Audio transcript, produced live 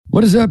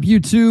What is up,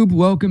 YouTube?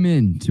 Welcome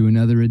in to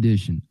another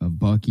edition of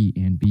Bucky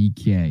and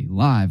BK,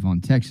 live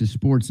on Texas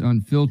Sports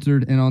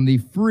Unfiltered and on the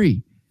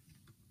free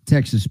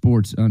Texas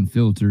Sports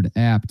Unfiltered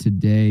app.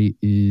 Today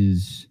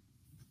is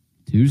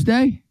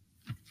Tuesday?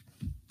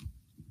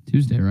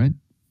 Tuesday, right?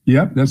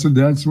 Yep, that's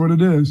what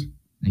it is.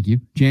 Thank you.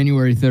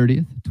 January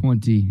 30th,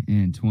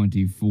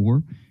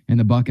 2024. And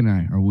the Buck and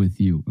I are with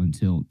you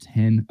until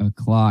 10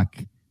 o'clock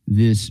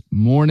this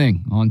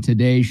morning. On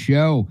today's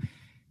show,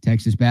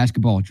 Texas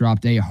basketball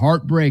dropped a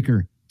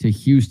heartbreaker to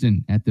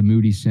Houston at the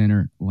Moody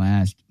Center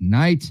last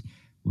night.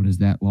 What does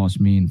that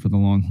loss mean for the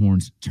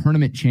Longhorns'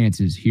 tournament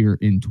chances here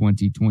in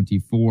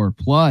 2024?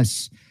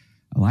 Plus,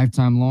 a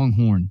lifetime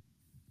Longhorn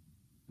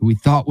who we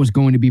thought was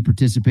going to be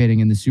participating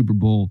in the Super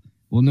Bowl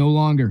will no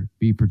longer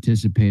be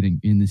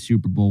participating in the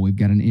Super Bowl. We've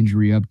got an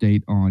injury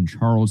update on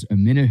Charles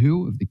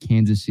Omenihu of the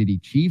Kansas City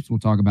Chiefs. We'll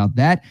talk about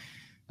that.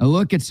 A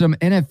look at some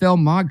NFL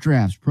mock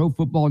drafts. Pro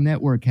Football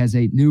Network has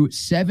a new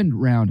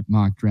 7th-round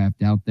mock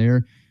draft out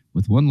there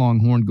with one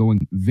Longhorn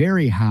going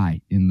very high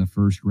in the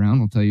first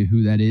round. I'll tell you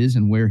who that is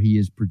and where he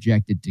is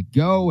projected to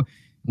go.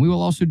 We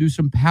will also do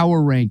some power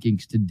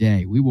rankings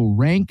today. We will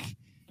rank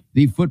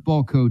the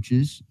football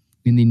coaches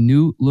in the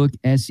new look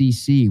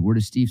SEC. Where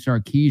does Steve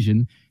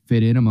Sarkisian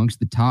fit in amongst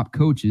the top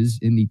coaches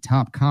in the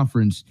top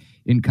conference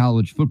in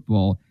college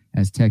football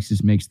as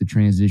Texas makes the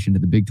transition to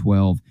the Big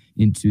 12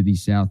 into the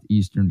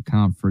Southeastern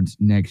Conference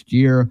next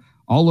year?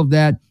 All of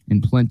that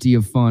and plenty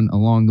of fun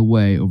along the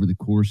way over the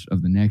course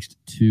of the next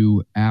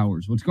 2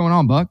 hours. What's going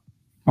on, Buck?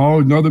 Oh,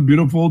 another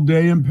beautiful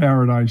day in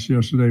paradise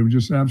yesterday. It was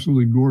just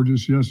absolutely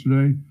gorgeous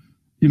yesterday.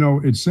 You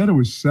know, it said it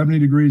was 70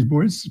 degrees.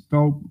 Boy, it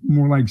felt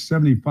more like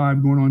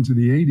 75 going on to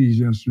the 80s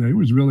yesterday.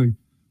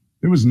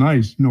 It was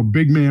nice. You know,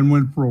 big man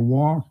went for a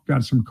walk,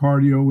 got some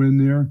cardio in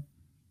there.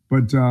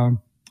 But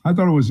I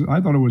thought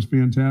it was a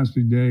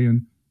fantastic day,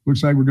 and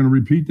looks like we're going to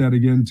repeat that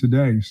again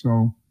today.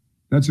 So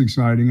that's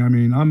exciting. I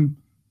mean, I'm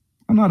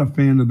not a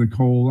fan of the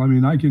cold. I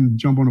mean, I can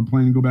jump on a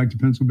plane and go back to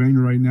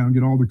Pennsylvania right now and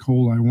get all the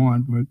cold I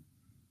want, but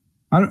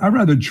I'd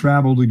rather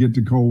travel to get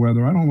to cold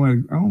weather. I don't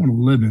want to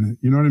live in it.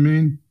 You know what I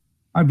mean?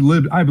 I've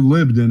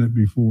lived in it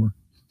before.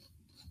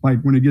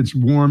 Like when it gets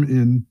warm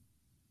in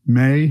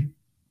May.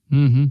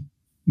 Mm-hmm.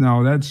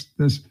 No, this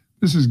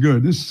is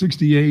good. This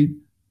 68,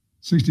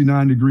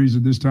 69 degrees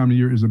at this time of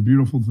year is a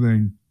beautiful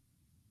thing.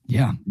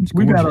 Yeah.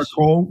 We've had our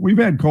cold. We've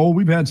had cold.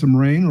 We've had some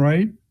rain,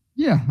 right?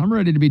 Yeah, I'm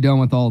ready to be done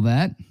with all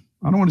that.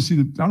 I don't want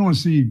to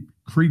see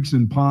creeks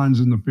and ponds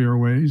in the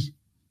fairways.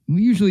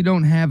 We usually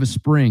don't have a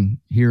spring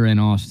here in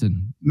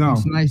Austin. No.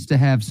 It's nice to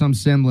have some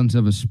semblance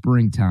of a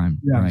springtime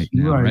right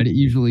now, right? It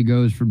usually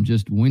goes from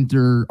just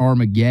winter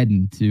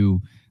Armageddon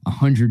to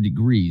 100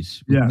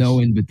 degrees with no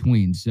in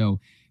between. So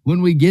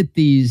when we get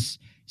these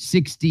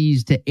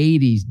 60s to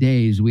 80s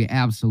days, we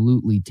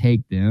absolutely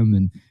take them.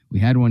 And we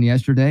had one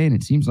yesterday, and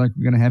it seems like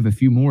we're going to have a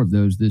few more of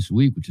those this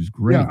week, which is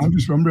great. Yeah,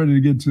 I'm ready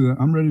to get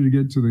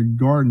to the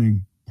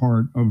gardening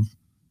part of,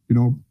 you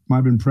know,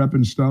 I've been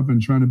prepping stuff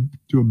and trying to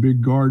do a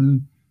big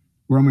garden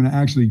where I'm going to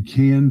actually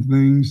can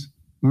things,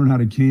 learn how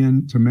to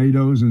can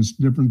tomatoes and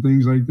different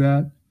things like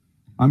that.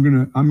 I'm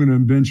going to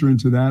venture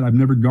into that. I've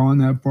never gone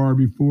that far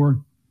before.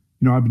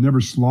 You know, I've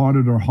never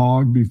slaughtered or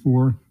hogged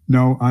before.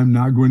 No, I'm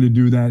not going to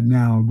do that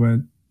now, but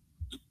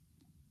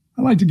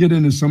I like to get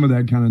into some of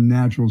that kind of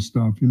natural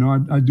stuff. You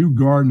know, I do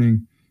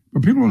gardening,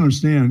 but people don't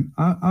understand.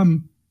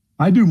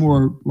 I do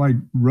more like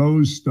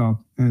rose stuff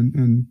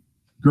and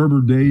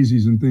Gerber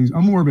daisies and things.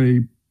 I'm more of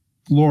a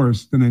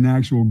florist than an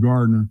actual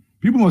gardener.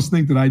 People must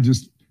think that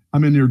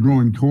I'm in there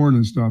growing corn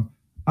and stuff.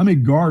 I'm a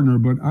gardener,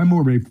 but I'm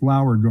more of a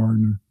flower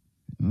gardener.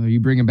 Are you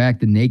bringing back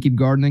the naked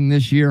gardening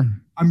this year?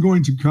 I'm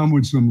going to come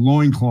with some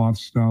loincloth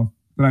stuff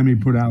that I may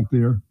put out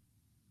there.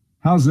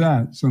 How's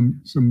that?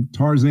 Some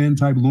Tarzan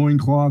type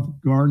loincloth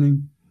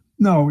gardening?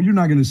 No, you're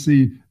not going to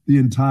see the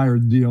entire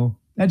deal.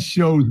 That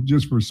show's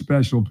just for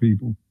special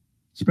people,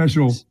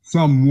 special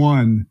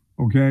someone.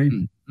 Okay,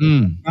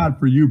 not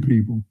for you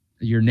people.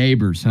 Your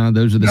neighbors, huh?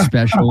 Those are the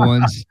special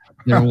ones.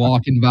 They're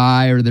walking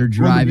by or they're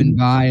driving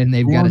by and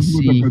they've got to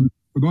see. The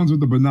ones with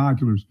the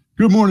binoculars.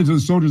 Good morning to the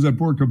soldiers at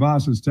Fort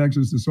Cavazos,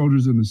 Texas, the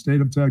soldiers in the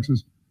state of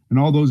Texas, and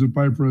all those that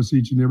fight for us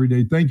each and every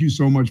day. Thank you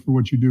so much for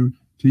what you do.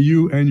 To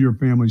you and your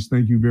families,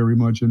 thank you very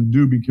much, and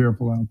do be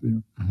careful out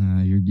there.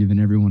 You're giving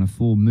everyone a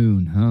full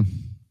moon, huh?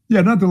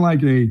 Yeah, nothing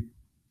like a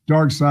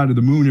dark side of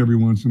the moon every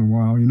once in a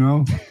while, you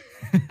know?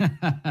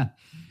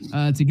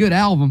 It's a good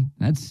album.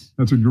 That's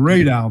a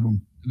great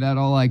album. About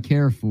all I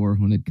care for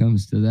when it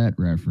comes to that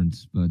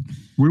reference. But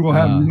we will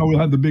have, we'll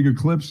have the big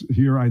eclipse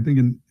here, I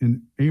think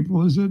in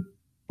April, is it?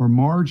 Or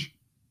March?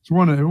 It's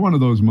one of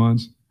those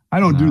months. I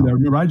don't do that.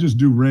 Remember, I just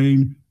do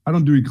rain. I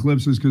don't do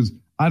eclipses because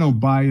I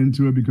don't buy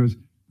into it, because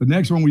the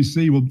next one we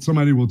see,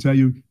 somebody will tell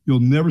you, you'll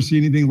never see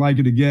anything like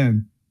it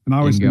again. And I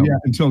always say, yeah,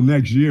 until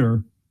next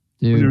year.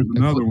 Dude, there's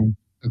another one.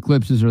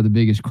 Eclipses are the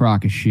biggest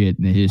crock of shit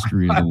in the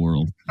history of the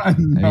world. I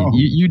know.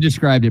 You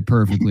described it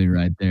perfectly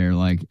right there.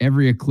 Like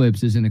every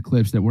eclipse is an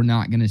eclipse that we're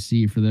not going to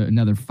see for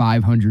another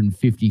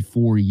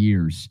 554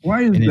 years.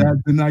 Why is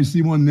that? Then I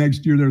see one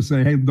next year. They'll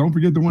say, "Hey, don't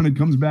forget the one that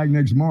comes back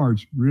next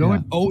March." Really?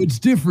 Yeah. Oh, it's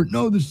different.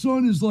 No, the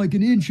sun is like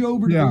an inch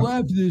over to the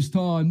left this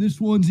time. This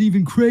one's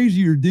even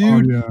crazier,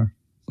 dude. Oh yeah.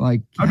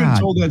 Like I've been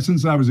told that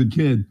since I was a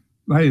kid.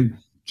 Hey,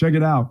 check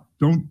it out.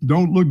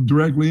 Don't look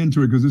directly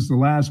into it because it's the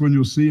last one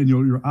you'll see, and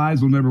your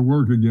eyes will never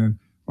work again.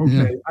 Okay,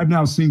 yeah. I've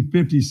now seen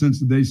 50 since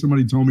the day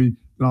somebody told me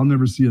that I'll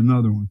never see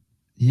another one.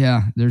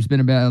 Yeah, there's been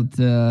about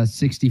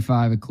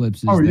 65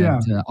 eclipses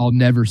that I'll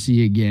never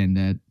see again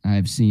that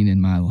I've seen in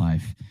my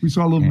life. We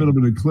saw a little bit of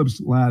an eclipse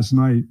last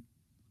night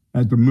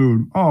at the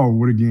Mood. Oh,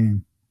 what a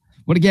game.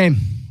 What a game.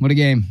 What a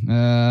game.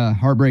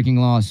 Heartbreaking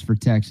loss for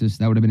Texas.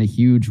 That would have been a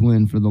huge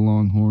win for the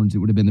Longhorns. It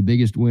would have been the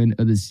biggest win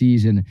of the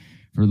season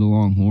for the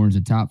Longhorns,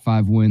 a top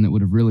 5 win that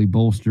would have really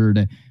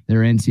bolstered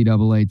their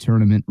NCAA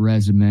tournament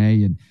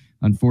resume. And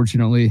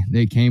unfortunately,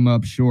 they came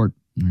up short.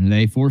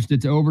 They forced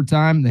it to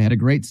overtime. They had a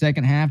great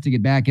second half to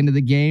get back into the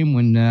game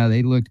when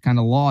they looked kind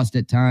of lost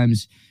at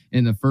times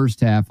in the first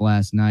half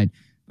last night.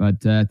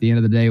 But at the end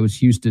of the day, it was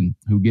Houston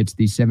who gets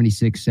the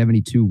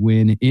 76-72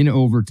 win in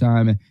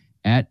overtime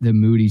at the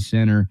Moody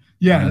Center.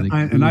 Yeah,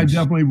 I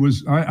definitely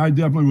was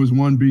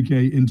one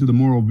BK into the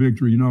moral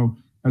victory. You know,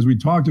 as we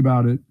talked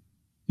about it,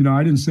 you know,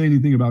 I didn't say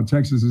anything about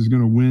Texas is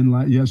going to win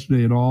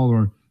yesterday at all,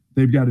 or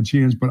they've got a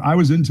chance. But I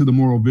was into the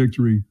moral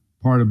victory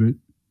part of it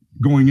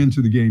going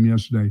into the game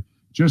yesterday.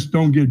 Just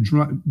don't get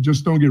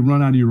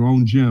run out of your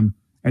own gym,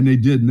 and they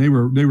did. And they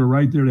were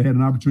right there. They had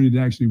an opportunity to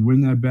actually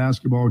win that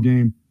basketball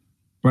game.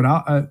 But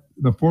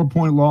the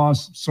 4-point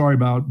loss. Sorry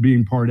about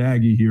being part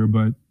Aggie here,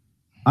 but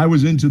I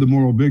was into the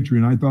moral victory,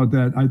 and I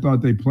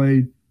thought they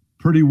played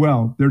pretty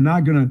well. They're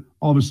not going to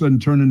all of a sudden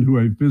turn into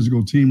a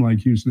physical team like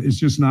Houston. It's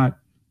just not.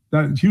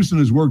 That Houston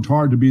has worked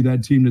hard to be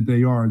that team that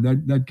they are.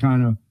 That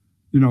kind of,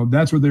 you know,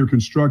 that's what they're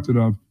constructed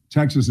of.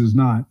 Texas is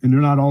not, and they're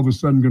not all of a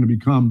sudden going to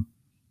become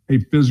a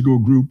physical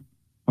group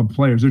of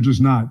players. They're just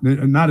not.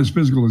 They're not as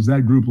physical as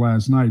that group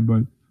last night,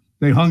 but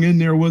they hung in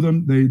there with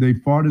them. They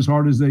fought as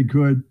hard as they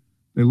could.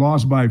 They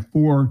lost by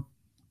 4.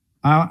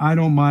 I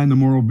don't mind the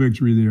moral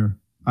victory there.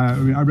 I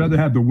mean, I'd rather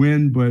have the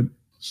win, but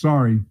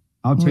sorry,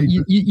 I'll take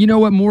it. You know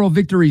what moral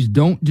victories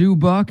don't do,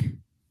 Buck?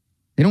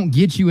 They don't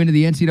get you into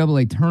the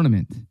NCAA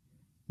tournament.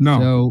 No.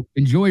 So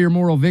enjoy your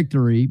moral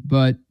victory,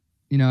 but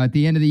you know, at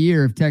the end of the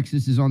year, if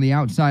Texas is on the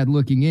outside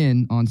looking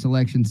in on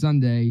Selection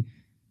Sunday,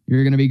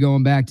 you're going to be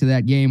going back to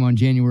that game on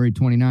January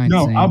 29th.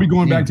 No, I'll be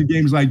going back to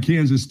games like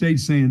Kansas State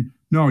saying,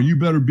 no, you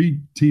better beat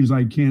teams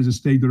like Kansas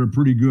State that are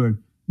pretty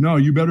good. No,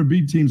 you better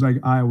beat teams like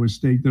Iowa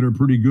State that are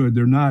pretty good.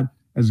 They're not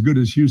as good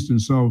as Houston.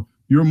 So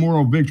your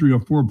moral victory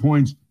of 4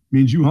 points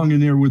means you hung in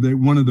there with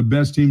one of the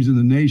best teams in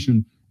the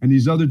nation. And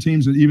these other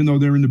teams that even though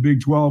they're in the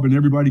Big 12 and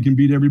everybody can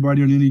beat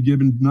everybody on any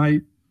given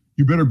night,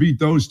 you better beat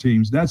those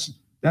teams. That's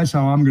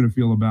how I'm going to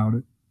feel about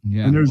it.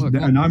 Yeah.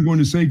 And I'm going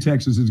to say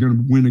Texas is going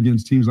to win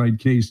against teams like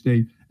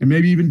K-State and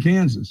maybe even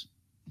Kansas.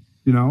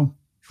 You know,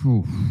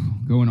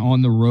 going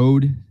on the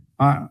road.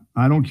 I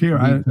don't care.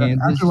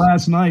 After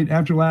last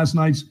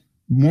night's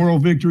moral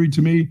victory,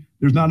 to me,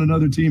 there's not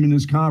another team in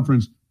this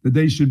conference that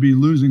they should be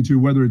losing to,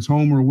 whether it's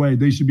home or away.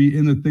 They should be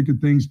in the thick of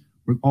things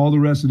with all the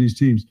rest of these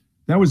teams.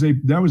 That was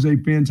a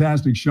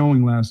fantastic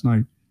showing last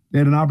night. They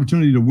had an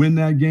opportunity to win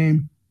that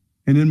game.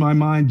 And in my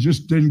mind,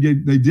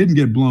 they didn't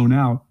get blown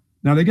out.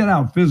 Now they got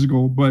out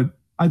physical, but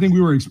I think we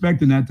were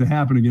expecting that to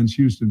happen against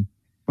Houston.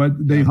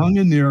 But they hung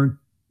in there,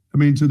 I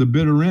mean, to the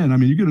bitter end. I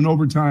mean, you get an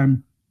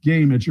overtime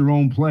game at your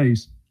own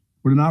place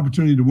with an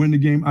opportunity to win the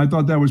game. I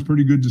thought that was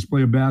pretty good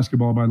display of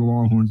basketball by the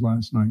Longhorns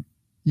last night.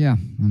 Yeah,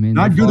 I mean,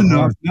 not good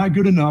enough. Not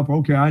good enough.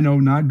 Okay, I know,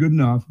 not good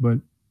enough, but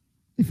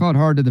they fought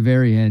hard to the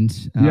very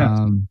end. Yes.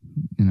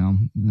 You know,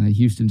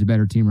 Houston's a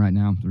better team right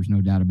now. There's no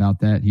doubt about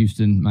that.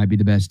 Houston might be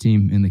the best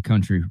team in the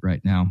country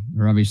right now.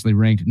 They're obviously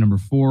ranked number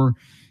 4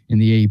 in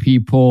the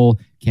AP poll.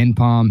 Ken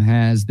Palm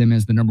has them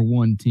as the number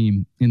 1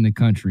 team in the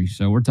country.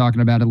 So we're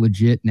talking about a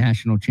legit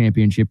national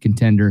championship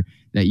contender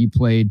that you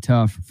played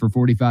tough for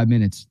 45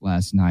 minutes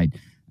last night.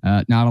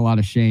 Not a lot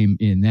of shame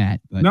in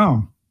that. But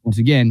no. Once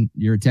again,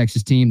 you're a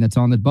Texas team that's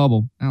on the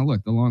bubble. Now,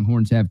 look, the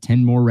Longhorns have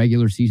 10 more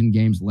regular season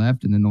games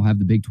left, and then they'll have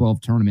the Big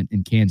 12 tournament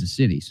in Kansas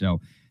City. So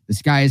the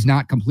sky is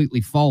not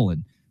completely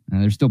fallen.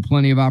 There's still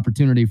plenty of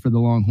opportunity for the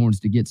Longhorns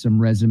to get some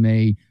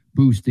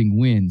resume-boosting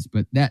wins,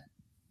 but that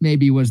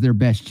maybe was their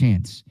best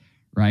chance,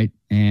 right?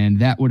 And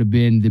that would have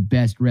been the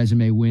best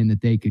resume win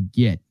that they could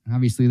get.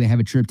 Obviously, they have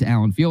a trip to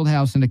Allen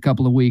Fieldhouse in a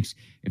couple of weeks.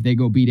 If they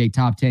go beat a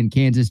top 10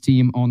 Kansas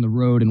team on the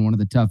road in one of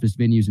the toughest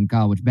venues in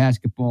college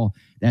basketball,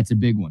 that's a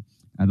big one.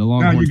 The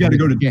Longhorns. Now you got to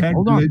go to Texas.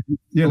 Hold on.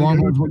 The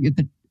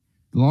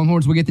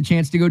Longhorns will get the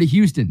chance to go to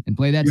Houston and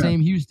play that same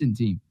Houston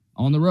team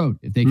on the road.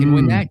 If they can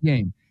win that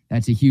game,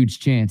 that's a huge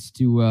chance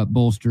to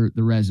bolster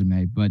the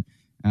resume. But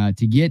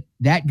to get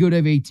that good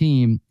of a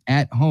team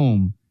at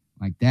home,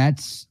 like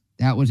that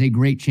was a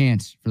great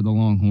chance for the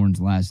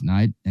Longhorns last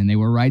night, and they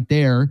were right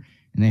there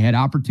and they had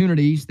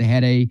opportunities. They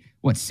had a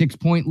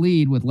 6-point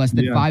lead with less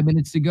than 5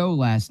 minutes to go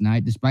last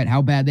night, despite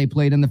how bad they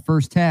played in the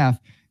first half.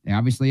 They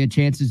obviously had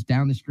chances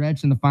down the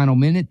stretch in the final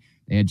minute.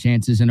 They had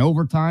chances in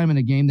overtime in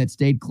a game that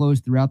stayed close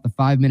throughout the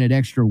 5-minute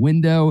extra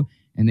window,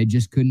 and they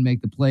just couldn't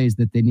make the plays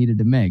that they needed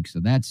to make. So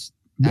that's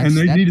and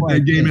they needed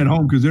that game at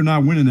home because they're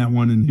not winning that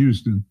one in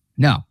Houston.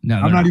 No.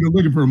 I'm not even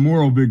looking for a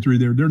moral victory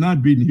there. They're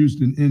not beating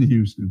Houston in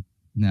Houston.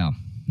 No.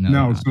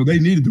 So they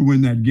needed to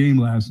win that game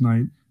last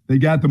night. They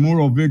got the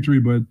moral victory,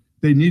 but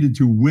they needed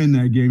to win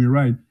that game. You're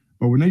right.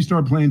 But when they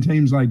start playing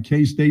teams like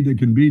K-State that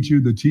can beat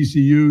you, the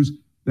TCUs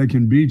that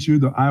can beat you,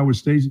 the Iowa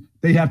States,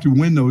 they have to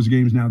win those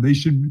games now.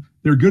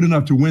 They're good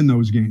enough to win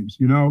those games,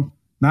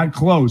 not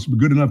close, but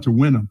good enough to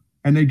win them.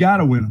 And they got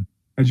to win them.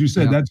 As you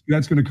said,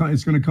 that's going to come.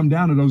 It's going to come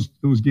down to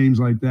those games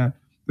like that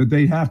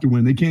they have to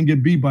win. They can't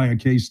get beat by a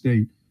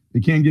K-State. They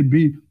can't get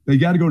beat. They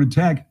got to go to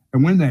Tech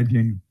and win that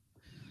game.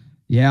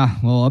 Yeah,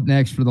 well, up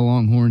next for the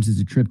Longhorns is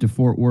a trip to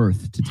Fort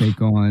Worth to take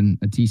on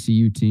a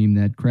TCU team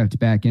that crept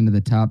back into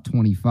the top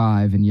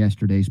 25 in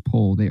yesterday's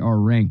poll. They are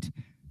ranked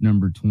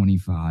number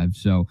 25.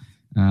 So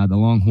the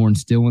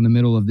Longhorns still in the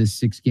middle of this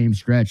 6-game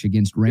stretch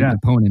against ranked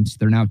opponents.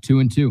 They're now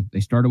 2-2.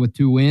 They started with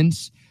 2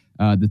 wins.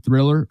 The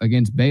thriller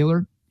against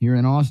Baylor here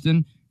in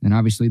Austin, and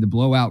obviously the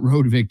blowout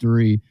road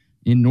victory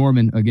in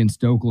Norman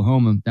against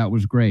Oklahoma. That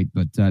was great,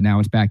 but now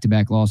it's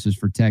back-to-back losses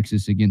for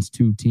Texas against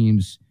 2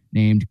 teams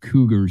named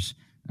Cougars.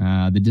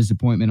 The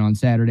disappointment on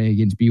Saturday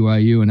against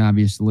BYU, and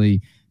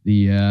obviously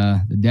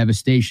the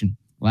devastation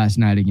last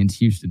night against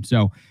Houston.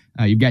 So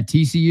you've got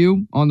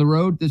TCU on the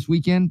road this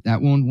weekend. That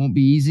one won't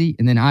be easy.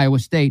 And then Iowa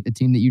State, the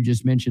team that you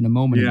just mentioned a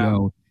moment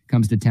ago,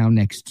 comes to town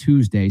next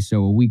Tuesday,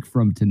 so a week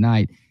from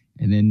tonight.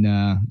 And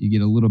then you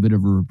get a little bit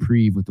of a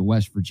reprieve with the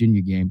West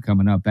Virginia game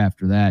coming up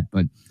after that.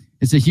 But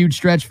it's a huge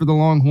stretch for the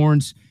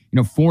Longhorns.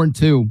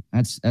 4-2.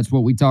 That's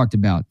what we talked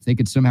about. If they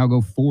could somehow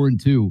go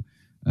 4-2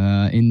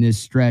 in this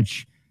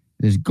stretch,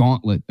 this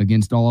gauntlet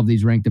against all of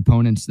these ranked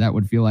opponents, that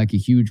would feel like a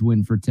huge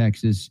win for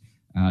Texas.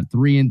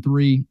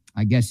 3-3,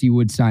 I guess you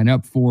would sign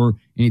up for.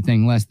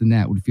 Anything less than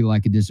that would feel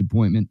like a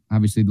disappointment.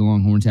 Obviously, the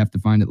Longhorns have to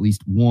find at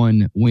least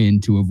one win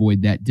to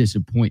avoid that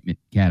disappointment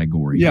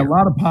category. Yeah, a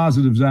lot of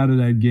positives out of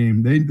that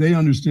game. They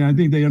understand. I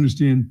think they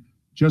understand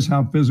just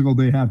how physical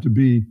they have to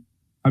be.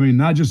 I mean,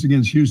 not just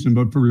against Houston,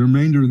 but for the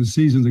remainder of the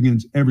seasons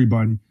against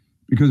everybody.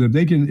 Because if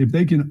they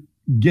can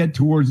get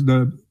towards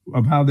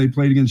of how they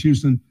played against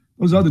Houston,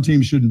 those other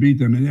teams shouldn't beat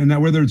them. And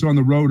that whether it's on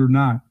the road or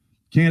not.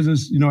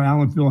 Kansas,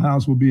 Allen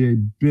Fieldhouse will be a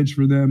bitch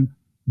for them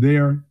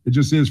there. It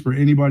just is for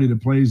anybody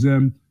that plays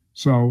them.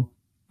 So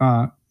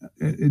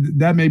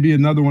that may be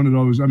another one of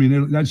those. I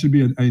mean, that should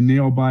be a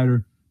nail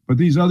biter. But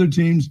these other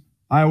teams,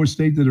 Iowa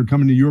State, that are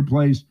coming to your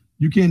place,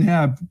 you can't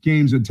have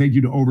games that take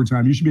you to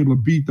overtime. You should be able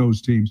to beat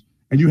those teams.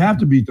 And you have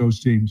to beat those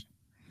teams,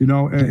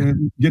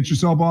 and get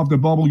yourself off the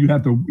bubble. You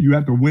have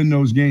to win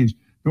those games.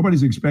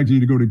 Nobody's expecting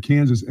you to go to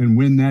Kansas and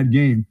win that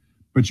game.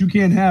 But you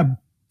can't have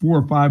 4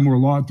 or 5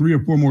 more three or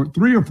four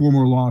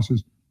more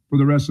losses for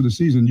the rest of the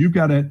season. You've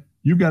got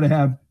to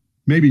have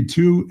maybe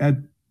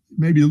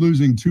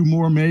losing 2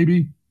 more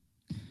maybe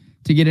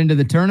to get into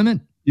the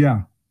tournament.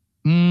 Yeah.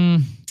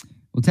 Well,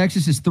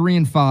 Texas is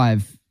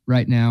 3-5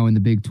 right now in the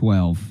Big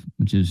 12,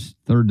 which is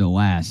third to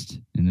last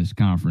in this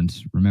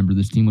conference. Remember,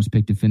 this team was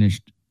picked to finish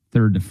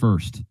third to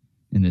first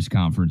in this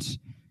conference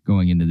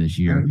going into this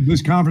year.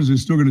 This conference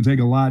is still going to take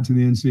a lot to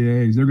the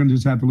NCAAs. They're going to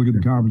just have to look at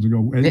the conference and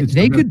go,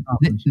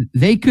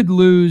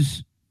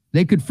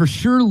 they could for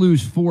sure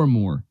lose 4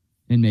 more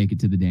and make it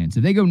to the dance.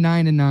 If they go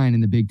 9-9 in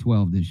the Big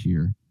 12 this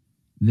year,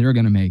 they're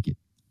going to make it.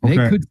 They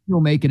could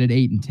still make it at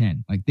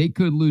 8-10. Like, they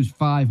could lose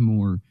 5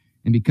 more.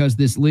 And because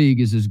this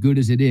league is as good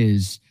as it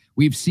is,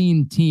 we've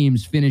seen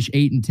teams finish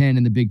 8-10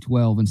 in the Big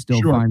 12 and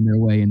still find their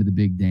way into the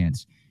big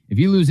dance. If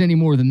you lose any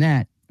more than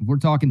that, if we're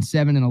talking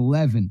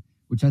 7-11,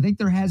 which I think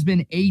there has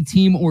been a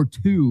team or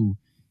 2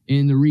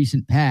 in the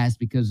recent past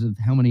because of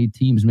how many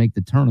teams make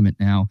the tournament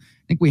now.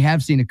 I think we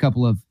have seen a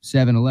couple of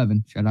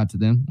 7-11. Shout out to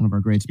them, one of our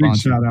great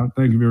sponsors. Big shout out.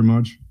 Thank you very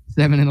much.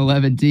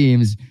 7-11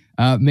 teams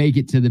make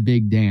it to the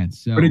big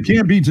dance. So. But it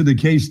can't be to the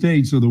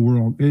K-States of the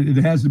world. It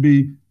has to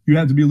be, you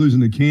have to be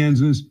losing to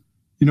Kansas.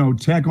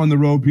 Tech on the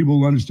road, people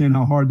will understand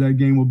how hard that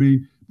game will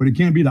be. But it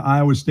can't be to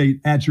Iowa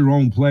State at your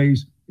own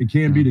place. It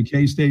can't be to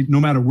K-State, no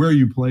matter where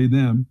you play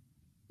them.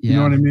 You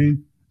know what I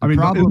mean?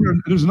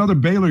 There's another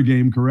Baylor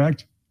game,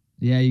 correct?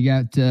 Yeah, you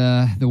got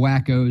the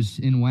Wackos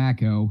in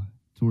Wacko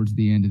towards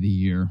the end of the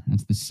year.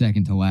 That's the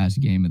second to last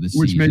game of the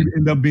season. Which may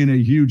end up being a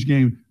huge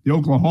game. The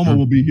Oklahoma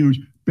will be huge.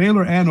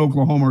 Baylor and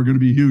Oklahoma are going to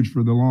be huge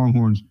for the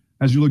Longhorns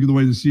as you look at the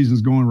way the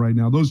season's going right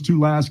now. Those 2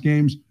 last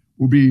games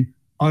will be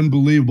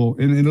unbelievable,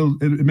 and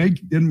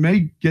it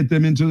may get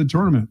them into the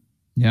tournament.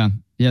 Yeah.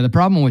 The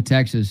problem with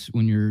Texas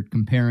when you're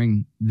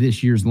comparing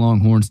this year's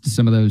Longhorns to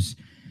some of those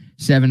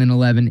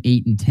 7-11,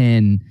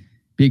 8-10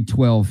 Big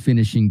 12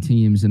 finishing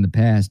teams in the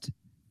past,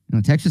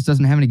 Texas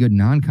doesn't have any good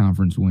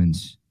non-conference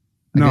wins.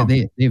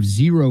 They have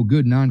 0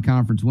 good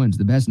non-conference wins.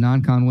 The best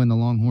non-con win the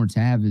Longhorns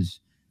have is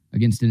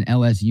against an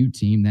LSU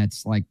team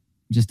that's like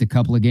just a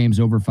couple of games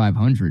over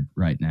 500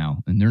 right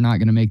now, and they're not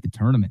going to make the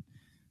tournament.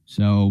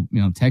 So,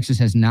 Texas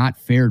has not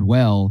fared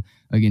well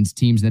against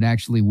teams that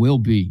actually will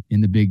be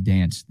in the big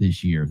dance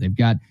this year. They've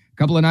got a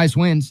couple of nice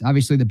wins.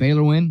 Obviously, the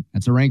Baylor win,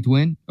 that's a ranked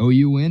win.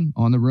 OU win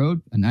on the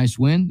road, a nice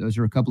win. Those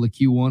are a couple of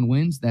Q1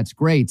 wins. That's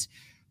great.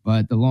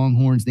 But the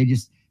Longhorns, they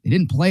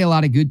didn't play a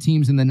lot of good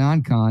teams in the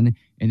non-con,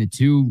 and the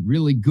two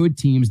really good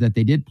teams that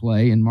they did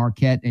play in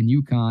Marquette and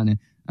UConn,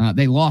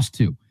 they lost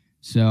to.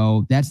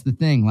 So that's the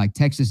thing. Like,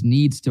 Texas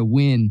needs to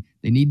win.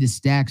 They need to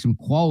stack some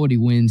quality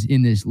wins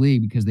in this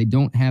league because they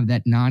don't have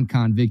that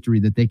non-con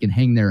victory that they can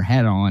hang their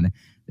hat on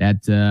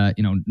that,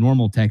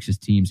 normal Texas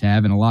teams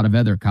have and a lot of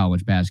other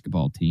college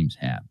basketball teams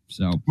have.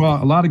 So,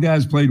 well, a lot of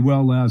guys played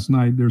well last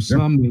night. There's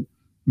some that,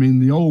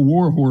 the old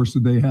war horse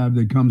that they have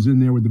that comes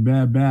in there with the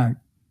bad back.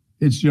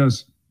 It's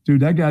just,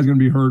 dude, that guy's going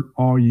to be hurt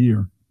all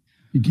year.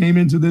 He came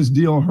into this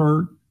deal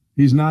hurt.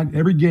 He's not,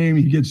 every game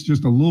he gets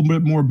just a little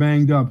bit more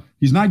banged up.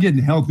 He's not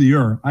getting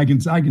healthier. I can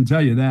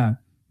tell you that.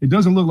 It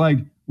doesn't look like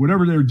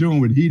whatever they're doing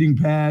with heating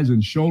pads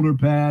and shoulder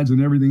pads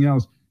and everything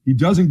else, he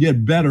doesn't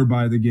get better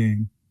by the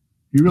game.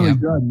 He really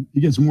doesn't. He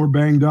gets more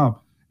banged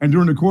up. And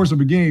during the course of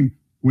a game,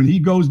 when he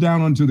goes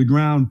down onto the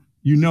ground,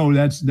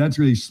 that's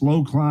a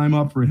slow climb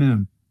up for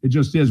him. It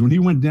just is. When he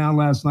went down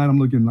last night, I'm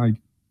looking like,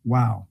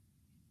 wow.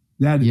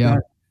 That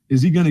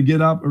is he going to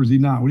get up or is he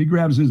not? When he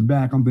grabs his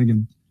back, I'm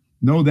thinking,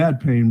 know that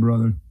pain,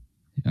 brother.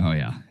 Oh,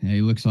 yeah.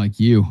 He looks like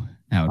you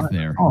out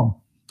there.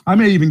 I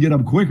may even get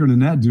up quicker than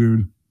that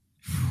dude.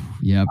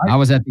 Yep. I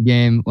was at the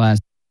game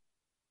last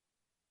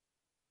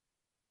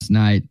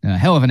night.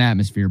 Hell of an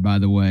atmosphere, by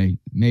the way.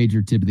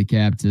 Major tip of the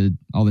cap to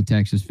all the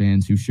Texas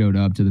fans who showed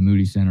up to the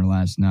Moody Center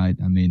last night.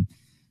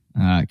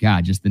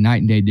 Just the night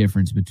and day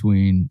difference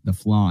between the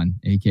Flan,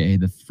 a.k.a.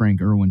 the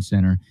Frank Irwin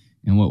Center,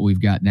 and what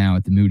we've got now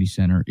at the Moody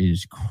Center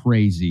is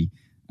crazy.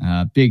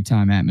 Big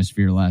time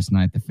atmosphere last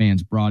night. The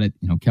fans brought it.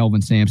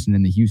 Kelvin Sampson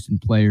and the Houston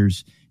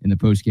players in the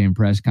post-game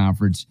press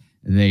conference,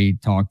 they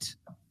talked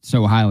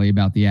so highly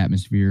about the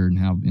atmosphere and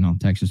how,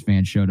 Texas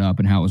fans showed up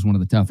and how it was one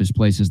of the toughest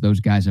places those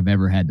guys have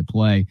ever had to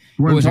play.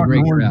 It was a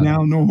great crowd.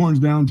 No horns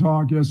down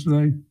talk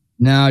yesterday?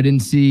 No, I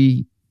didn't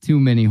see too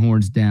many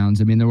horns downs.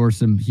 There were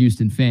some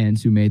Houston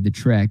fans who made the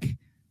trek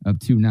up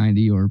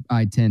 290 or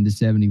I-10 to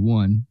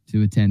 71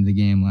 to attend the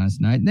game last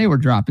night. And they were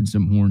dropping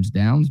some horns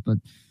downs, but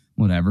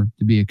whatever,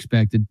 to be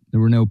expected. There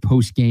were no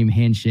post-game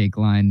handshake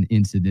line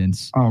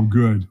incidents. Oh,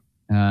 good.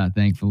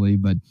 Thankfully.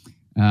 But,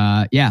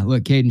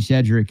 look, Caden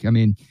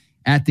Shedrick,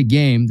 at the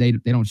game, they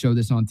don't show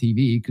this on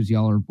TV because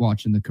y'all are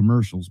watching the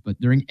commercials,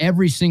 but during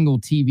every single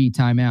TV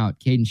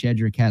timeout, Caden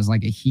Shedrick has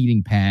like a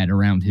heating pad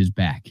around his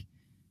back.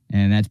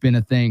 And that's been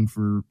a thing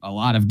for a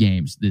lot of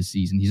games this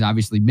season. He's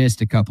obviously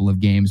missed a couple of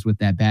games with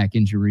that back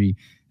injury.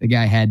 The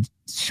guy had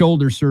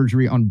shoulder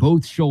surgery on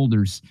both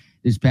shoulders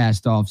this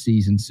past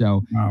offseason.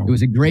 So It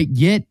was a great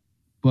get,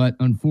 but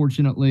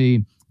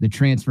unfortunately, the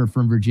transfer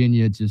from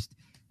Virginia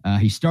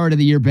he started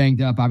the year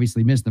banged up,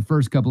 obviously missed the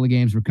first couple of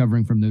games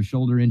recovering from those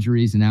shoulder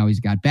injuries, and now he's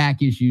got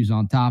back issues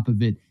on top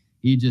of it.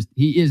 He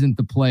isn't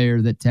the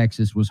player that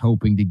Texas was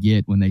hoping to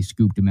get when they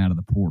scooped him out of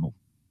the portal.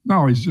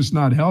 No, he's just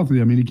not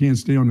healthy. He can't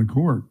stay on the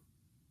court.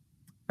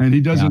 And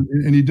he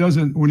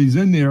doesn't, when he's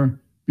in there,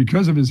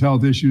 because of his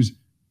health issues,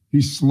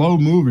 he's slow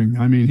moving.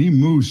 He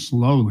moves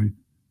slowly.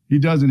 He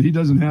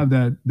doesn't have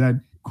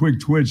that quick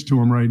twitch to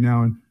him right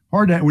now. And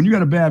when you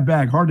got a bad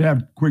back, hard to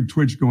have quick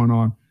twitch going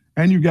on.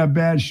 And you've got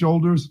bad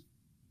shoulders.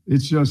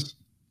 He's just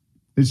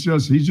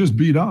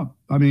beat up.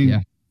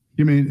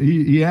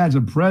 He adds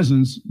a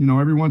presence,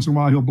 every once in a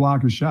while he'll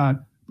block a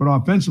shot, but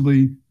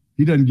offensively,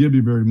 he doesn't give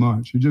you very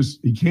much.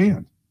 He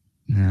can't.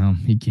 No,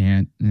 he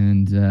can't.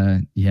 And,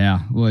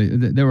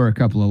 there were a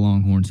couple of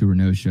Longhorns who were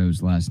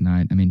no-shows last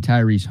night.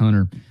 Tyrese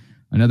Hunter,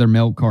 another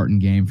milk carton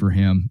game for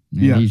him.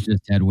 And he's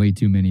just had way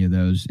too many of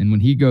those. And when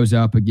he goes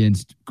up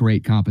against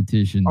great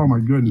competition, oh, my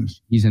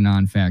goodness, he's a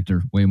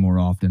non-factor way more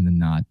often than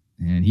not.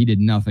 And he did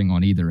nothing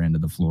on either end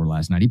of the floor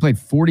last night. He played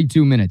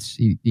 42 minutes.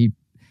 He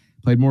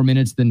played more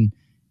minutes than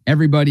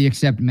everybody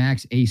except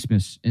Max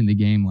Asmus in the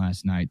game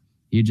last night.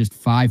 He had just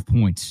 5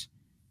 points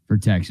for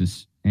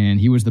Texas. And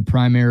he was the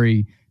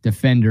primary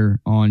defender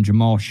on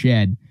Jamal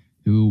Shed,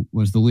 who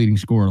was the leading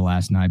scorer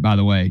last night. By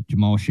the way,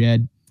 Jamal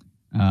Shed,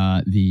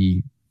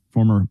 the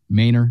former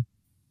Manor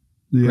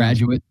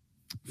graduate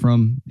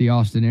from the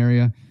Austin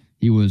area,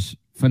 he was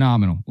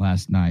phenomenal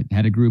last night.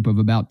 Had a group of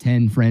about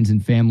 10 friends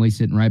and family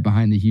sitting right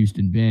behind the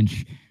Houston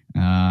bench.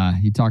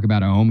 You talk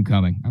about a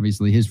homecoming.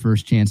 Obviously, his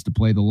first chance to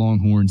play the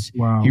Longhorns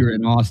here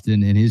in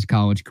Austin in his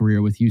college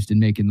career with Houston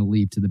making the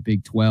leap to the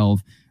Big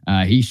 12.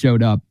 He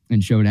showed up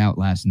and showed out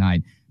last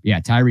night.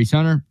 Tyrese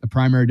Hunter, the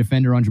primary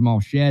defender on Jamal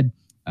Shed,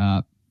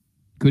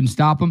 couldn't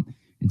stop him.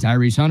 And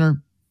Tyrese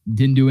Hunter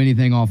didn't do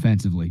anything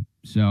offensively.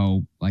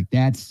 So,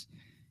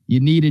 you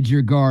needed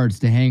your guards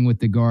to hang with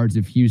the guards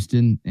of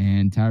Houston,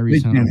 and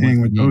Tyrese Hunter. They can't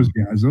hang with those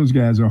guys. Those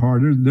guys are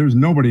hard. There's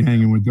nobody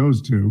hanging with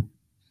those two.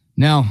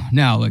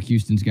 No, look,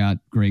 Houston's got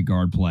great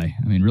guard play.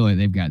 I mean, really,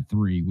 they've got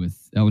three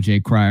with L.J.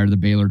 Cryer, the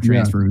Baylor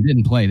transfer, who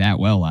didn't play that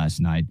well last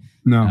night.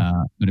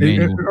 No. But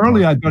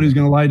early, I thought he was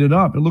going to light it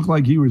up. It looked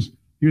like he was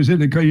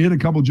hitting. He hit a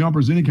couple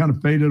jumpers, then he kind of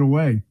faded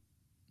away.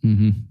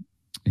 Mm-hmm.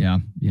 Yeah.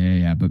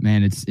 But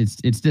man,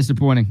 it's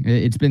disappointing.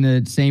 It's been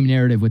the same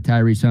narrative with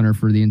Tyrese Hunter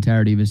for the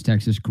entirety of his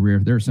Texas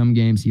career. There are some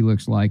games he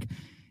looks like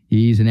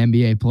he's an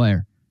NBA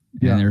player.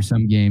 And there are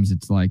some games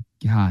it's like,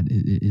 God,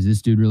 is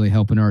this dude really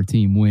helping our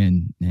team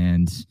win?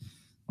 And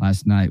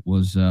last night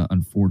was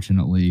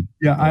unfortunately.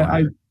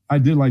 Yeah, I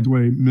did like the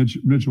way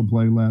Mitchell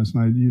played last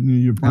night.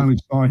 You finally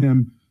saw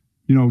him.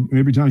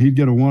 Every time he'd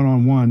get a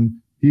one-on-one,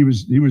 he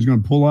was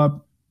going to pull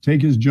up,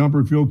 take his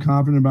jumper, feel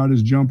confident about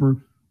his jumper,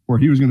 or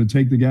he was going to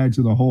take the guy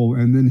to the hole.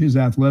 And then his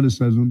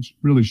athleticism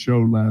really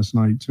showed last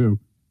night too.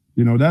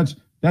 That's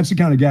the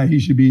kind of guy he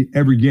should be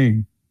every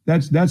game.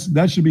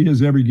 That should be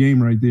his every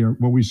game right there.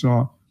 What we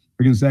saw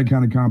against that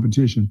kind of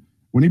competition.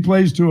 When he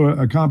plays to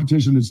a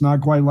competition that's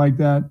not quite like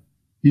that,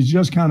 he's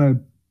just kind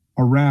of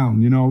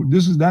around.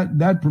 This is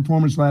that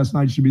performance last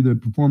night should be the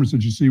performance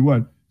that you see.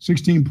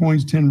 16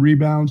 points, 10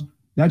 rebounds.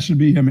 That should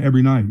be him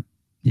every night.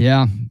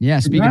 Yeah.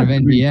 Speaking of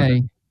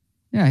NBA,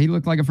 he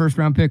looked like a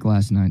first-round pick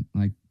last night.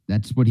 Like,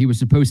 that's what he was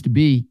supposed to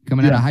be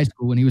coming out of high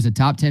school when he was a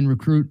top 10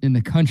 recruit in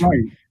the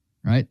country.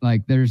 Right?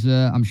 Like, there's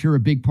I'm sure a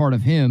big part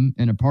of him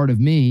and a part of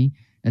me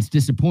that's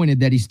disappointed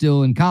that he's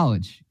still in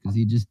college because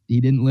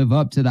he didn't live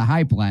up to the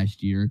hype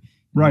last year.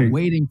 Right.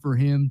 Waiting for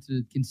him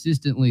to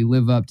consistently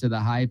live up to the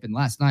hype. And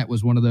last night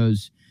was one of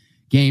those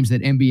games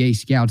that NBA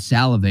scouts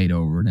salivate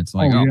over. And it's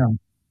like,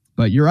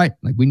 but you're right.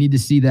 Like, we need to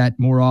see that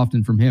more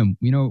often from him.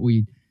 What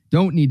we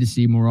don't need to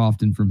see more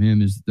often from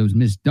him is those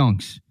missed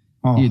dunks.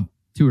 He had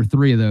 2 or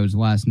 3 of those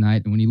last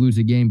night. And when you lose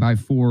a game by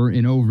 4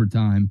 in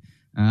overtime,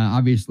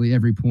 obviously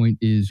every point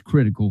is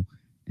critical.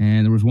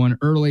 And there was one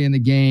early in the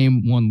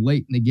game, one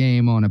late in the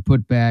game on a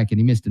putback, and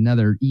he missed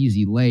another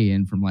easy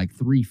lay-in from like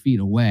 3 feet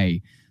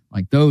away.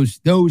 Like, those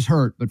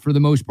hurt, but for the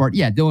most part,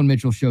 Dylan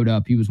Mitchell showed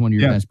up. He was one of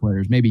your best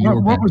players, maybe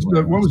your best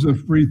player. What was the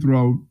free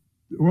throw?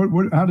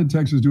 How did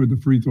Texas do at the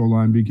free throw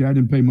line, BK? I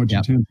didn't pay much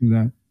attention to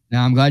that.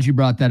 Now, I'm glad you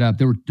brought that up.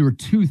 There were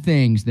 2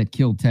 things that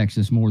killed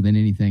Texas more than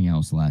anything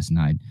else last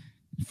night: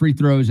 free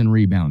throws and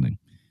rebounding.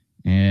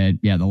 And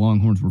the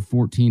Longhorns were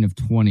 14 of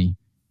 20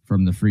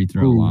 from the free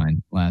throw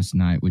line last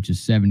night, which is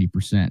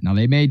 70%. Now,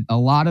 they made a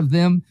lot of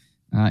them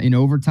in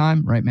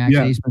overtime, right? Max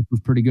Asmus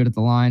was pretty good at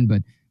the line,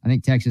 but I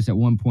think Texas at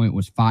one point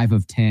was 5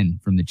 of 10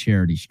 from the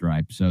charity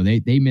stripe. So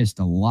they missed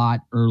a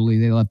lot early.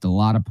 They left a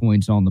lot of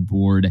points on the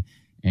board.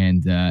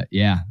 And,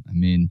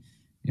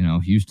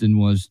 Houston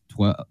was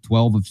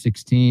 12 of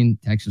 16.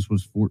 Texas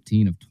was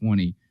 14 of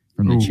 20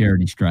 from the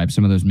charity stripe.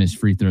 Some of those missed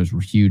free throws were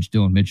huge.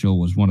 Dylan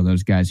Mitchell was one of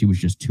those guys. He was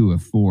just 2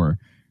 of 4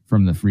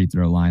 from the free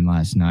throw line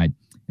last night.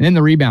 And then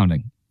the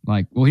rebounding.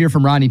 Like, we'll hear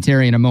from Rodney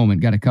Terry in a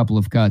moment. Got a couple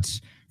of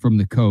cuts from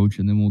the coach,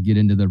 and then we'll get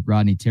into the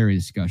Rodney Terry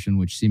discussion,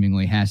 which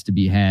seemingly has to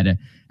be had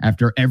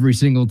after every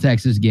single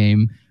Texas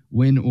game,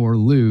 win or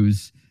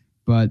lose.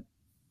 But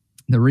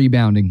the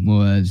rebounding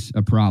was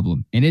a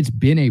problem, and it's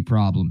been a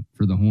problem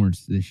for the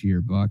Horns this year,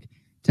 Buck.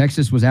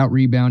 Texas was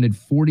out-rebounded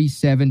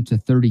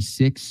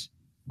 47-36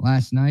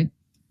 last night.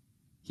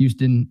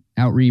 Houston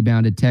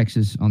out-rebounded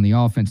Texas on the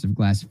offensive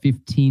glass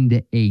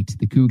 15-8.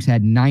 The Cougs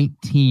had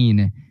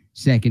 19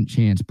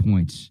 second-chance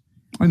points.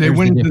 And they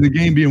went into the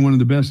game being one of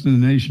the best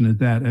in the nation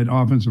at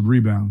offensive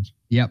rebounds.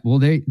 Yep. Well,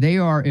 they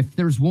are, if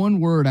there's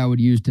one word I would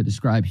use to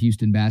describe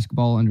Houston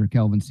basketball under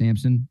Kelvin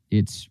Sampson,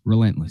 it's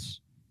relentless.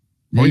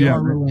 They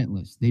are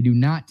relentless. They do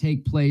not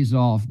take plays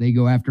off. They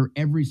go after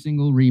every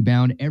single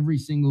rebound, every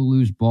single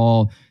loose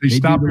ball. They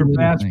stop your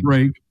fast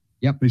break.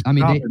 Yep. They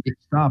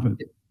stop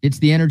it. It's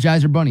the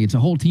Energizer Bunny. It's a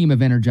whole team of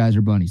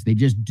Energizer Bunnies. They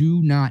just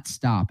do not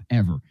stop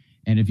ever.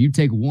 And if you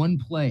take one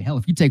play,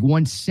 if you take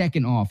 1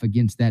 second off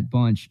against that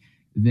bunch,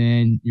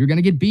 then you're going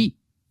to get beat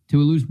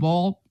to a loose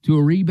ball, to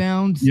a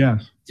rebound, to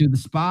the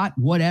spot,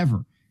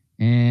 whatever.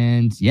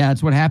 And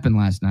that's what happened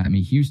last night. I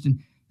mean,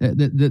 Houston,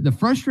 the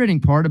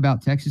frustrating part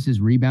about Texas's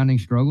rebounding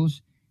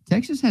struggles,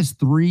 Texas has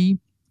 3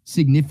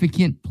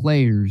 significant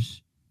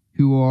players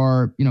who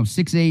are,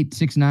 6'8",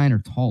 6'9", or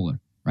taller,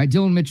 right?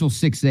 Dylan Mitchell,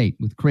 6'8",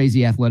 with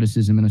crazy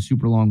athleticism and a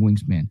super long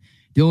wingspan.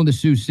 Dylan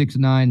DeSue,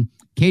 6'9",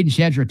 Caden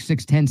Shedrick,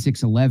 6'10",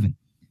 6'11".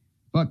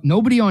 But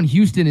nobody on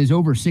Houston is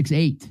over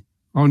 6'8".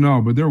 Oh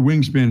no, but their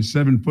wingspan is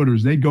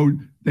 7-footers. They go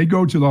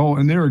to the hole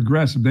and they're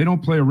aggressive. They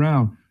don't play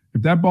around.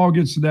 If that ball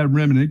gets to that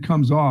rim and it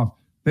comes off,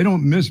 they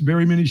don't miss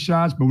very many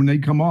shots, but when they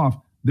come off,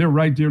 they're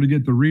right there to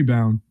get the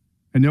rebound,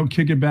 and they'll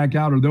kick it back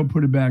out or they'll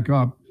put it back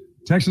up.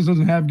 Texas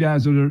doesn't have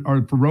guys that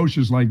are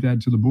ferocious like that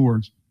to the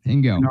boards.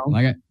 Bingo.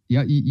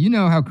 You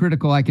know how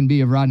critical I can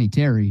be of Rodney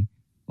Terry.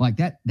 Like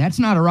that's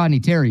not a Rodney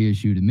Terry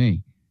issue to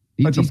me.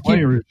 That's a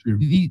player issue.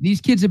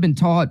 These kids have been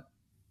taught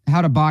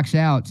how to box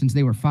out since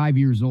they were 5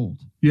 years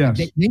old. Yes.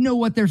 They know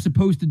what they're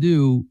supposed to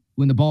do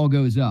when the ball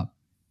goes up.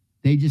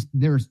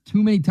 There's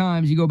too many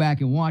times, you go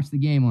back and watch the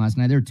game last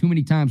night, there are too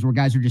many times where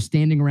guys are just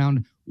standing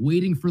around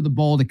waiting for the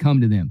ball to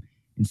come to them.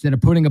 instead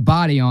of putting a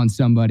body on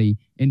somebody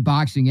and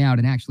boxing out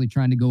and actually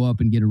trying to go up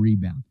and get a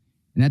rebound.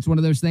 And that's one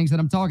of those things that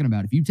I'm talking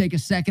about. If you take a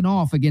second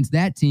off against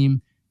that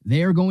team,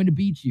 they are going to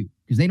beat you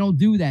because they don't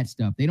do that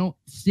stuff. They don't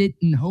sit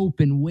and hope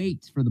and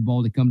wait for the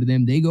ball to come to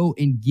them. They go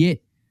and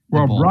get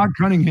the ball. Brock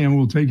Cunningham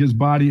will take his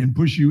body and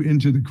push you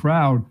into the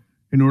crowd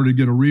in order to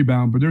get a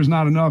rebound, but there's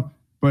not enough.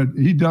 But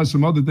he does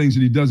some other things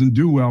that he doesn't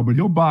do well, but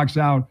he'll box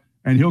out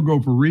and he'll go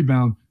for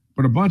rebound.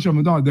 But a bunch of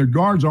them don't. Their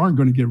guards aren't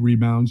going to get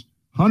rebounds.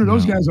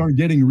 Those guys aren't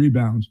getting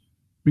rebounds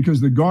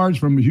because the guards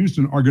from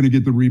Houston are going to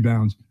get the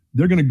rebounds.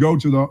 They're going to go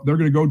to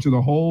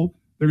the hole.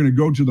 They're going to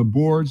go to the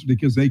boards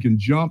because they can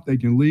jump, they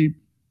can leap.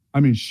 I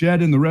mean,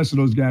 Shed and the rest of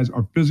those guys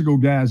are physical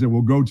guys that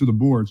will go to the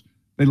boards.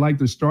 They like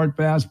to start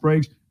fast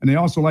breaks, and they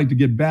also like to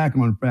get back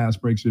on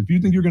fast breaks. If you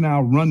think you're going to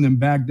outrun them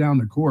back down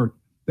the court,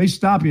 they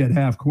stop you at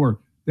half court.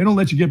 They don't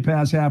let you get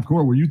past half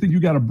court. Where you think you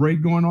got a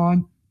break going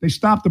on, they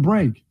stop the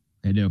break.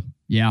 They do.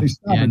 Yeah. They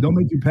stop it. Don't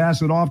make you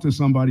pass it off to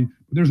somebody.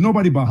 But there's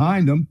nobody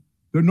behind them.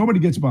 Nobody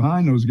gets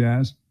behind those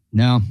guys.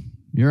 No,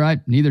 you're right.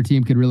 Neither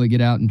team could really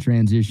get out in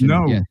transition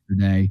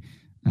yesterday.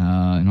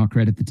 And I'll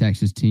credit the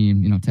Texas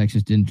team.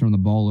 Texas didn't turn the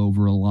ball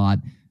over a lot.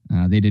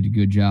 They did a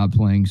good job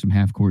playing some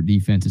half-court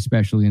defense,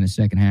 especially in the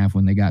second half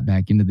when they got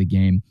back into the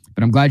game.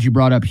 But I'm glad you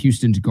brought up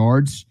Houston's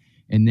guards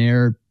and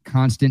their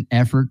constant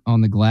effort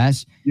on the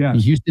glass. Yeah.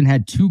 Houston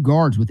had 2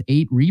 guards with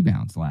 8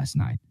 rebounds last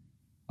night.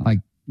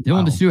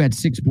 Dylan DeSue had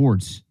 6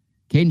 boards.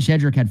 Caden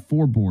Shedrick had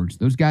 4 boards.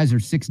 Those guys are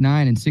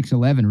 6'9" and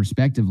 6'11",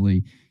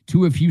 respectively.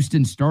 2 of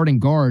Houston's starting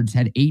guards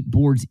had 8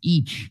 boards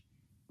each.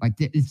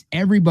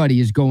 Everybody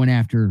is going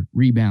after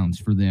rebounds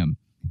for them.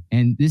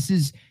 And this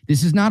is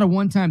not a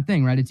one-time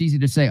thing, right? It's easy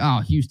to say,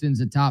 oh,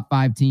 Houston's a top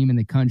 5 team in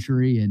the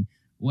country and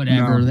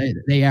whatever. No.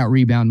 They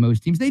out-rebound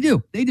most teams. They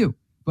do.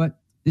 But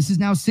this is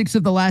now 6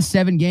 of the last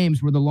 7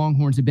 games where the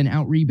Longhorns have been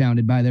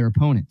out-rebounded by their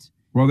opponents.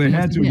 Well, they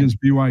had to against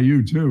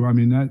BYU, too. I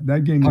mean,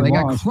 that game they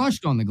got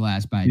crushed on the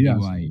glass by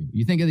BYU.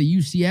 You think of the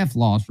UCF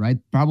loss, right?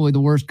 Probably the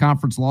worst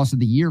conference loss of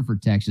the year for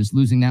Texas,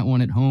 losing that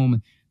one at home.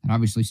 And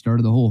obviously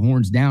started the whole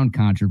horns down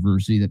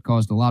controversy that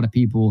caused a lot of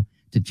people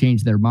to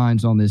change their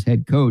minds on this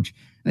head coach.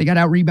 They got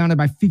out-rebounded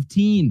by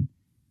 15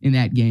 in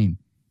that game.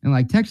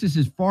 And, Texas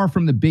is far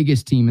from the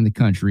biggest team in the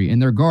country,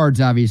 and their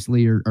guards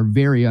obviously are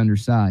very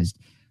undersized.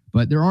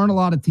 But there aren't a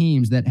lot of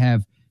teams that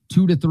have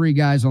 2 to 3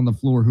 guys on the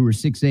floor who are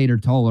 6'8" or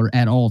taller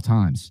at all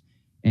times.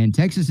 And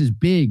Texas's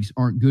bigs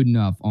aren't good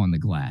enough on the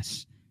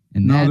glass.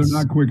 And no, they're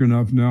not quick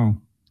enough, no.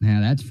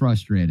 Yeah, that's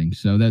frustrating.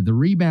 So that the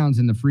rebounds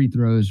and the free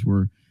throws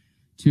were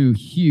 2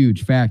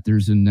 huge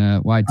factors in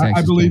why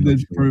Texas. I believe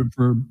that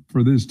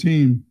for this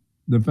team,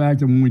 the fact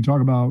that when we talk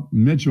about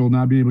Mitchell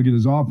not being able to get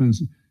his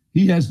offense,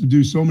 he has to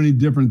do so many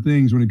different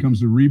things when it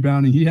comes to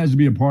rebounding. He has to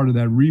be a part of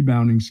that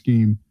rebounding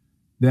scheme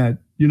that,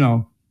 he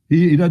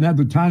doesn't have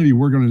the time to be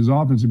working on his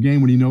offensive game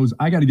when he knows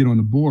I got to get on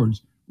the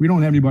boards. We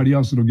don't have anybody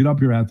else that'll get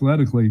up here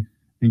athletically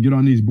and get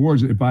on these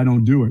boards if I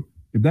don't do it.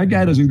 If that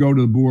guy doesn't go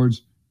to the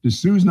boards,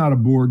 DeSue's not a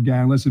board guy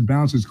unless it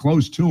bounces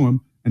close to him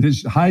and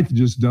his height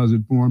just does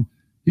it for him.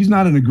 He's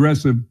not an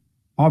aggressive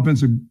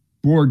offensive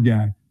board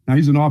guy. Now,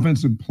 he's an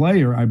offensive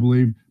player, I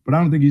believe, but I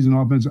don't think he's an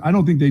offensive. I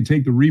don't think they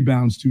take the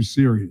rebounds too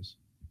serious.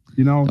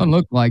 Don't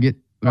look like it,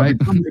 right?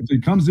 If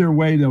it comes their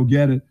way, they'll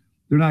get it.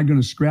 They're not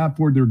going to scrap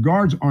for it. Their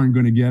guards aren't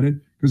going to get it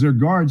because their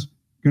guards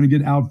going to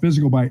get out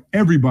physical by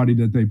everybody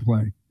that they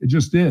play. It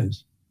just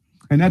is.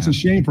 And that's a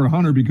shame for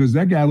Hunter because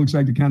that guy looks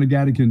like the kind of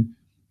guy that can,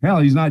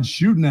 he's not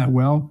shooting that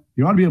well.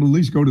 He ought to be able to at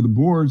least go to the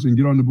boards and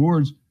get on the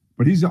boards.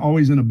 But he's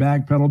always in a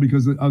back pedal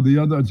because of the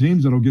other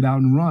teams that'll get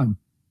out and run.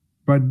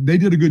 But they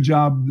did a good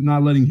job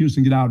not letting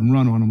Houston get out and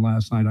run on them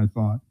last night, I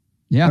thought.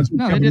 Yeah,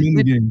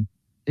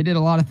 they did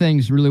a lot of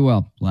things really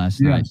well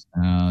last night.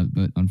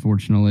 But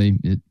unfortunately,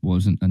 it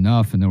wasn't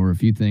enough. And there were a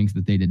few things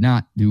that they did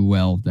not do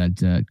well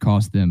that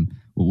cost them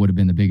what would have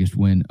been the biggest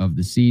win of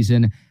the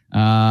season.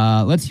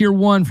 Let's hear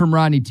one from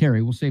Rodney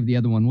Terry. We'll save the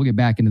other one. We'll get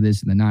back into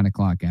this in the 9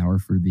 o'clock hour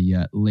for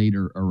the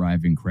later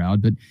arriving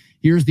crowd. But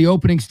here's the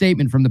opening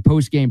statement from the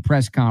post-game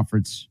press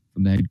conference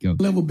from the head coach.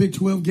 Level Big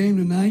 12 game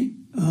tonight.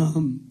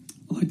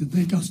 I'd like to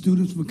thank our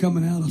students for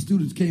coming out. Our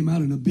students came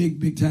out in a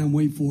big time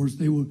way for us.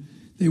 They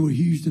were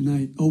huge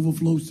tonight.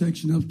 Overflow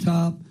section up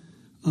top.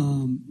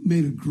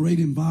 Made a great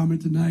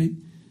environment tonight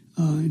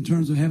in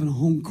terms of having a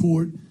home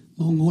court.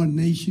 Longhorn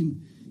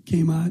Nation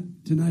came out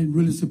tonight and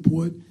really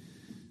supported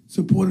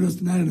us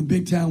tonight in a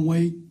big-time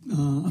way.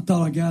 I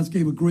thought our guys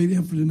gave a great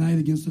effort tonight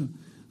against a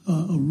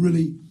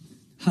really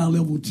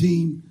high-level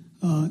team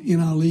in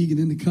our league and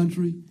in the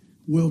country,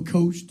 well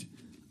coached.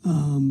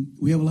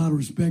 We have a lot of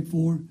respect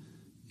for.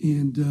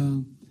 And,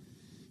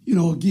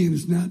 again,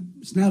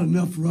 it's not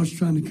enough for us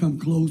trying to come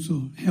close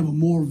or have a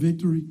moral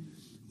victory.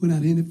 We're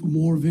not in it for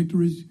moral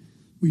victories.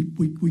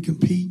 We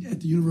compete at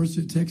the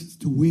University of Texas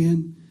to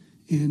win.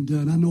 And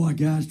I know our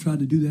guys tried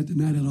to do that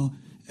tonight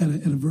at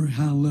a very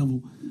high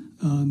level.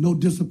 No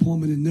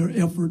disappointment in their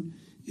effort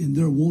and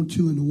their want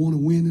to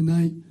win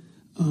tonight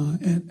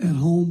at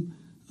home.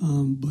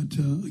 But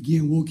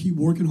again, we'll keep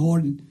working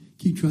hard and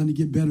keep trying to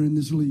get better in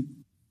this league.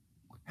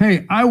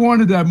 Hey, I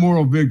wanted that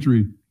moral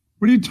victory.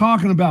 What are you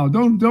talking about?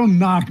 Don't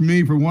knock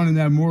me for wanting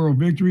that moral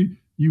victory.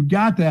 You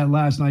got that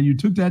last night. You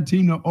took that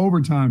team to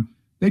overtime.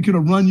 They could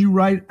have run you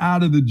right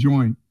out of the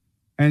joint.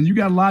 And you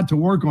got a lot to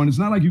work on. It's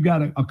not like you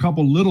got a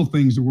couple little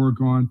things to work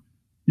on.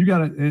 You got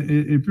to,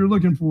 if you're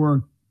looking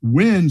for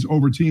wins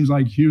over teams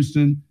like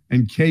Houston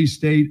and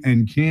K-State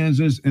and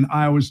Kansas and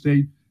Iowa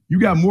State, you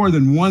got more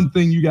than one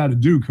thing you got to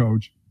do,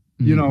 Coach.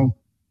 Mm-hmm. You know,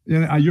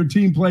 and your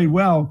team played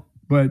well,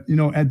 but, you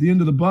know, at the end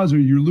of the buzzer,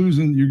 you're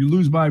losing. You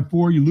lose by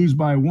 4, you lose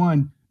by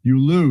 1, you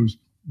lose.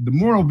 The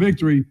moral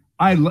victory,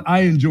 I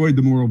enjoyed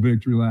the moral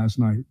victory last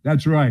night.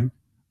 That's right.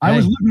 I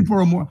was looking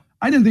for a more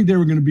 – I didn't think they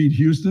were going to beat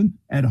Houston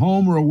at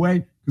home or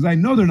away because I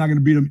know they're not going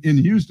to beat them in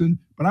Houston,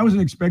 but I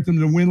wasn't expecting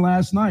them to win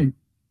last night.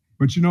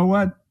 But you know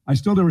what?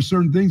 There were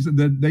certain things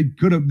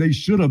that they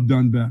should have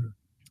done better.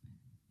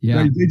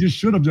 Yeah. They just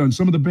should have done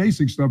some of the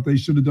basic stuff. They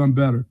should have done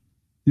better.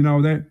 You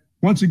know, that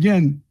once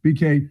again,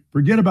 BK,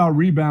 forget about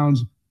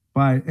rebounds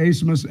by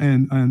Asmus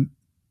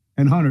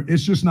and Hunter.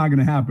 It's just not going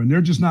to happen. They're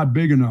just not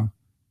big enough.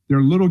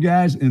 They're little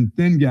guys and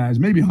thin guys.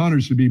 Maybe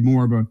Hunter should be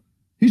more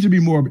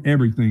of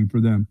everything for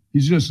them.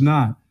 He's just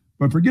not.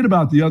 But forget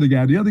about the other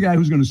guy. The other guy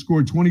who's going to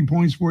score 20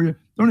 points for you,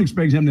 don't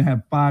expect him to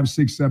have 5,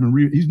 6, 7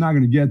 rebounds. He's not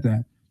going to get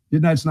that.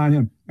 That's not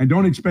him. And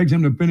don't expect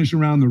him to finish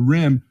around the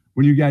rim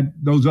when you got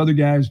those other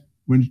guys.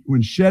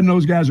 When Shed and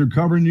those guys are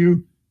covering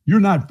you,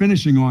 you're not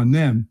finishing on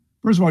them.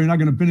 First of all, you're not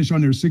going to finish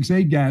on their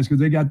 6'8" guys because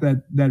they got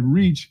that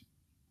reach.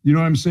 You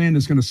know what I'm saying?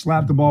 That's going to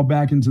slap the ball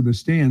back into the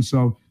stand.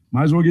 So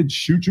might as well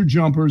shoot your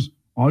jumpers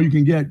all you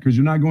can get because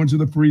you're not going to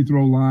the free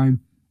throw line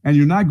and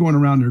you're not going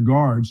around their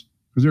guards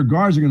because their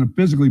guards are going to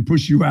physically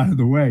push you out of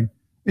the way.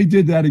 They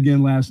did that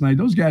again last night.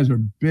 Those guys are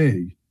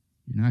big.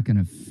 You're not going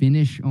to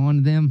finish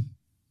on them?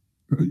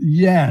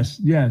 Yes.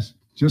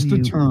 Just a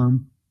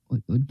term.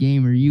 What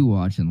game are you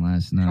watching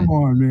last night? Come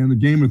on, man. The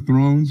Game of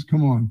Thrones.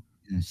 Come on.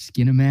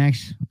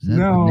 Skinamax?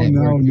 No.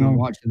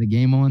 Watching the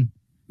game on?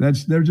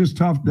 They're just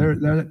tough.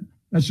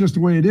 That's just the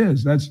way it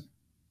is.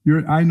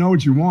 I know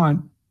what you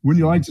want. Wouldn't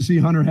you like to see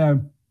Hunter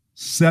have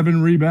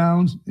 7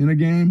 rebounds in a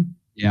game?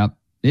 Yeah.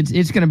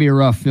 It's going to be a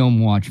rough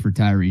film watch for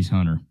Tyrese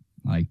Hunter.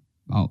 Like,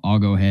 I'll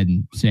go ahead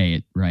and say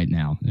it right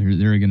now.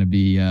 There are going to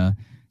be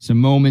some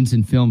moments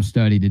in film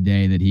study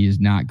today that he is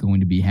not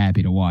going to be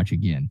happy to watch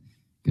again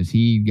because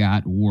he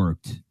got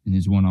worked in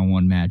his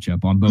one-on-one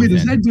matchup on both ends.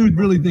 Does that dude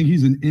really think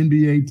he's an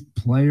NBA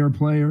player?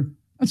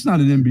 That's not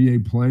an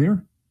NBA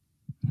player.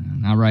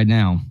 Not right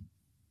now.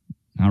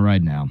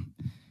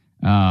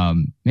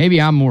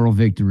 Maybe I'm moral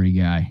victory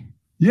guy.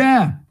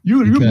 Yeah,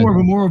 you're more of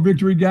a moral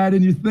victory guy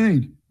than you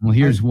think. Well,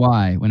 here's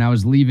why. When I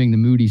was leaving the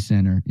Moody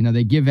Center,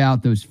 they give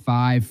out those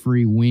 5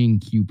 free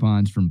wing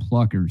coupons from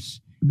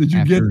Pluckers. Did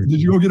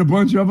you go get a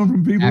bunch of them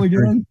from people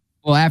again?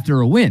 Well, after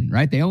a win,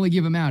 right? They only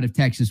give them out if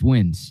Texas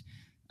wins.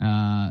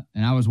 And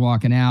I was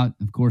walking out.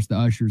 Of course, the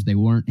ushers, they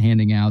weren't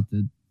handing out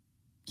the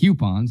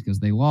coupons because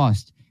they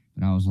lost.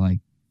 But I was like,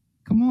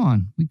 come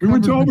on. We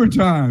went to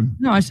overtime.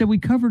 No, I said we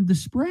covered the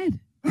spread.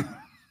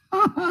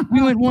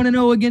 We went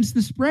 1-0 against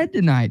the spread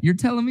tonight. You're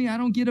telling me I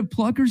don't get a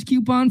Pluckers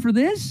coupon for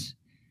this?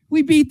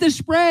 We beat the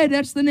spread.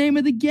 That's the name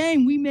of the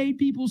game. We made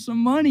people some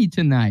money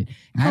tonight.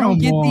 I don't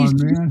get these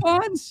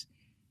coupons.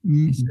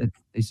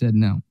 They said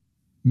no.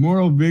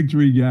 Moral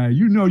victory guy.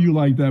 You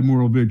like that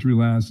moral victory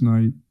last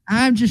night.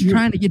 I'm just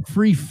trying to get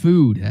free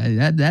food.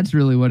 That's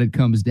really what it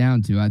comes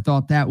down to. I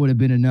thought that would have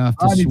been enough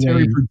to sway.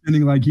 Terry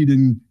pretending like he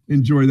didn't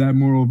enjoy that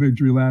moral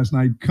victory last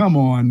night. Come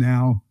on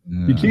now.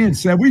 You can't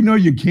say. We know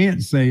you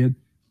can't say it,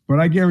 but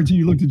I guarantee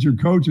you looked at your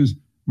coaches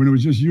when it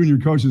was just you and your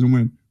coaches and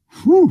went,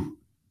 whew,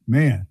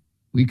 man.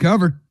 We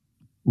covered.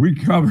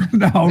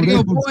 No,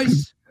 go,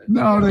 boys.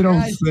 No, they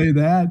don't say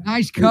that.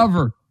 Nice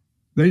cover.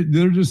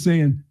 They're just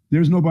saying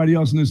there's nobody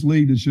else in this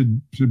league that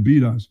should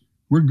beat us.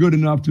 We're good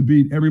enough to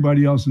beat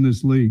everybody else in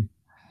this league.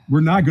 We're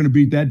not going to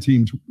beat that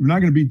team. We're not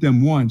going to beat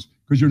them once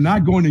because you're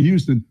not going to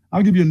Houston.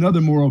 I'll give you another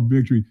moral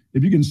victory.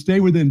 If you can stay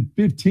within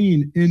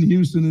 15 in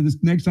Houston and this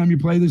next time you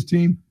play this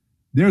team,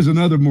 there's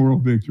another moral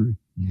victory.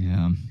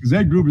 Yeah. Because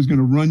that group is going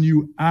to run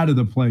you out of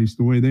the place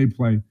the way they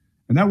play.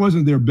 And that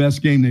wasn't their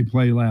best game they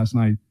played last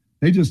night.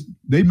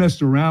 They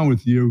messed around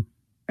with you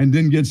and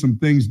didn't get some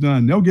things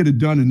done. They'll get it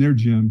done in their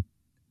gym.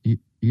 But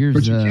you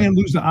can't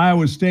lose to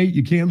Iowa State.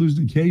 You can't lose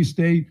to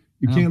K-State.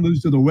 You can't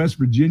lose to the West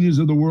Virginias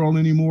of the world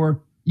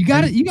anymore. You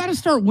got to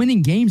start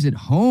winning games at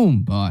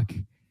home, Buck.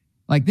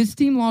 Like this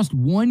team lost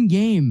 1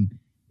 game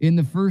in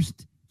the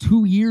first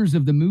 2 years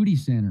of the Moody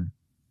Center.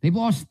 They've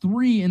lost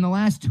 3 in the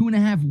last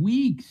 2.5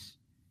 weeks.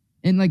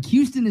 And like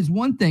Houston is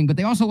one thing, but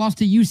they also lost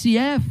to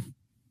UCF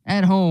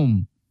at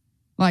home.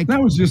 Like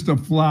that was just a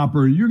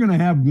flopper. You're going to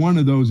have one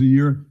of those a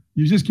year.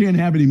 You just can't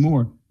have any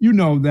more. You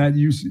know that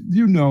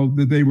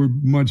that they were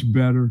much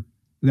better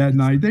that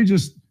night.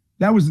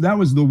 That was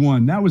the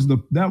one. That was the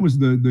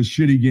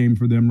shitty game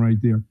for them right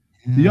there.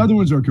 Yeah. The other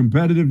ones are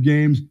competitive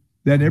games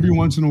that every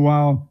once in a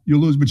while you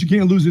lose, but you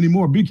can't lose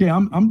anymore. BK,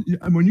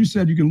 I'm when you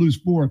said you can lose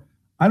 4,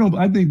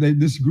 I think that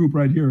this group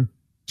right here,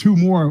 2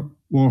 more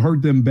will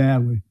hurt them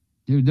badly.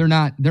 Dude, they're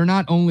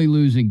not only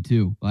losing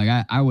two. Like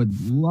I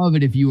would love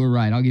it if you were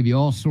right. I'll give you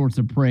all sorts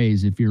of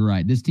praise if you're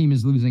right. This team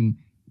is losing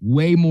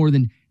way more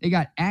than they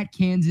got at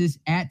Kansas,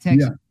 at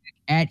Texas,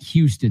 at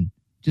Houston.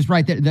 Just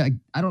right there.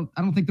 I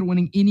don't think they're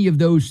winning any of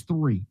those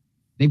three.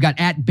 They've got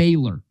at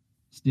Baylor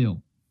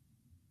still.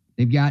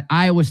 They've got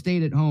Iowa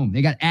State at home.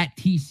 They got at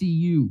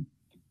TCU.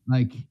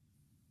 Like,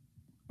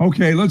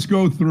 okay, let's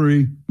go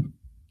three.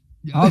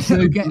 I'll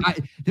say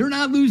they're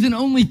not losing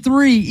only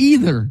three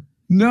either.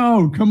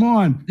 No, come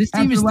on. This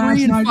team is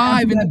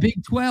 3-5 in the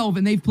Big 12,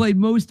 and they've played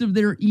most of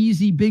their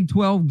easy Big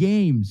 12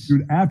 games.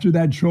 Dude, after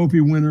that trophy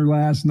winner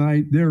last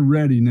night, they're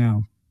ready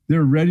now.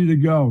 They're ready to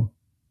go.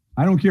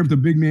 I don't care if the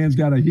big man's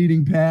got a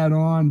heating pad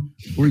on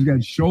or he's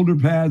got shoulder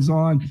pads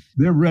on.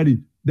 They're ready.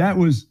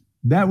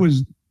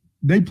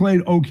 They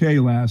played okay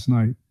last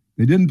night.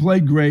 They didn't play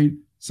great.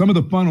 Some of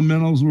the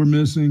fundamentals were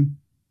missing,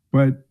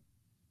 but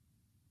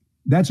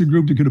that's a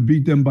group that could have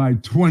beat them by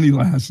 20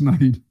 last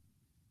night.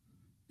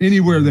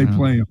 Anywhere they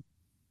play them.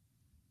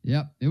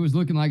 Yep, it was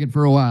looking like it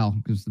for a while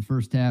because the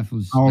first half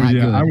was. Oh not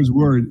yeah, good. I was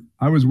worried.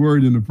 I was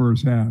worried in the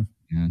first half.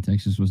 Yeah,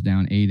 Texas was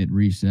down 8 at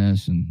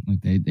recess, and like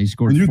they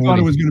scored. And you 40. thought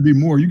it was going to be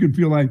more. You didn't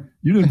feel like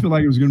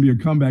it was going to be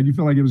a comeback. You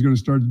felt like it was going to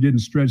start getting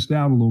stretched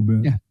out a little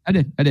bit. Yeah, I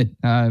did.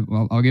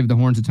 Well, I'll give the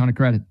Horns a ton of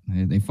credit.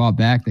 They fought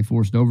back. They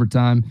forced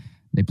overtime.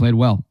 They played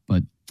well,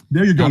 but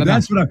there you go.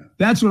 That's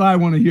what I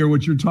want to hear.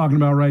 What you're talking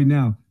about right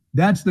now.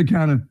 That's the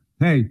kind of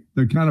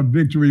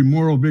victory,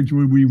 moral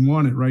victory we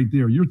wanted right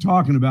there. You're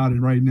talking about it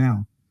right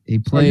now. They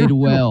played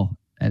well.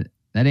 That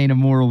ain't a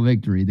moral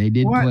victory. They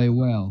did play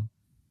well,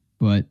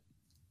 but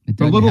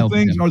the little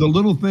things are the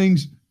little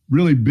things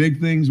really big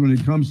things when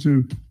it comes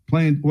to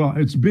playing. Well,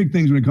 it's big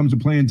things when it comes to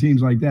playing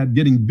teams like that,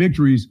 getting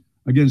victories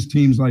against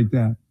teams like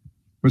that.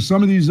 But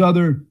some of these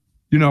other,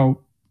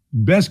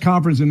 best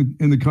conference in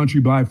the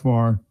country by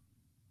far,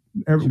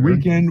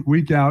 week in,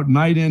 week out,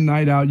 night in,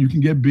 night out, you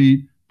can get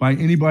beat by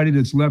anybody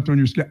that's left on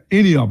your schedule.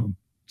 Any of them.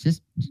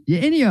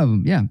 Any of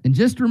them, yeah. And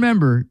just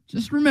remember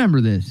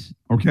this.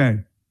 Okay.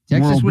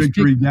 Texas moral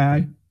victory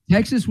guy.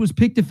 Texas was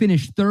picked to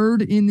finish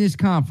third in this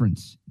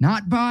conference,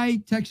 not by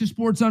Texas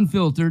Sports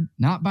Unfiltered,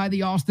 not by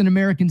the Austin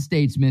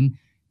American-Statesman,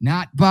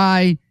 not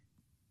by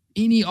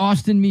any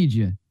Austin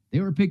media. They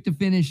were picked to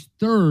finish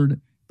third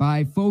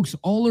by folks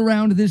all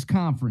around this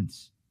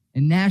conference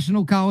and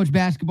national college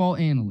basketball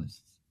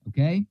analysts,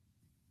 okay?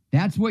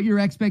 That's what your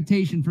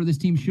expectation for this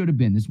team should have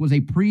been. This was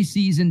a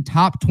preseason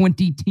top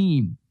 20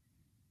 team.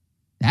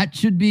 That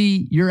should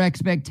be your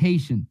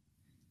expectation.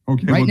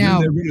 Okay, right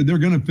now they're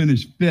going to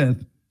finish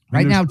fifth.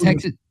 Right now,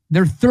 Texas,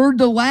 they're third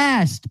to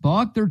last,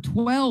 Buck. They're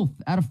 12th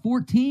out of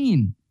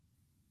 14.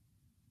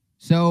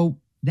 So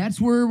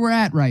that's where we're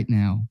at right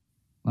now.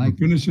 Like,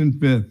 we're finishing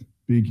fifth,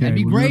 BK. That'd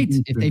be great.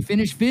 If they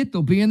finish fifth,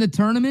 they'll be in the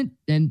tournament.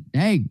 And,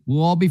 hey,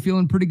 we'll all be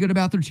feeling pretty good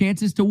about their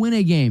chances to win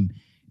a game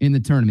in the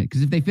tournament.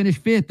 Because if they finish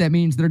fifth, that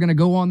means they're going to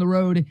go on the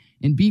road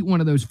and beat one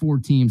of those four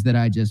teams that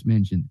I just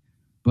mentioned.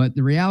 But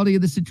the reality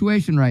of the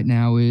situation right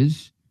now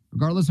is,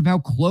 regardless of how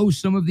close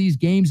some of these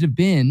games have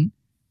been,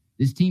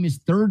 this team is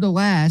third to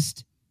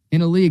last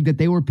in a league that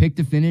they were picked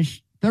to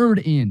finish third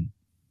in.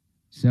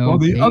 So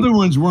the other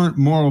ones weren't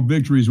moral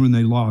victories when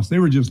they lost. They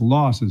were just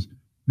losses.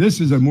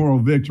 This is a moral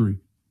victory.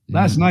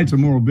 Yeah. Last night's a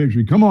moral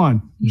victory. Come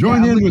on.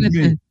 Join in with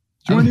me.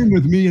 Join in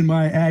with me and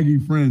my Aggie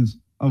friends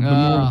of the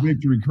moral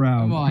victory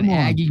crowd. Come on.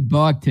 Aggie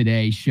Buck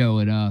today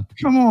showing up.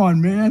 Come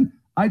on, man.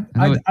 I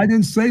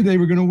didn't say they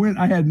were going to win.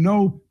 I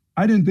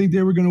didn't think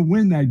they were going to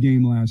win that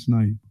game last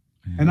night.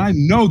 And I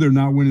know they're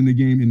not winning the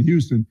game in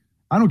Houston.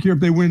 I don't care if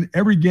they win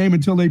every game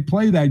until they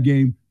play that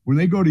game. When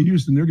they go to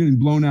Houston, they're getting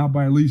blown out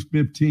by at least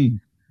 15.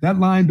 That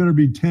line better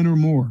be 10 or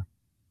more.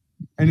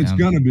 And it's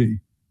going to be.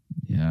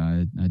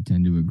 Yeah, I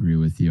tend to agree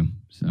with you.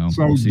 So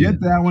we'll get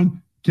that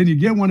one. Can you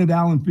get one at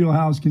Allen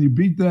Fieldhouse? Can you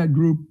beat that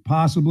group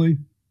possibly?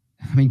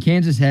 I mean,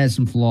 Kansas has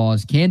some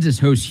flaws. Kansas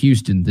hosts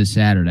Houston this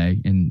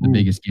Saturday in the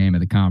biggest game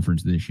of the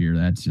conference this year.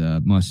 That's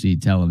must-see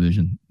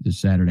television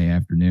this Saturday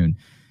afternoon.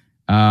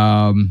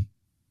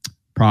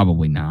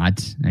 Probably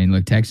not. I mean,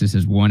 look, Texas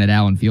has won at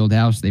Allen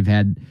Fieldhouse. They've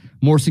had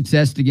more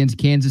success against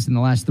Kansas in the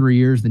last 3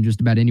 years than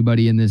just about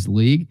anybody in this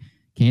league.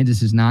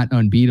 Kansas is not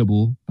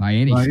unbeatable by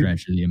any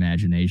stretch of the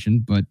imagination,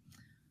 but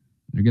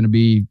they're going to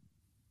be,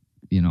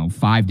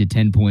 5 to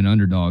 10 point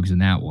underdogs in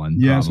that one.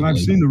 Yes, and I've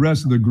seen the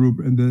rest of the group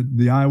and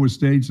the Iowa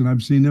States, and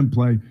I've seen them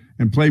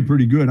play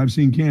pretty good. I've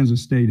seen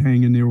Kansas State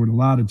hang in there with a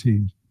lot of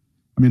teams.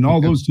 I mean,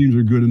 all those teams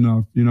are good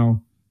enough,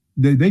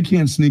 They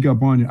can't sneak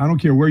up on you. I don't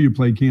care where you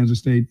play Kansas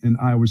State and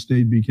Iowa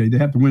State, BK. They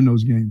have to win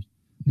those games.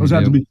 Those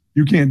have to be –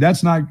 you can't –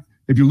 that's not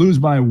 – if you lose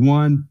by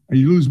one and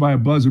you lose by a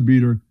buzzer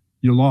beater,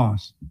 you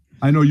lost.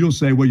 I know you'll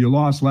say, well, you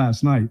lost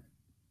last night.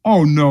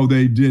 Oh, no,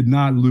 they did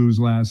not lose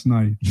last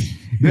night.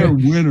 They're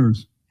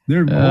winners.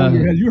 They're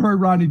you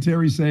heard Rodney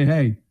Terry say,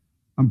 hey,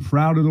 I'm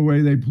proud of the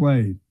way they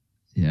played.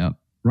 Yeah.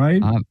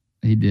 Right?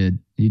 He did.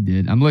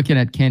 I'm looking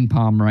at Ken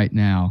Palm right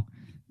now.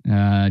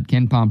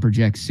 Ken Palm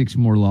projects 6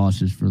 more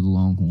losses for the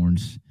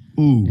Longhorns.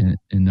 Ooh.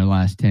 in their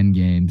last 10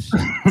 games.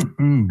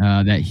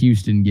 That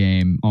Houston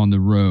game on the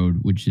road,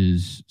 which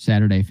is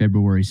Saturday,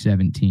 February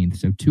 17th.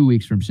 So 2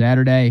 weeks from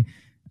Saturday,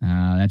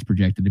 that's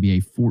projected to be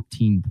a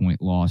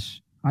 14-point loss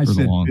I for the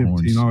said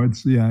Longhorns. 15. Oh,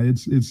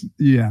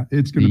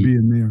 it's going to be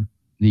in there.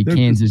 The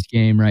Kansas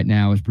game right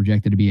now is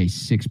projected to be a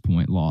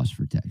 6-point loss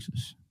for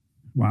Texas.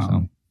 Wow.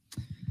 So,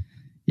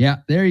 yeah,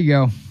 there you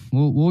go.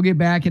 We'll get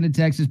back into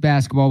Texas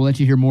basketball. We'll let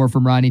you hear more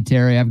from Ronnie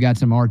Terry. I've got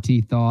some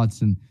RT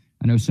thoughts, and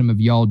I know some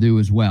of y'all do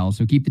as well.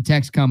 So keep the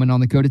text coming on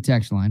the Coda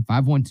text line,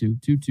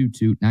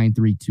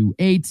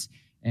 512-222-9328,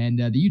 and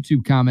the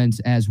YouTube comments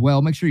as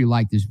well. Make sure you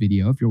like this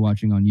video if you're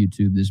watching on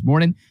YouTube this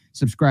morning.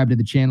 Subscribe to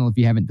the channel if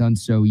you haven't done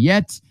so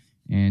yet,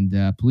 and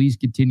please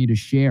continue to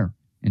share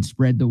and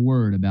spread the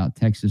word about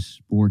Texas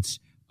sports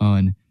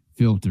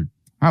unfiltered.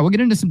 All right, we'll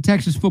get into some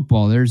Texas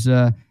football. I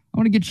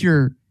want to get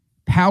your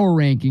power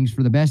rankings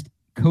for the best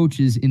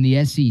coaches in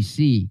the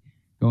SEC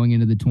going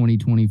into the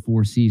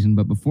 2024 season.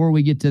 But before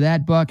we get to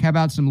that, Buck, how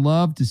about some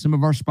love to some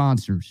of our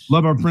sponsors?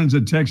 Love our friends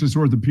at Texas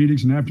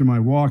Orthopedics, and after my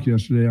walk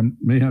yesterday, I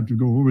may have to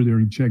go over there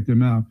and check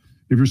them out.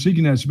 If you're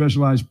seeking that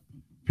specialized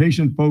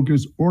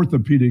patient-focused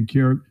orthopedic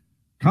care,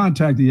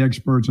 contact the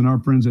experts and our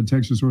friends at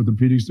Texas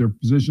Orthopedics. Their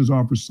physicians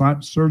offer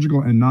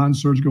surgical and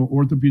non-surgical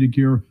orthopedic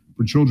care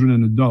for children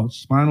and adults,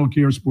 spinal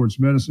care, sports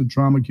medicine,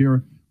 trauma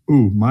care,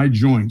 my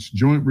joints,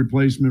 joint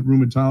replacement,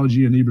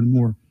 rheumatology, and even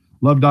more.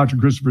 Love Dr.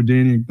 Christopher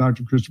Danny and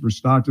Dr. Christopher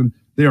Stockton.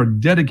 They are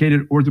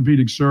dedicated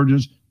orthopedic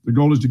surgeons. The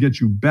goal is to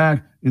get you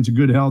back into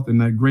good health and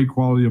that great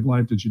quality of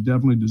life that you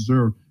definitely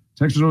deserve.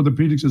 Texas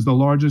Orthopedics is the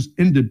largest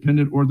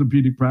independent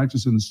orthopedic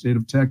practice in the state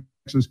of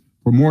Texas.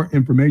 For more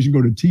information,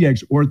 go to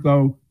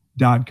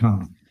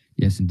txortho.com.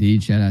 Yes,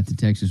 indeed. Shout out to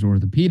Texas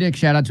Orthopedics.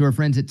 Shout out to our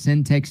friends at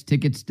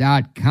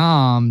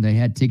centextickets.com. They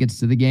had tickets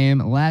to the game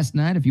last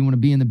night. If you want to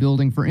be in the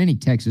building for any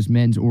Texas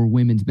men's or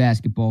women's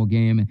basketball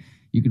game,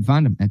 you can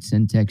find them at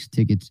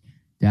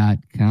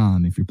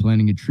centextickets.com. If you're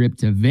planning a trip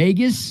to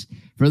Vegas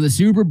for the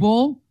Super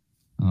Bowl,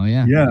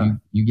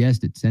 you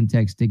guessed it,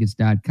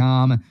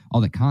 centextickets.com. All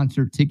the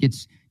concert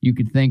tickets you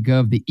could think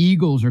of. The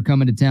Eagles are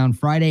coming to town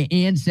Friday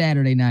and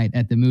Saturday night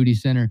at the Moody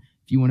Center.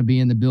 If you want to be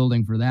in the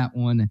building for that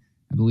one,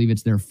 I believe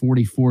it's their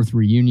 44th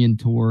reunion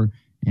tour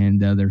and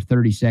their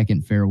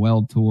 32nd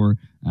farewell tour.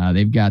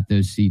 They've got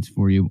those seats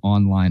for you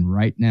online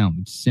right now.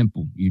 It's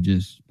simple. You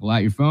just pull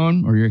out your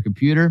phone or your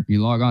computer,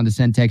 you log on to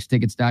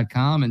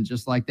centextickets.com, and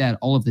just like that,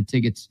 all of the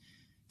tickets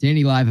to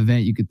any live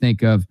event you could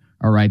think of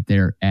are right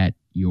there at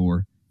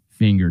your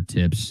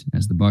fingertips.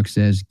 As the Buck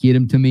says, get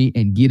them to me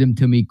and get them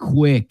to me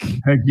quick.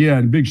 Heck yeah,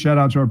 and big shout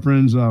out to our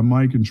friends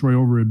Mike and Troy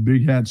over at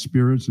Big Hat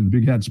Spirits and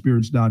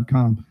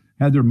bighatspirits.com.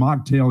 Had their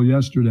mocktail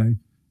yesterday.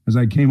 As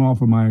I came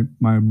off of my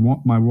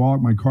walk,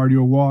 my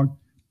cardio walk,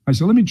 I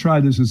said, let me try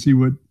this and see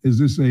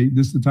this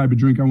the type of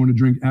drink I want to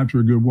drink after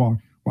a good walk.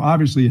 Well,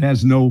 obviously it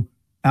has no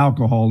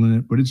alcohol in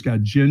it, but it's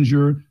got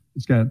ginger,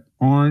 it's got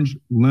orange,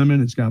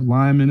 lemon, it's got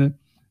lime in it.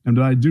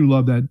 And I do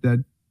love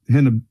that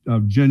hint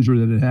of ginger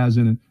that it has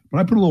in it.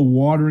 But I put a little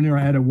water in there.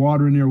 I added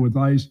water in there with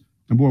ice.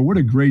 And boy, what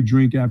a great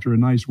drink after a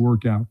nice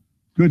workout.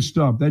 Good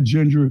stuff. That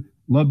ginger,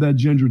 love that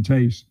ginger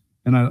taste.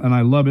 And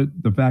I love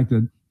it, the fact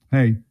that,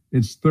 hey,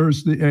 it's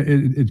thirsty.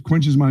 It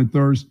quenches my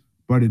thirst,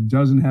 but it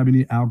doesn't have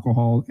any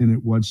alcohol in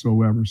it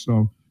whatsoever.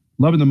 So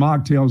loving the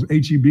mocktails.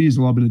 HEB is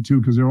loving it too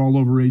because they're all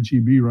over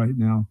HEB right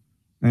now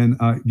and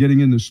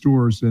getting in the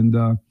stores. And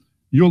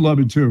you'll love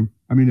it too.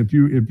 I mean, if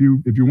you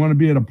want to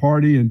be at a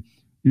party and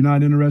you're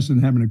not interested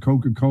in having a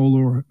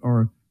Coca-Cola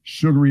or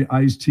sugary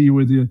iced tea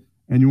with you,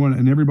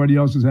 and everybody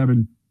else is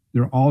having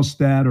their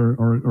Allstat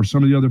or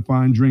some of the other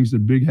fine drinks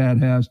that Big Hat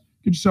has,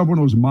 get yourself one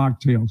of those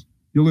mocktails.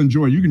 You'll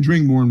enjoy it. You can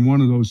drink more than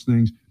one of those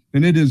things.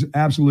 And it is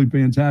absolutely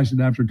fantastic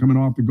after coming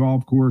off the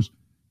golf course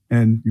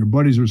and your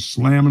buddies are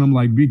slamming them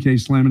like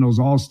BK slamming those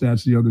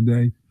All-Stats the other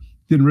day,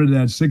 getting rid of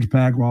that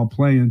six-pack while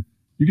playing.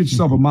 You get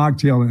yourself a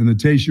mocktail and the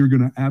taste, you're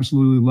going to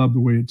absolutely love the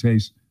way it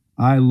tastes.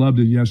 I loved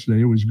it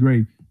yesterday. It was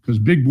great because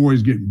Big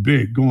Boy's getting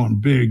big,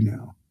 going big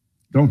now.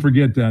 Don't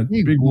forget that.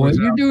 Big Boy,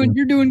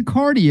 you're doing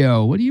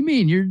cardio. What do you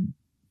mean?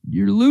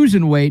 You're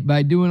losing weight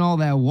by doing all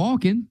that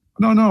walking.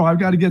 No, I've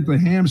got to get the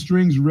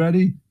hamstrings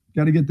ready.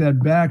 Got to get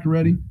that back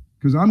ready.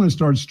 Because I'm going to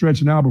start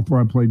stretching out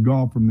before I play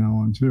golf from now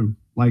on, too.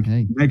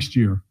 Next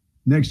year,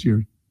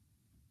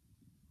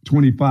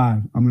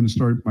 25, I'm going to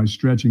start my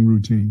stretching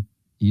routine.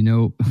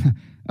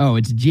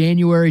 It's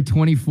January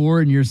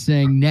 24, and you're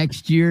saying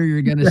next year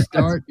you're going to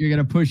start? You're going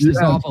to push this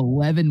off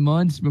 11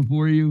 months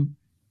before you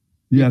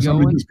Yes, I'm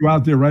going to just go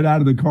out there right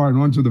out of the car and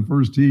onto the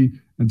first tee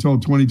until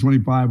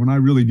 2025 when I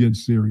really get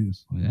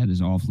serious. Well, that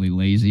is awfully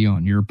lazy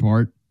on your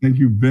part. Thank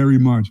you very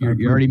much.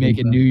 You're already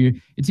making New Year.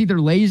 It's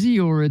either lazy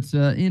or it's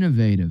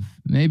innovative.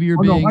 Maybe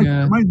you're being.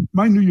 No,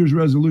 my New Year's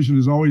resolution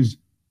has always,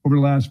 over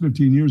the last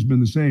 15 years, been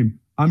the same.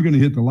 I'm going to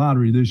hit the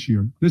lottery this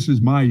year. This is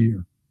my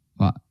year.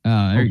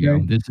 There you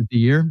go. This is the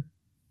year?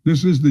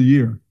 This is the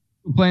year.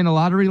 You're playing the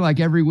lottery like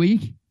every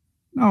week?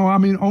 No, I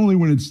mean, only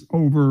when it's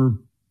over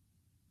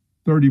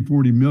 30,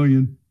 40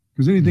 million.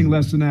 Because anything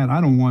less than that, I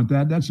don't want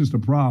that. That's just a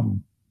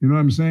problem. You know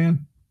what I'm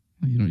saying?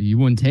 You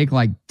wouldn't take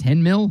like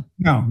 10 mil?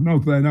 No.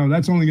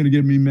 That's only going to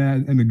get me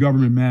mad and the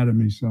government mad at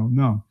me. So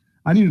no,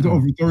 I need it to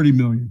over 30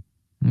 million.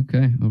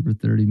 Okay, over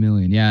 30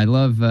 million. Yeah, I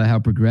love how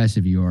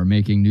progressive you are,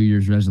 making New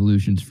Year's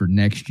resolutions for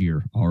next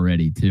year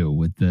already too,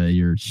 with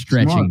your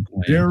stretching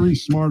plan. Very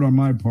smart on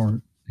my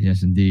part.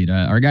 Yes, indeed.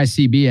 Our guy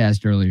CB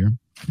asked earlier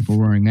if we're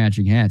wearing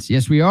matching hats.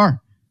 Yes, we are.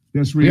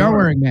 Yes, we are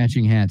wearing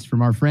matching hats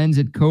from our friends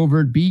at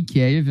Covert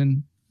BK,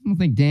 and I don't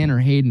think Dan or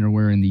Hayden are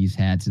wearing these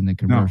hats in the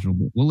commercial,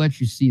 but we'll let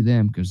you see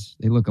them because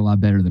they look a lot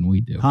better than we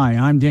do. Hi,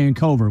 I'm Dan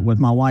Covert with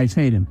my wife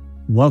Hayden.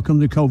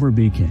 Welcome to Covert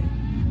BK.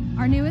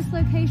 Our newest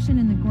location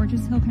in the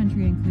gorgeous Hill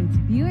Country includes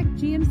Buick,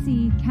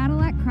 GMC,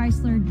 Cadillac,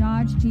 Chrysler,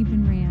 Dodge, Jeep,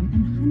 and Ram,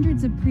 and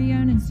hundreds of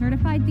pre-owned and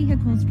certified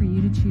vehicles for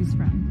you to choose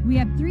from. We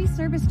have 3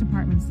 service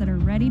departments that are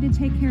ready to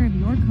take care of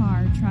your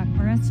car, truck,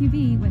 or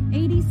SUV with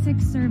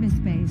 86 service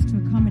bays to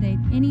accommodate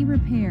any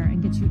repair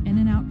and get you in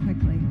and out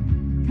quickly.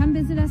 Come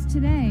visit us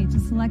today to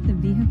select the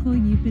vehicle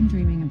you've been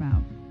dreaming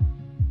about.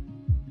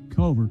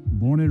 Covert,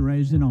 born and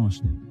raised in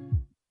Austin.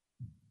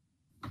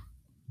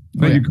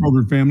 Thank you,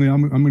 Covert family.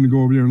 I'm going to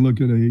go over there and look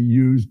at a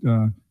used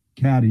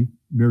Caddy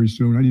very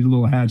soon. I need a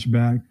little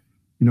hatchback.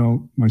 You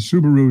know, my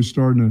Subaru is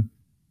starting to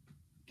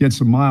get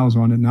some miles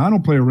on it. Now, I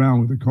don't play around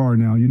with the car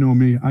now. You know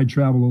me. I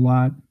travel a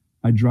lot.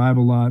 I drive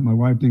a lot. My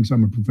wife thinks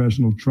I'm a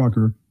professional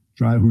trucker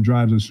who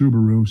drives a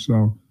Subaru.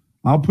 So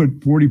I'll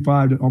put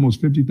 45 to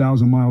almost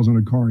 50,000 miles on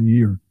a car a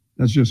year.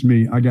 That's just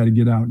me. I got to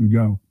get out and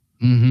go.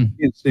 I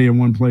can't stay in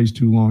one place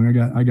too long.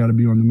 I got to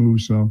be on the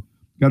move. So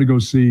got to go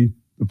see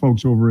the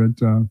folks over at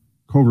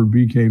Covert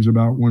BK's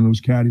about one of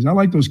those caddies. I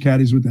like those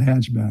caddies with the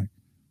hatchback.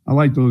 I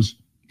like those.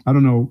 I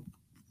don't know,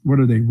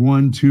 what are they?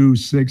 1, 2,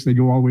 6. They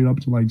go all the way up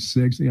to like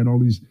 6. They got all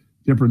these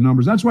different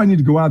numbers. That's why I need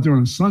to go out there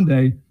on a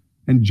Sunday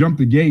and jump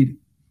the gate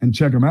and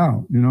check them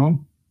out. You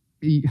know,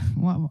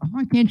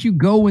 why can't you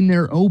go when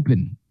they're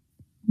open?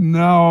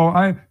 No,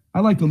 I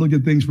like to look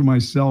at things for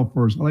myself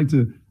first. I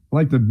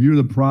like to view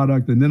the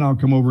product, and then I'll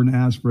come over and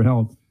ask for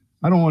help.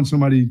 I don't want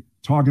somebody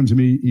talking to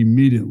me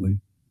immediately.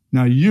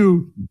 Now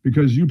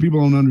because you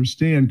people don't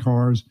understand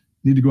cars,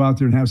 need to go out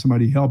there and have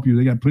somebody help you.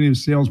 They got plenty of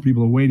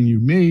salespeople awaiting you.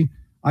 Me,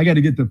 I got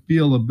to get the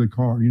feel of the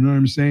car. You know what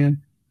I'm saying?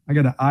 I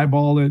got to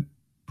eyeball it,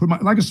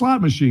 like a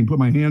slot machine, put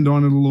my hand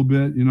on it a little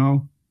bit, you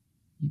know?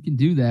 You can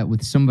do that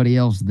with somebody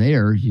else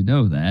there. You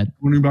know that.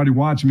 Anybody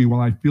watching me while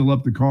I feel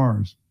up the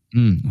cars.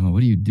 Oh,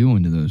 what are you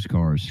doing to those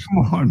cars?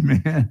 Come on,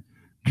 man.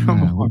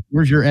 Come on.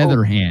 Where's your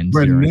other hand?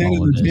 Man in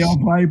the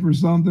tailpipe or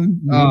something?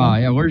 Oh,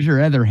 yeah. Where's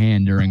your other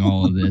hand during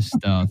all of this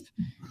stuff?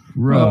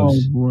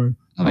 Gross. Oh, boy.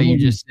 How about you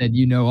just said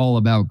you know all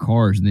about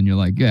cars, and then you're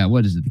like, yeah,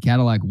 what is it? The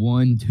Cadillac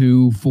 1,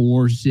 2,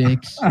 4,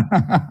 6?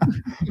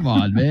 Come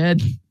on, man.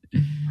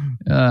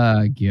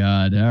 Oh,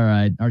 God. All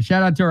right. Our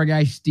shout out to our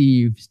guy,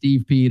 Steve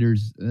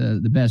Peters,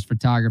 the best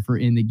photographer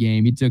in the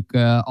game. He took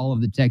all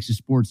of the Texas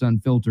Sports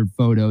Unfiltered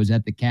photos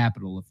at the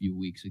Capitol a few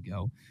weeks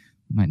ago.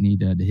 Might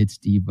need to hit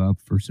Steve up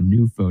for some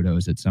new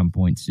photos at some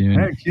point soon.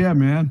 Heck yeah,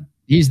 man.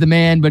 He's the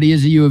man, but he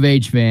is a U of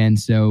H fan,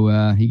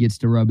 so he gets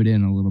to rub it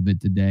in a little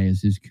bit today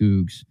as his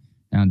Cougs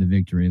found a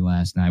victory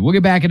last night. We'll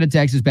get back into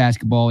Texas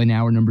basketball in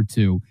hour number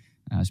 2.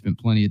 Spent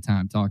plenty of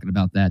time talking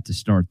about that to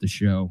start the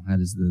show. That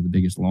is the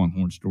biggest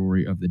Longhorn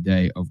story of the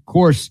day, of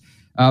course.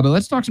 But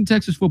let's talk some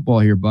Texas football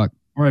here, Buck.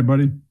 All right,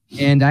 buddy.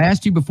 And I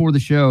asked you before the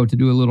show to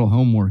do a little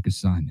homework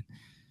assignment.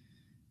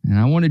 And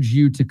I wanted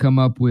you to come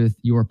up with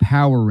your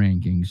power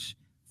rankings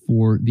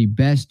for the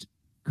best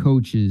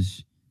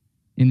coaches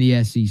in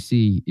the SEC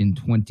in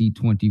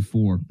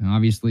 2024. Now,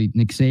 obviously,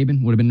 Nick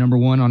Saban would have been number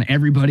 1 on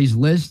everybody's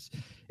list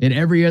in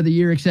every other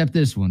year except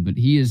this one, but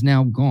he is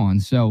now gone.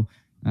 So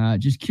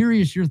just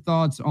curious your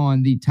thoughts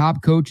on the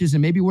top coaches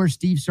and maybe where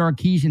Steve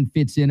Sarkisian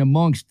fits in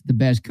amongst the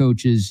best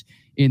coaches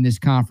in this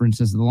conference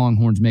as the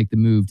Longhorns make the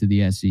move to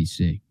the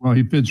SEC. Well,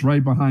 he fits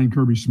right behind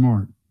Kirby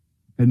Smart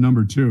at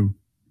number 2.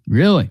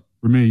 Really?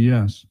 For me,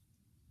 yes.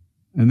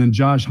 And then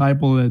Josh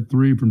Heupel at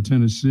 3 from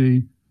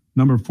Tennessee.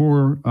 Number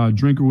 4,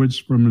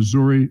 Drinkowitz from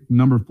Missouri.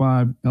 Number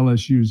 5,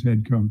 LSU's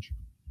head coach,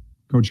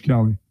 Coach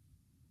Kelly.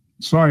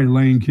 Sorry,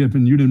 Lane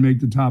Kiffin, you didn't make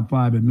the top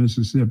 5 at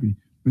Mississippi.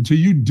 Until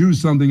you do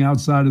something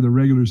outside of the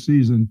regular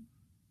season,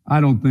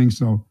 I don't think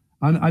so.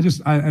 And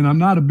I'm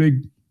not a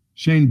big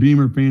Shane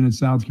Beamer fan in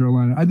South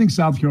Carolina. I think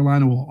South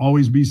Carolina will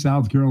always be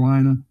South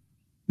Carolina.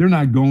 They're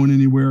not going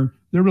anywhere.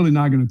 They're really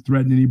not going to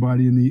threaten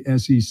anybody in the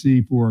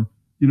SEC for,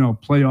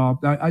 playoff.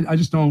 I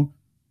just don't.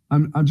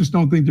 I just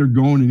don't think they're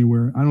going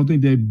anywhere. I don't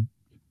think they've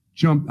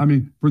jumped. I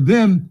mean, for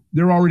them,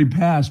 they're already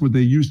past what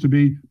they used to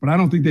be, but I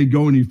don't think they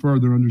go any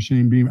further under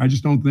Shane Beamer. I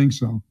just don't think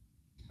so.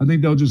 I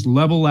think they'll just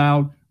level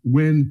out,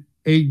 win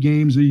 8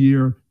 games a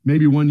year,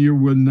 maybe one year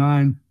win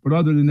 9. But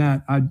other than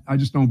that, I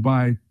just don't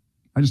buy.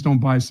 I just don't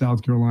buy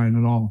South Carolina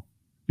at all.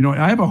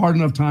 I have a hard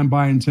enough time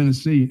buying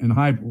Tennessee and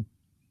Heupel,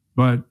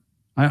 but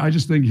I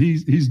just think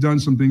he's done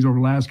some things over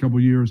the last couple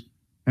of years,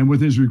 and with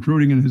his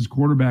recruiting and his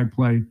quarterback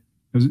play,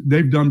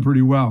 they've done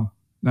pretty well.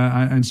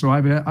 And so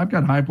I've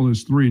got Heupel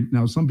as 3.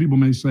 Now, some people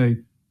may say,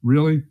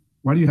 really?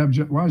 Why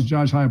is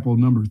Josh Heupel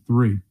number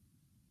 3?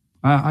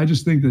 I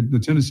just think that the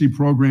Tennessee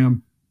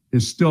program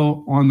is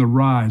still on the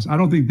rise. I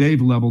don't think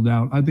they've leveled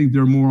out. I think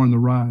they're more on the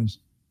rise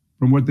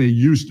from what they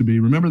used to be.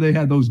 Remember, they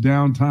had those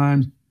down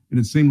times, and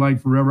it seemed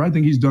like forever. I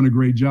think he's done a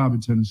great job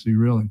at Tennessee,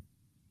 really.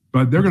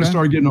 But they're going to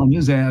start getting on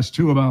his ass,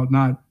 too, about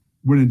not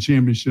winning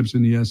championships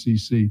in the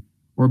SEC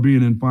or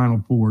being in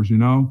Final Fours, you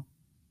know?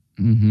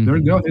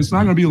 It's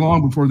not going to be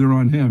long before they're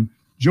on him.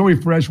 Joey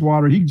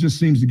Freshwater, he just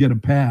seems to get a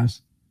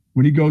pass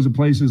when he goes to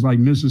places like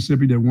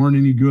Mississippi that weren't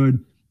any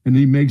good, and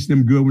he makes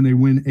them good when they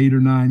win 8 or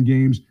 9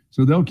 games.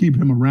 So they'll keep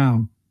him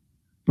around.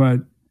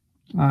 But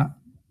I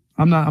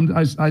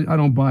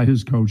don't buy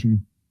his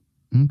coaching.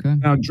 Okay.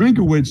 Now,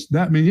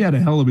 Drinkowitz, he had a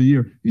hell of a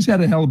year. He's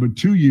had a hell of a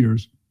 2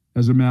 years,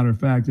 as a matter of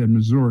fact, at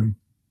Missouri.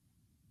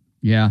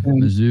 Yeah,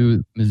 and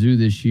Mizzou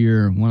this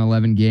year won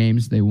 11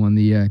 games. They won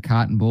the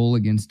Cotton Bowl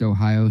against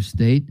Ohio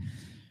State.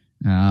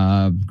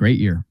 Great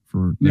year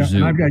for Mizzou. Yeah,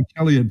 and I've got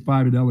Kelly at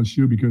 5 at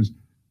LSU because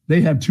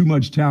they have too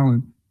much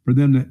talent for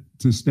them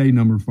to stay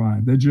number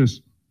 5. They're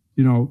just,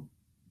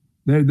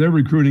 their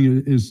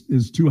recruiting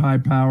is too high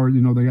powered.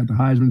 They got the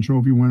Heisman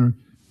Trophy winner.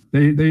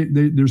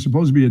 They're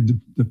supposed to be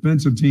a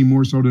defensive team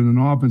more so than an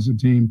offensive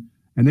team,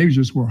 and they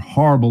just were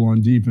horrible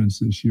on defense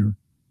this year.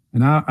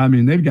 And I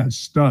mean, they've got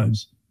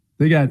studs.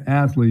 They got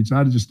athletes.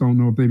 I just don't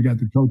know if they've got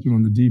the coaching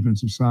on the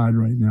defensive side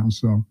right now.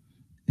 So,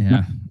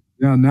 yeah.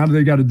 Now that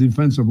they got a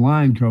defensive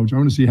line coach, I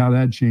want to see how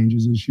that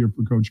changes this year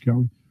for Coach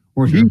Kelly.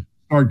 Or he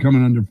start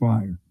coming under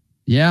fire.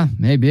 Yeah,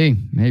 maybe.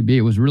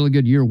 It was a really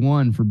good year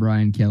 1 for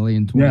Brian Kelly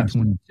in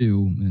 2022.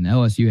 Yes. And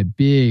LSU had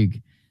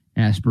big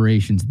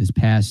aspirations this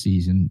past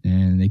season,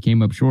 and they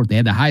came up short. They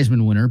had the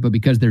Heisman winner, but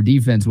because their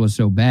defense was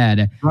so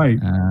bad,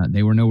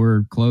 they were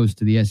nowhere close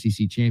to the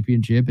SEC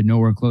championship and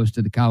nowhere close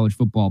to the college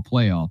football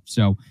playoff.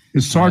 So,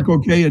 is Sark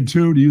okay at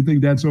 2? Do you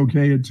think that's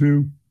okay at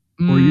 2,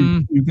 or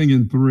you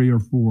thinking 3 or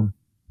 4?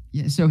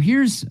 Yeah. So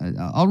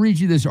I'll read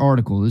you this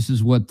article. This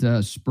is what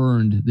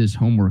spurned this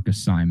homework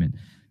assignment.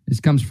 This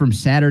comes from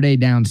Saturday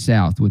Down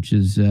South, which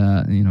is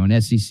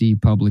an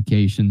SEC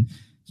publication.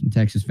 Some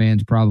Texas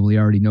fans probably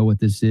already know what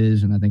this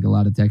is, and I think a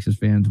lot of Texas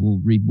fans will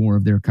read more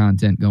of their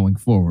content going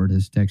forward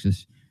as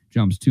Texas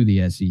jumps to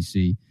the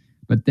SEC.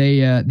 But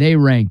they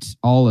ranked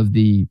all of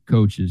the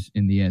coaches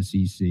in the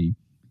SEC,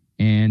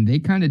 and they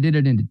kind of did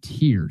it into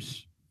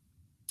tiers.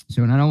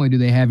 So not only do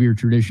they have your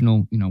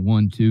traditional,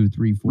 1, 2,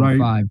 3, 4,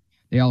 5,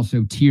 they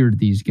also tiered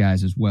these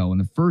guys as well. And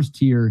the first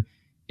tier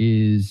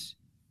is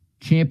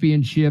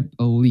Championship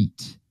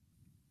Elite.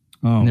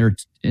 Oh.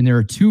 And there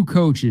are 2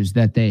 coaches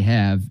that they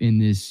have in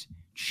this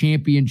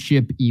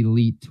Championship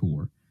Elite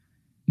Tour.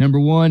 Number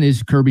 1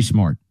 is Kirby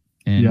Smart.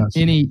 And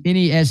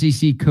any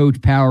SEC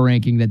coach power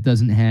ranking that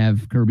doesn't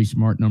have Kirby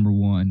Smart number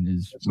 1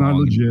 is not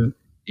legit.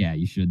 Yeah,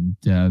 you should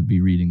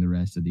be reading the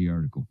rest of the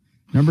article.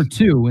 Number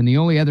 2, and the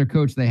only other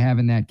coach they have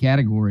in that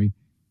category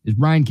is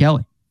Brian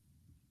Kelly.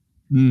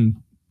 And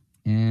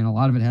a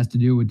lot of it has to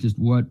do with just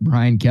what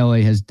Brian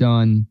Kelly has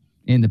done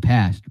in the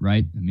past,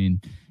 right? I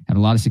mean, had a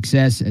lot of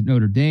success at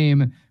Notre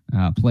Dame,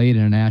 played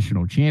in a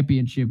national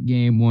championship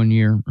game 1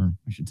 year, or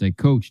I should say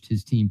coached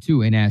his team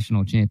to a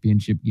national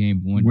championship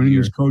game 1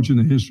 year. Winningest coach in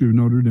the history of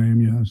Notre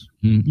Dame, yes.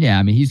 Yeah,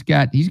 I mean, he's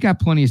got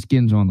plenty of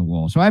skins on the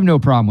wall. So I have no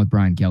problem with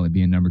Brian Kelly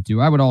being number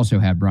 2. I would also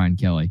have Brian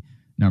Kelly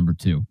number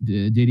 2.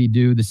 Did he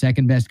do the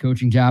second best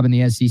coaching job in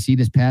the SEC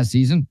this past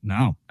season?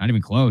 No, not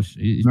even close.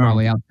 He's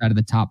probably outside of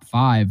the top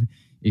 5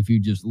 if you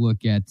just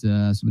look at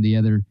some of the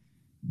other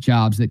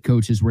jobs that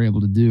coaches were able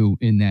to do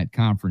in that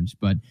conference.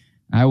 But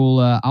I will.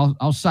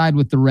 I'll side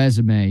with the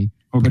resume,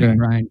 putting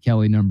Brian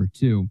Kelly number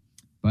 2.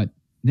 But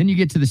then you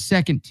get to the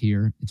second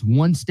tier. It's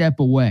one step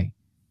away,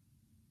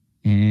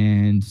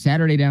 and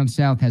Saturday Down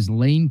South has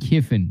Lane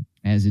Kiffin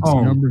as its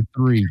number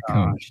 3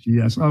 coach.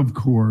 Yes, of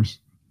course.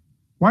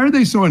 Why are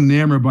they so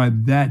enamored by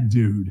that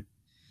dude?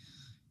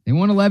 They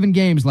won 11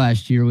 games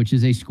last year, which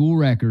is a school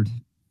record.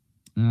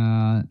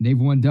 They've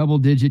won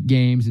double-digit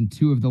games in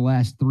 2 of the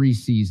last 3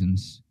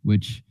 seasons,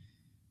 which,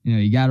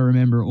 you got to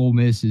remember Ole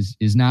Miss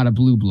is not a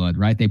blue blood,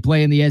 right? They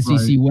play in the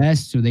SEC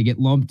West, so they get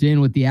lumped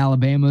in with the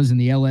Alabamas and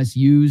the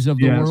LSUs of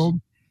the world.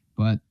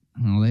 But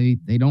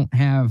they don't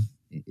have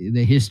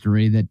the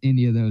history that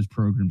any of those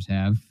programs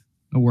have,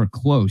 nowhere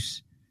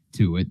close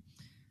to it.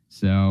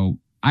 So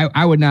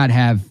I would not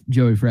have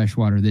Joey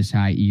Freshwater this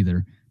high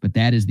either, but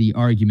that is the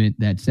argument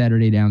that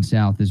Saturday Down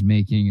South is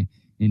making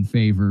in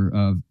favor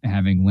of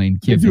having Lane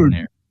Kiffin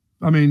there.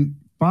 I mean,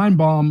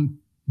 Feinbaum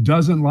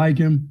doesn't like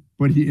him,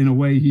 but in a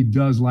way he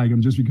does like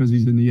him just because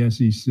he's in the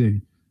SEC.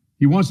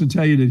 He wants to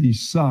tell you that he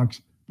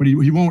sucks, but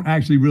he won't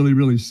actually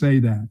really say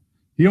that.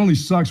 He only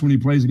sucks when he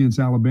plays against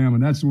Alabama.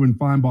 That's when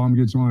Feinbaum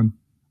gets on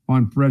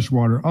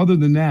Freshwater. Other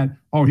than that,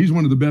 he's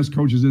one of the best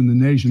coaches in the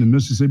nation, and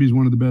Mississippi's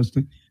one of the best.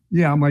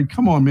 Yeah, I'm like,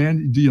 come on,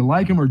 man. Do you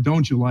like him or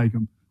don't you like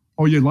him?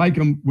 Oh, you like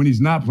him when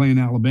he's not playing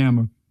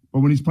Alabama, but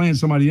when he's playing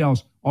somebody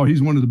else,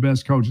 he's one of the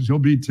best coaches. He'll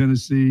beat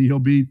Tennessee. He'll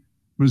beat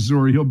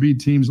Missouri. He'll beat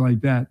teams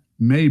like that,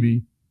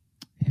 maybe.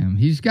 Yeah,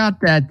 he's got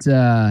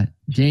that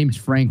James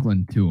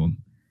Franklin to him.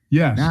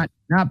 Yes.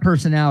 Not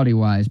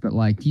personality-wise, but,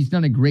 he's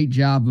done a great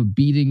job of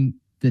beating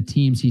the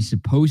teams he's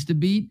supposed to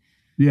beat,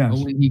 Yes.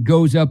 But when he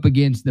goes up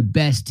against the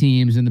best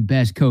teams and the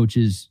best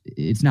coaches,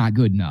 it's not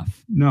good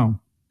enough. No.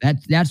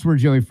 That's where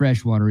Joey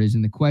Freshwater is.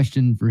 And the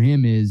question for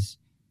him is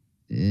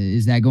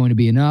that going to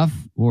be enough?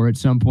 Or at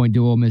some point,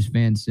 do Ole Miss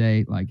fans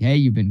say, like, hey,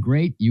 you've been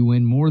great. You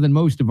win more than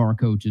most of our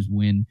coaches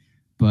win,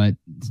 but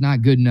it's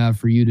not good enough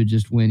for you to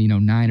just win,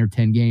 9 or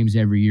 10 games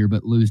every year,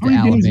 but lose to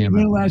Alabama. Games did you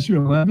win last year?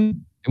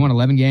 11? They won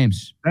 11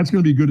 games. That's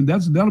going to be good.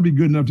 That'll be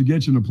good enough to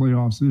get you in the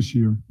playoffs this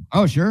year.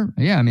 Oh, sure.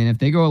 Yeah, I mean, if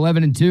they go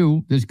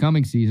 11-2 this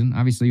coming season,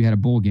 obviously you had a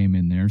bowl game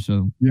in there.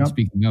 So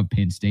Speaking of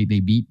Penn State, they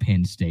beat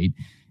Penn State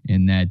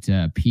in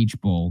that Peach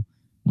Bowl,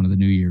 one of the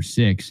New Year's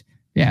Six.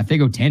 Yeah, if they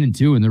go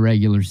 10-2 in the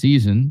regular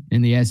season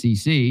in the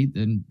SEC,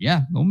 then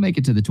they'll make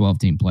it to the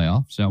 12-team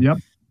playoff. So,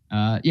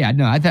 I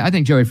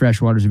think Joey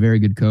Freshwater is a very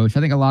good coach. I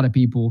think a lot of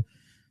people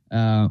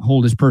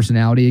hold his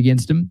personality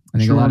against him. I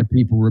think a lot of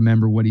people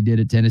remember what he did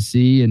at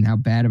Tennessee and how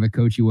bad of a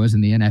coach he was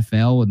in the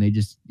NFL, and they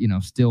just,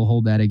 still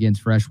hold that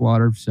against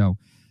Freshwater. So,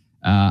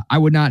 I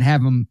would not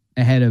have him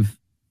ahead of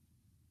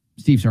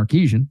Steve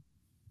Sarkisian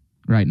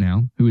right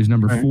now, who is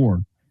number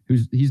 4.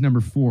 He's number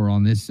 4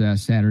 on this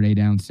Saturday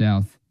Down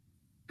South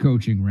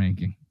coaching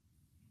ranking.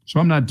 So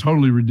I'm not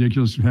totally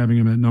ridiculous for having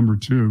him at number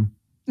 2.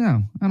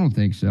 No, I don't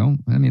think so.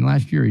 I mean,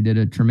 last year he did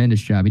a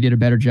tremendous job. He did a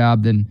better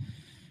job than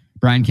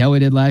Brian Kelly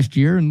did last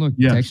year. And look,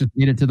 Texas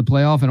made it to the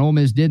playoff and Ole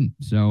Miss didn't.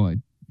 So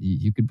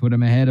you could put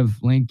him ahead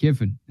of Lane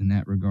Kiffin in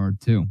that regard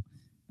too.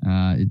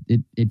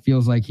 It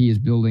feels like he is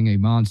building a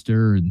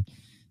monster. And,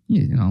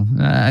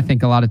 I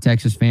think a lot of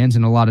Texas fans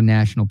and a lot of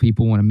national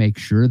people want to make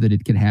sure that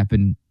it can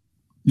happen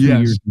 2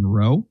 years in a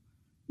row.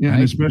 Yeah, right?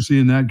 And especially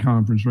in that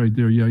conference right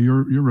there. Yeah,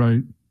 you're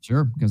right.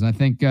 Sure, because I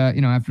think,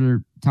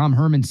 after Tom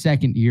Herman's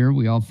second year,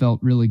 we all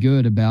felt really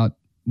good about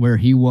where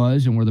he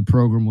was and where the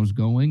program was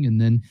going. And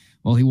then,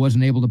 he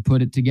wasn't able to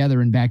put it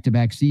together in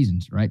back-to-back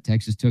seasons, right?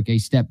 Texas took a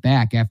step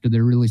back after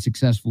their really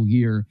successful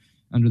year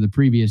under the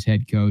previous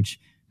head coach.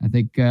 I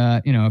think,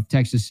 if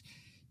Texas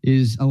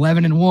is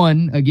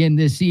 11-1 again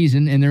this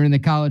season and they're in the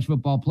college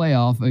football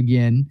playoff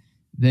again,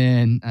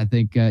 then I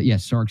think,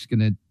 Sark's going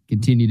to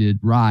continue to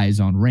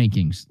rise on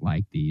rankings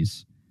like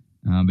these.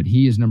 But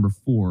he is number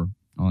 4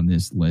 on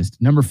this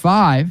list. Number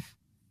 5,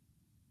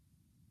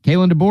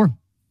 Kalen DeBoer,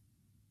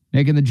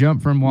 making the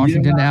jump from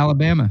Washington to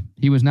Alabama.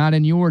 He was not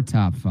in your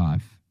top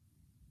 5.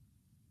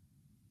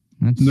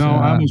 I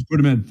almost put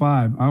him at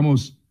 5. I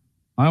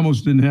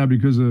almost didn't have,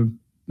 because of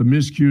the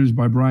miscues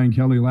by Brian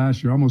Kelly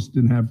last year, I almost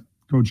didn't have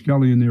Coach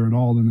Kelly in there at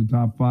all in the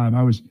top 5.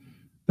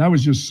 That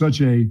was just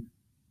such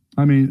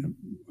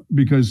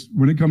because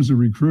when it comes to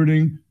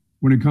recruiting,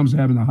 when it comes to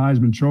having the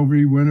Heisman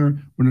Trophy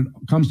winner, when it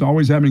comes to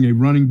always having a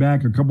running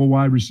back, a couple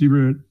wide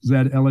receivers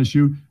at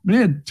LSU. They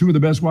had 2 of the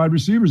best wide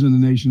receivers in the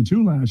nation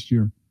too last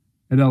year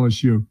at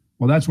LSU.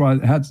 Well, that's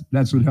what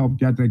helped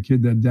get that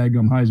kid that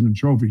daggum Heisman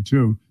Trophy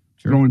too,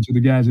 throwing to the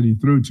guys that he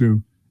threw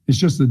to. It's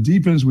just the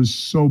defense was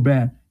so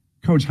bad.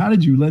 Coach, how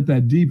did you let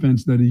that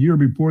defense that a year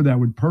before that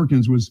with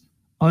Perkins was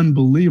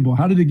unbelievable?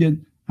 How did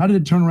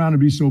it turn around and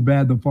be so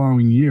bad the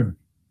following year?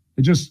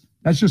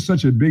 That's just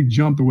such a big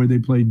jump the way they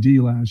played D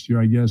last year,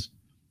 I guess.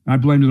 I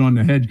blamed it on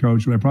the head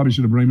coach, but I probably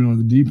should have blamed it on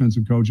the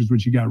defensive coaches,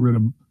 which you got rid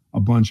of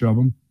a bunch of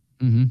them.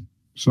 Mm-hmm.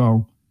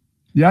 So,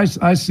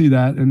 I see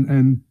that.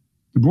 And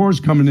DeBoer's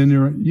coming in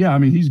there. Yeah, I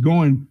mean, he's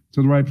going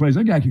to the right place.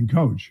 That guy can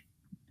coach.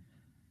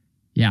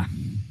 Yeah.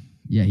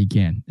 Yeah, he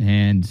can.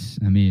 And,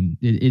 I mean,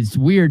 it's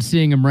weird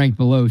seeing him ranked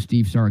below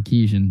Steve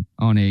Sarkisian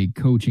on a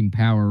coaching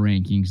power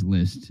rankings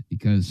list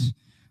because,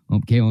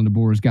 Kalen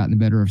DeBoer has gotten the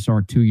better of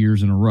Sark 2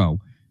 years in a row.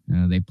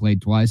 They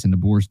played twice, and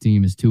DeBoer's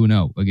team is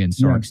 2-0 against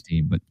Sark's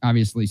team. But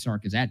obviously,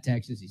 Sark is at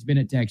Texas. He's been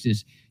at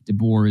Texas.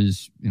 DeBoer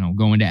is,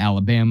 going to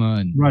Alabama,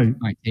 and it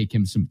might take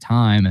him some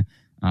time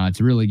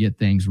to really get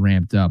things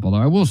ramped up. Although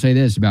I will say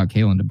this about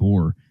Kalen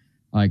DeBoer,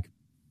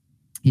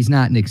 he's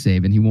not Nick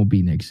Saban. He won't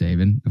be Nick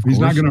Saban. Of course, he's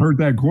not going to hurt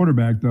that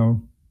quarterback,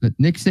 though. But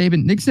Nick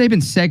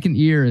Saban's second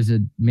year as a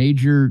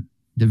major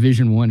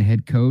Division I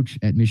head coach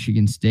at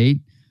Michigan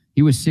State,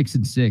 he was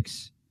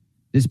 6-6.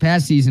 This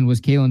past season was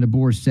Kalen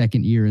DeBoer's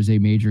second year as a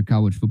major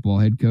college football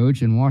head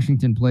coach, and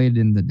Washington played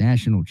in the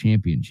national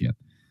championship.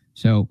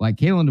 So,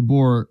 Kalen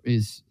DeBoer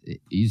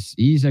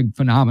he's a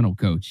phenomenal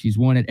coach. He's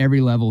won at every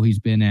level he's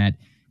been at.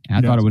 And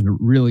I thought it was a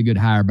really good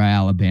hire by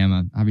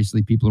Alabama.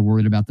 Obviously, people are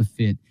worried about the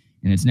fit,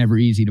 and it's never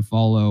easy to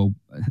follow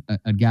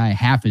a guy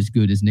half as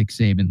good as Nick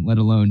Saban, let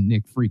alone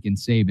Nick freaking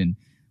Saban.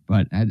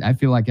 But I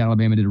feel like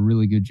Alabama did a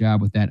really good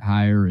job with that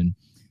hire, and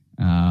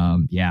I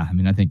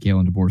think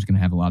Kalen DeBoer is going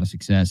to have a lot of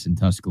success in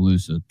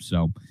Tuscaloosa.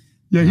 So,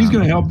 he's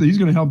going to help. He's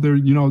going to help their.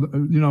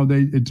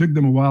 It took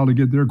them a while to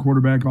get their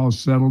quarterback all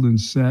settled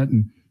and set.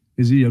 And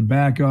is he a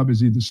backup?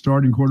 Is he the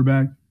starting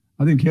quarterback?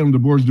 I think Kalen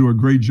DeBoer's do a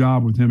great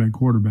job with him at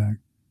quarterback.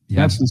 Yeah.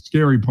 That's the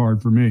scary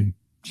part for me.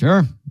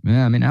 Sure.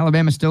 Yeah, I mean,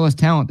 Alabama still has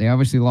talent. They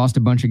obviously lost a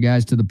bunch of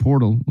guys to the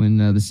portal when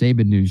the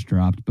Saban news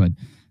dropped, but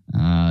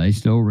they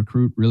still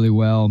recruit really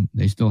well.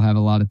 They still have a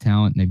lot of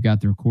talent, and they've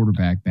got their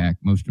quarterback back,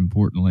 most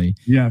importantly.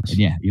 Yes.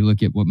 And you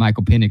look at what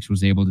Michael Penix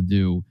was able to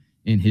do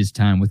in his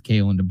time with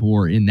Kalen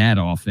DeBoer in that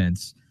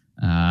offense.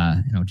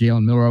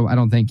 Jalen Milroe, I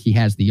don't think he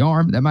has the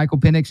arm that Michael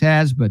Penix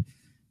has, but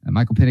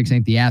Michael Penix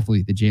ain't the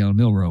athlete that Jalen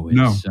Milroe is.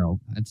 No. So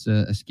that's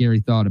a scary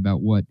thought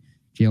about what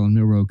Jalen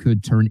Milroe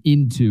could turn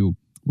into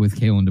with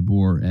Kalen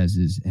DeBoer as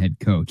his head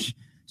coach.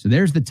 So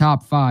there's the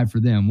top 5 for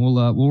them.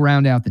 We'll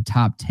round out the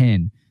top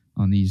 10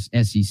 on these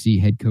SEC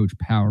head coach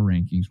power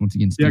rankings. Once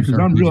again, Steve, because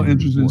I'm real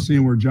interested in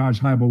seeing where Josh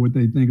Heupel, what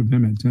they think of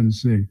him at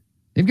Tennessee.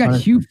 They've got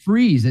Hugh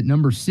Freeze at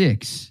number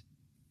 6.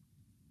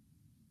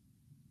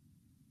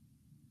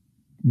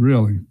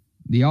 Really?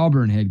 The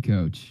Auburn head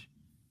coach,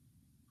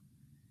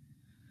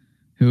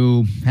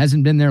 who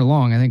hasn't been there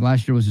long. I think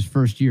last year was his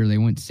first year. They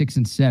went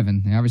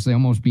 6-7. They obviously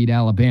almost beat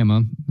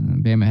Alabama.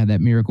 Bama had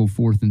that miracle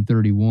 4th and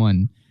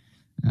 31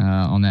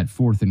 on that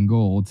 4th and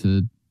goal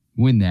to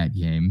win that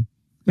game.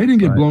 They didn't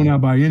get blown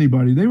out by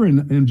anybody. They were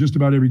in just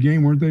about every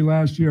game, weren't they,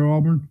 last year,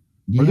 Auburn?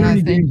 Yeah, Are there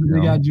any games that they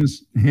got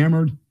just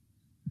hammered?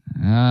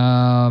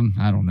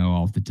 I don't know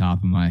off the top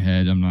of my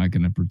head. I'm not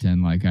going to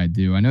pretend like I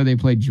do. I know they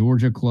played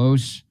Georgia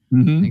close.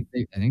 Mm-hmm.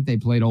 I think they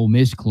played Ole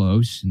Miss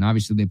close, and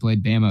obviously they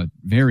played Bama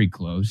very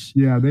close.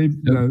 Yeah,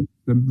 the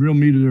real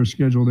meat of their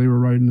schedule, they were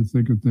right in the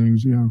thick of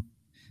things, yeah.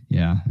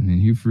 Yeah, I mean,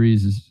 Hugh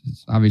Freeze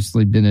has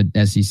obviously been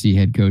an SEC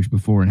head coach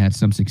before and had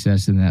some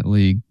success in that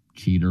league.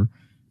 Cheater.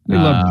 They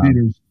love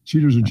cheaters.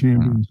 Cheaters are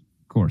champions.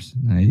 Of course.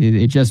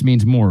 It just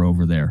means more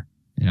over there.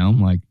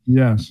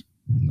 Yes.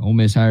 Ole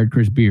Miss hired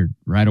Chris Beard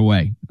right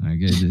away.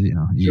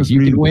 If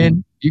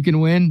you can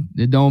win,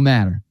 it don't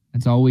matter.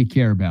 That's all we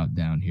care about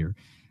down here.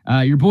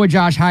 Your boy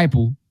Josh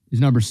Heupel is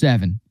number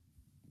 7.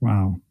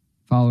 Wow.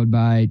 Followed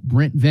by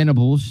Brent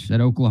Venables at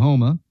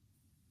Oklahoma.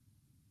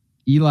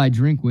 Eli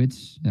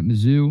Drinkwitz at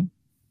Mizzou.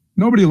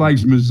 Nobody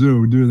likes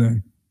Mizzou, do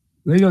they?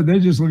 They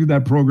just look at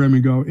that program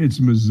and go, it's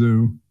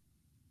Mizzou.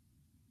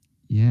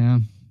 Yeah.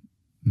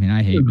 I mean,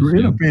 I hate Mizzou.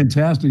 They had a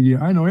fantastic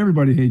year. I know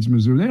everybody hates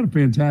Mizzou. They had a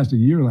fantastic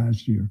year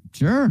last year.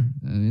 Sure.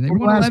 They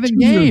won 11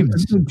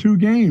 games.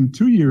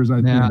 2 years,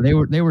 I think. No,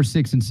 they were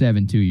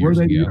 6-7 2 years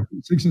ago.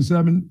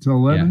 6-7 to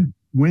 11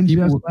 wins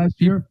last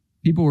year?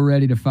 People were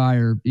ready to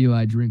fire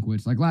Eli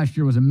Drinkwitz. Like last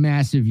year was a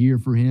massive year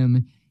for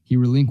him. He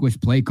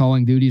relinquished play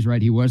calling duties,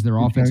 right? He was their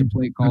offensive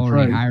play caller.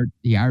 Right.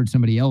 He hired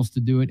somebody else to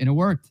do it, and it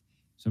worked.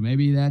 So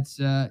maybe that's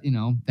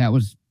that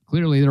was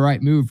clearly the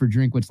right move for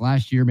Drinkwitz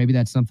last year. Maybe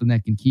that's something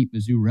that can keep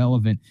Mizzou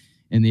relevant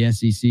in the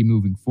SEC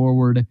moving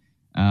forward.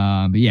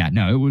 But yeah,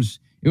 no, it was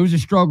a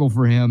struggle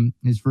for him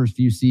his first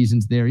few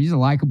seasons there. He's a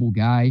likable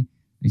guy.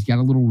 He's got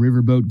a little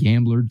riverboat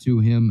gambler to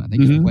him. I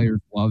think his players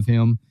love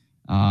him.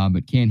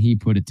 But can he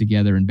put it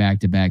together in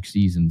back-to-back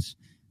seasons?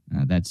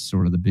 That's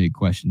sort of the big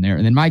question there.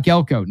 And then Mike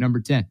Elko, number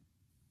 10,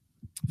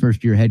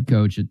 first-year head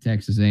coach at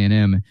Texas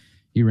A&M.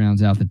 He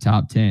rounds out the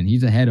top 10.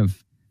 He's ahead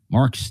of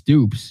Mark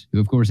Stoops, who,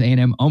 of course,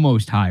 A&M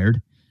almost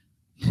hired.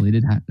 Well,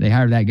 they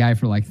hired that guy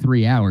for like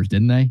 3 hours,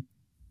 didn't they?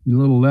 A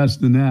little less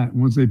than that.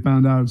 Once they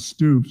found out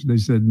Stoops, they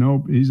said,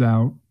 nope, he's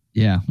out.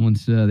 Yeah,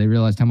 once they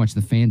realized how much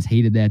the fans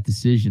hated that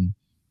decision,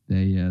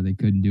 they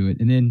couldn't do it.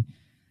 And then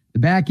the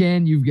back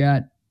end, you've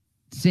got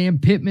Sam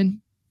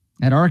Pittman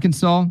at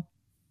Arkansas.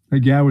 That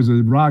guy was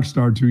a rock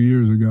star 2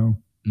 years ago.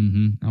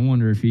 I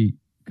wonder if he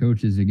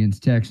coaches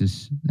against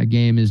Texas. That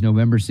game is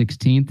November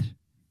 16th.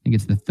 I think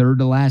it's the third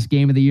to last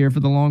game of the year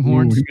for the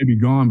Longhorns. He may be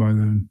gone by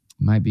then.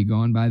 Might be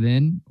gone by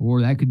then.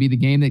 Or that could be the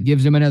game that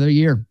gives him another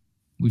year.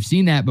 We've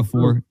seen that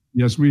before.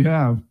 Yes, we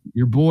have.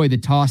 Your boy, the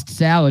tossed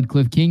salad,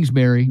 Cliff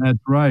Kingsbury. That's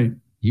right.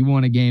 He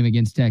won a game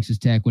against Texas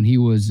Tech when he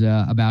was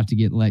about to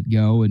get let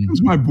go. And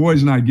my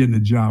boy's not getting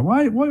a job.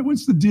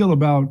 What's the deal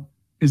about?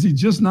 Is he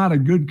just not a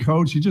good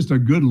coach? He's just a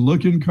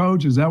good-looking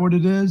coach? Is that what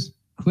it is?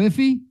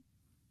 Cliffy?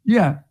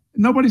 Yeah.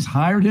 Nobody's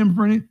hired him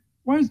for any.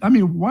 Why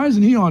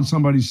isn't he on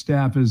somebody's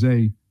staff as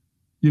a,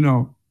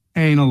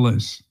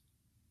 analyst?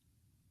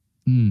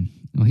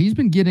 Well, he's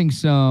been getting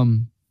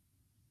some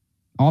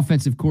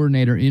offensive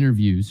coordinator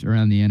interviews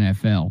around the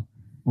NFL.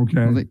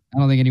 Okay. I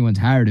don't think anyone's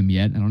hired him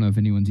yet. I don't know if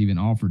anyone's even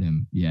offered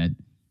him yet.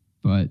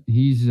 But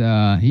he's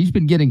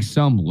been getting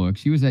some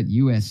looks. He was at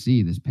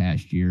USC this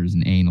past year as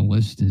an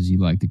analyst, as you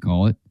like to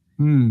call it.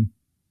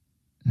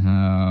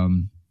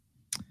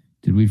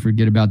 Did we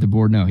forget about the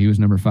board? No, he was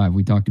number 5.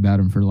 We talked about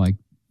him for like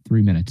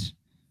 3 minutes.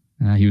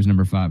 He was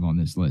number 5 on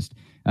this list.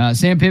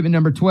 Sam Pittman,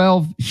 number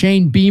 12.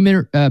 Shane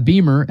Beamer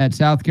at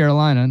South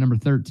Carolina, number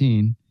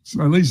 13.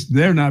 So at least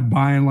they're not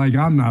buying like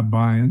I'm not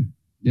buying.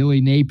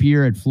 Billy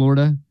Napier at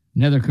Florida,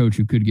 another coach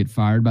who could get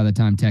fired by the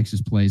time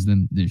Texas plays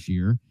them this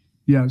year.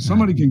 Yeah,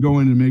 somebody can go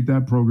in and make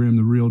that program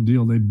the real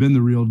deal. They've been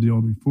the real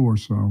deal before,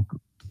 so.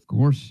 Of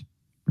course.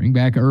 Bring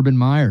back Urban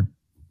Meyer.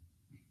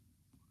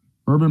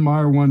 Urban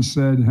Meyer once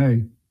said,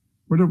 hey,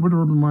 what did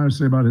Urban Meyer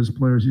say about his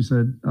players? He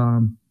said,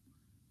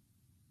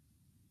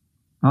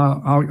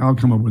 I'll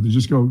come up with it.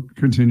 Just go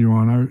continue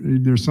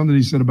on. There's something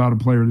he said about a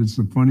player that's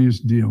the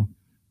funniest deal.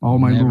 All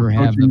my never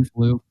little have coaching, the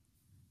flu.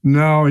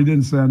 No, he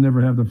didn't say I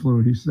never have the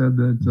flu. He said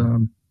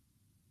that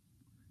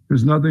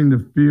there's nothing to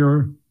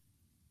fear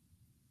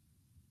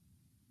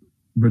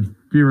but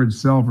fear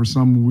itself or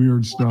some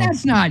weird stuff. Well,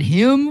 that's not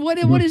him. What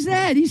is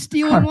that? He's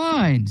stealing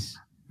lines.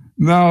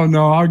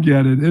 No, I'll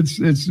get it.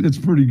 It's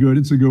pretty good.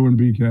 It's a good one,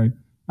 BK.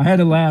 I had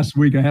it last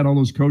week. I had all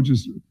those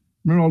coaches.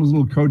 Remember all those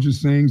little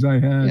coaches things I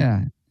had?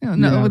 Yeah.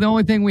 No, the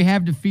only thing we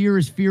have to fear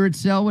is fear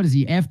itself. What is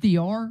he,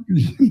 FDR?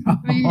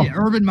 No.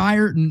 Urban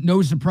Meyer,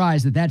 no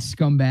surprise that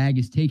scumbag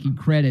is taking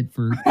credit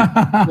for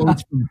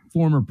quotes from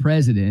former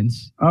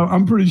presidents.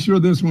 I'm pretty sure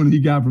this one he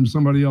got from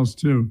somebody else,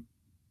 too.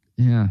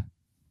 Yeah.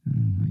 Oh,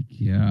 my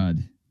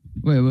God.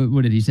 Wait,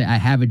 what did he say? I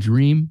have a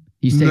dream?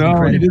 He's taking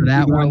credit for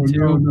that one,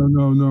 too?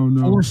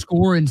 No.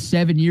 4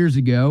 years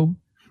ago.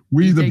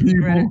 We the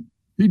people. Credit.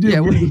 He did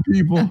we the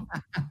people.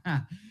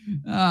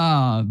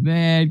 Oh,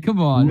 man.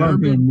 Come on.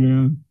 Love him,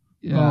 man.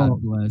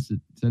 God bless it.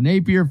 So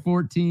Napier,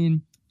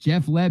 14.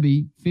 Jeff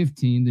Lebby,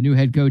 15, the new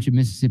head coach at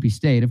Mississippi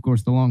State. Of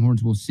course, the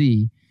Longhorns will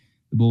see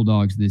the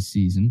Bulldogs this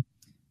season.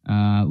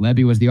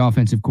 Lebby was the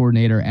offensive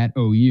coordinator at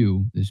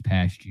OU this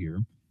past year.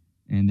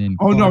 And then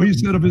he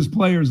said of his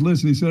players,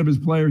 listen, he said of his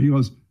player, he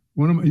goes,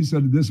 he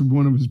said this of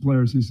one of his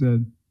players, he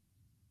said,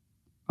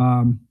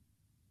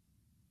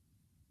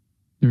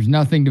 there's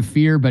nothing to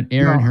fear but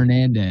Aaron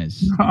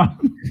Hernandez.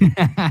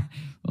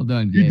 Well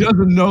done, Gabe. He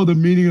doesn't know the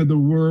meaning of the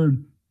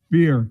word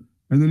fear.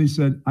 And then he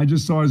said, I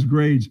just saw his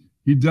grades.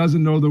 He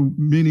doesn't know the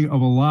meaning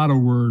of a lot of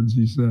words,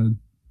 he said.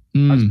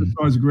 I just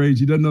saw his grades.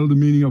 He doesn't know the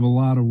meaning of a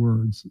lot of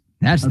words.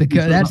 That's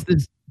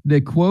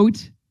the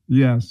quote?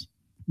 Yes.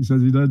 He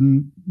says he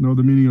doesn't know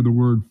the meaning of the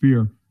word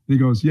fear. He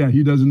goes, yeah,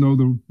 he doesn't know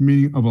the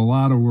meaning of a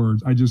lot of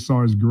words. I just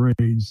saw his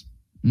grades.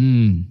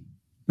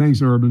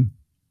 Thanks, Urban.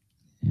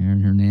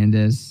 Aaron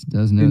Hernandez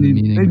doesn't know the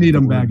meaning. They need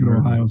him back at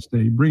Ohio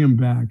State. Bring him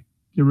back.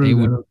 Get rid of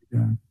that other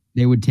guy.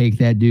 They would take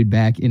that dude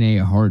back in a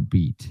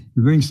heartbeat.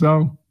 You think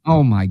so?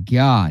 Oh, my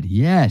God.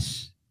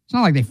 Yes. It's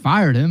not like they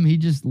fired him. He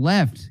just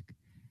left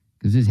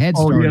because his head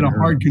started. He had a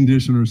heart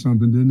condition or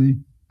something, didn't he?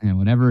 And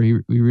whenever he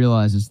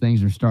realizes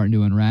things are starting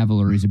to unravel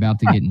or he's about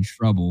to get in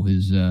trouble,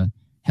 his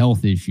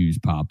health issues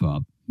pop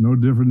up. No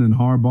different than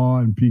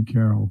Harbaugh and Pete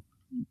Carroll.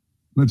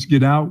 Let's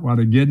get out while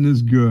the getting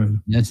is good.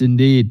 Yes,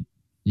 indeed.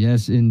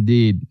 Yes,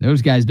 indeed.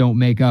 Those guys don't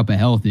make up a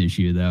health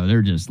issue, though.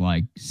 They're just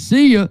like,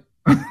 see ya.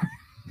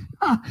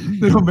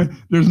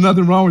 There's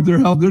nothing wrong with their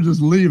health. They're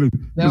just leaving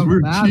because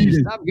we're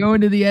cheating. I'm going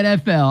to the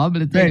NFL. I'm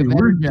going to take a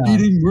better job. We're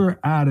cheating. We're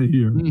out of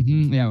here.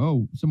 Yeah.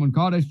 Oh, someone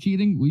caught us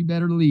cheating. We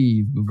better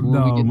leave before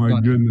we get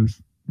my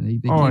goodness. They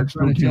can't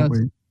punish us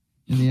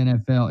in the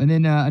NFL. And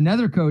then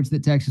another coach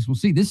that Texas will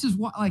see. This is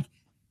what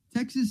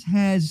Texas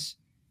has.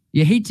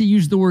 You hate to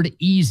use the word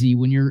easy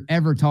when you're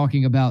ever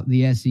talking about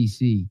the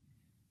SEC,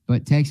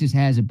 but Texas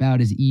has about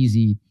as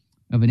easy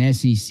of an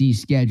SEC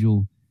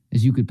schedule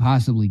as you could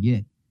possibly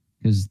get.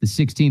 Because the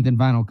 16th and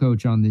final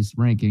coach on this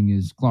ranking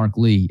is Clark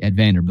Lee at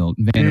Vanderbilt.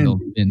 And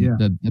Vanderbilt has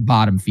been the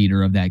bottom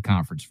feeder of that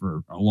conference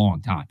for a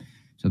long time.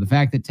 So the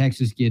fact that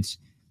Texas gets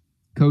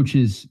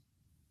coaches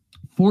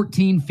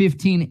 14,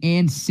 15,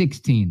 and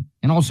 16,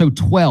 and also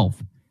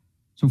 12.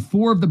 So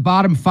 4 of the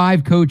bottom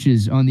 5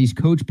 coaches on these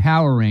coach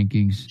power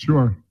rankings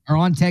are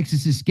on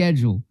Texas's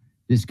schedule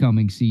this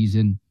coming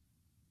season.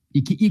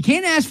 You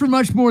can't ask for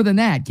much more than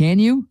that, can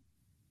you?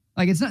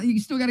 It's not. You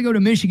still got to go to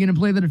Michigan and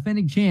play the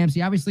defending champs.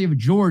 You obviously have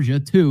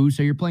Georgia too,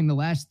 so you're playing the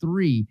last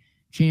 3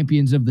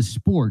 champions of the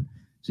sport.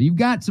 So you've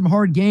got some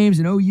hard games,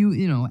 and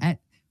OU, at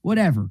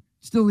whatever,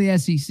 still the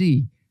SEC.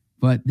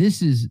 But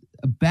this is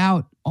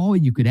about all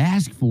you could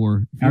ask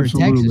for if you're a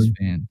Texas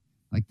fan.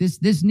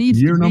 This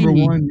needs year to be number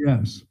 1.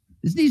 Yes,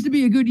 this needs to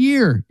be a good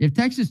year. If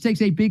Texas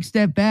takes a big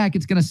step back,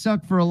 it's going to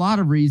suck for a lot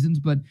of reasons.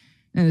 But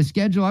the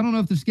schedule, I don't know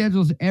if the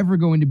schedule is ever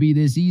going to be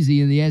this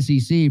easy in the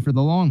SEC for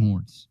the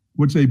Longhorns.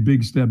 What's a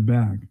big step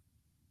back?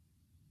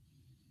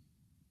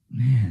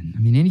 Man,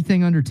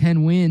 anything under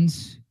 10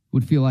 wins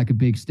would feel like a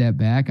big step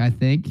back, I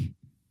think.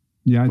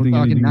 Yeah, We're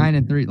talking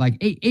 9-3.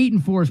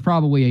 8-4 is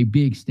probably a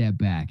big step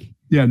back.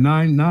 Yeah,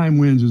 9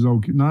 wins is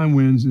okay. 9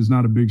 wins is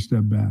not a big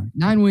step back.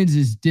 9 wins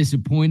is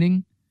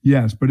disappointing.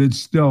 Yes, but it's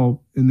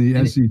still in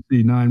the SEC.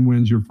 9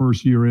 wins your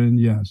first year in,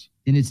 yes.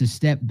 And it's a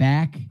step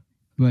back.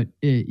 But,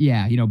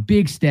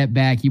 big step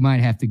back, you might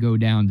have to go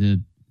down to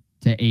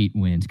 8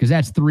 wins, because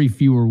that's 3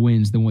 fewer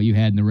wins than what you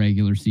had in the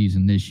regular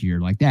season this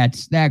year.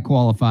 That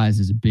qualifies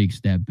as a big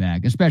step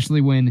back,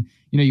 especially when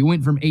you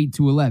went from 8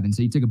 to 11,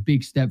 so you took a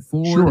big step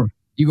forward. Sure.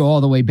 You go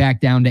all the way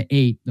back down to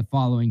 8 the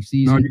following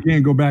season. No, you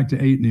can't go back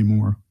to 8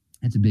 anymore.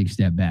 That's a big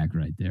step back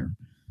right there.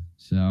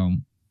 So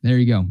there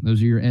you go.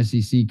 Those are your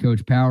SEC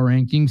coach power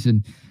rankings,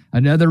 and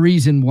another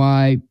reason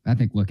why I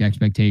think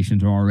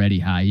expectations are already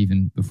high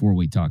even before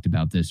we talked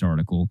about this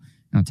article.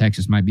 Now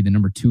Texas might be the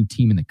number 2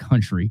 team in the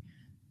country.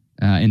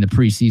 In the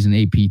preseason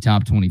AP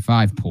Top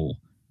 25 poll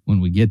when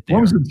we get there.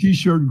 What was the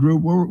T-shirt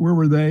group? Where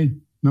were they?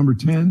 Number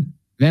 10?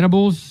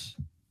 Venables,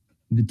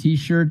 the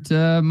T-shirt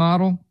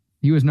model,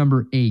 he was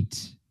number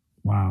 8.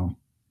 Wow.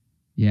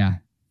 Yeah.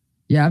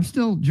 Yeah,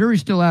 jury's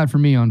still out for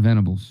me on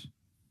Venables.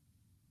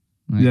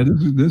 Yeah,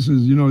 this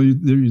is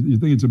you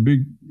think it's a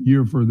big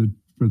year for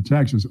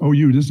Texas.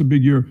 OU, this is a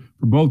big year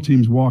for both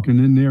teams walking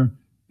in there,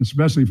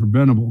 especially for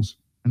Venables.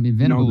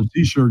 Venables, the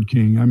T-shirt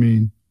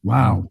king.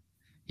 Wow.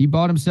 He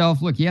bought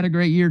himself. Look, he had a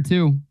great year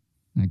too.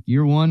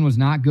 Year 1 was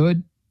not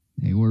good.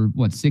 They were,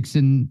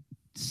 6-6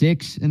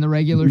 in the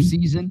regular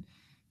season?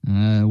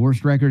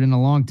 Worst record in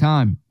a long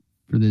time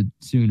for the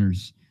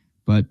Sooners.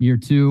 But year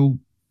two,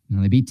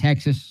 they beat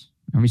Texas.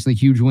 Obviously,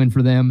 huge win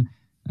for them.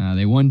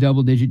 They won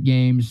double-digit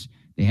games.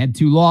 They had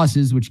 2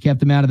 losses, which kept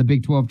them out of the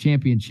Big 12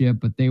 championship,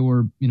 but they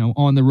were,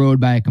 on the road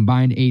by a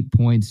combined 8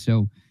 points.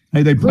 So,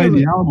 hey, they played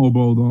the Alamo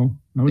Bowl, though.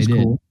 That was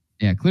cool.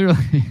 Yeah, clearly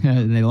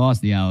they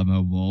lost the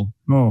Alamo Bowl.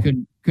 Oh.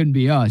 Couldn't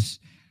be us.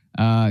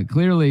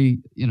 Clearly,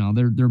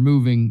 they're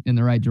moving in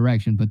the right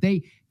direction, but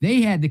they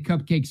had the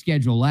cupcake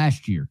schedule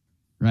last year,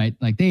 right?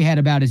 Like they had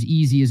about as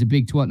easy as a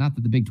Big 12. Not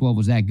that the Big 12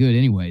 was that good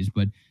anyways,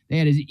 but they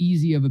had as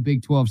easy of a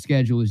Big 12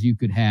 schedule as you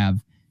could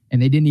have,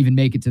 and they didn't even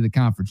make it to the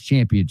conference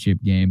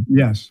championship game.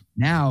 Yes.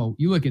 Now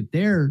you look at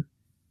their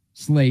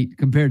slate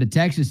compared to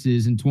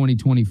Texas's in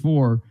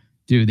 2024,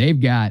 dude, they've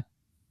got.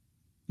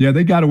 Yeah,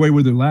 they got away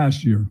with it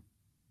last year.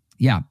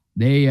 Yeah,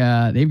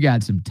 they've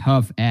got some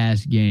tough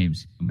ass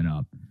games coming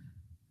up.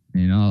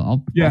 And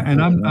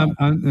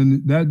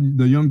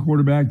the young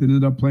quarterback that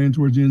ended up playing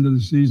towards the end of the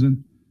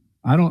season,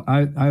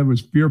 I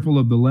was fearful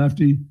of the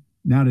lefty.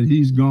 Now that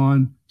he's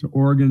gone to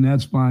Oregon,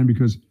 that's fine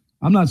because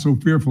I'm not so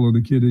fearful of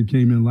the kid that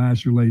came in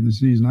last year late in the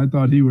season. I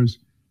thought he was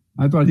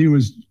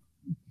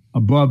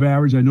above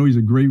average. I know he's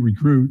a great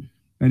recruit,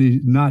 and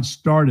he's not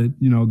started,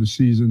 the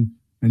season,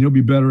 and he'll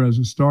be better as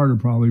a starter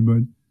probably,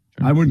 but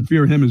I wouldn't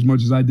fear him as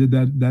much as I did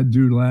that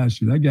dude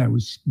last year. That guy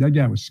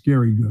was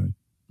scary good.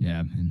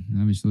 Yeah, and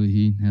obviously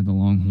he had the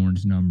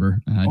Longhorns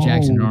number.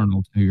 Jackson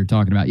Arnold, who you're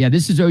talking about. Yeah,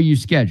 this is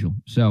OU's schedule.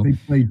 So they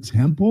play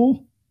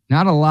Temple?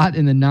 Not a lot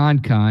in the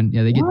non-con.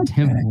 Yeah, they get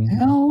Temple. The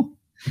hell?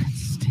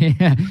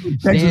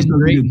 Stan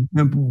Drayton.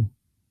 Temple.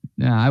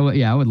 I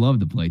would love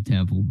to play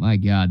Temple. My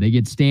God, they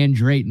get Stan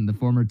Drayton, the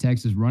former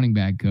Texas running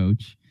back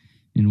coach,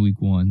 in week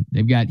 1.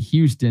 They've got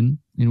Houston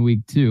in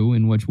week 2,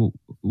 in which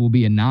will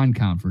be a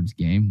non-conference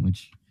game,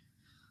 which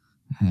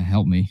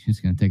help me. It's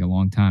going to take a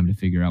long time to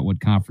figure out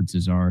what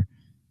conferences are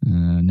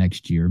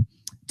next year.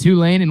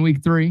 Tulane in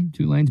week 3.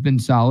 Tulane's been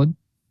solid,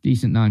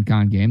 decent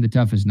non-con game, the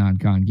toughest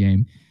non-con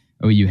game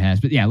OU has.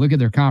 But yeah, look at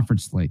their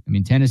conference slate. I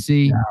mean,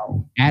 Tennessee,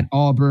 at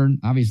Auburn,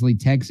 obviously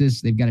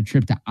Texas. They've got a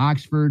trip to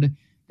Oxford.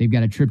 They've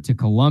got a trip to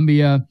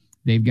Columbia.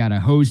 They've got to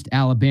host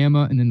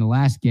Alabama. And then the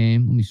last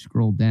game, let me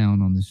scroll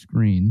down on the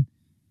screen.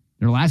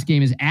 Their last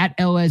game is at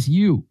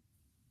LSU.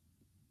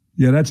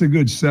 Yeah, that's a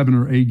good 7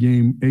 or 8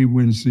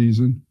 win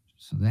season.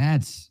 So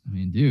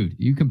dude,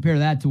 you compare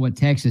that to what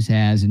Texas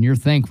has, and you're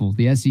thankful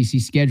the SEC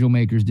schedule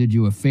makers did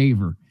you a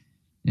favor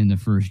in the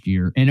first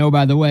year. And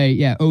by the way,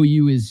 yeah,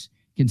 OU is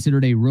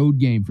considered a road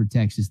game for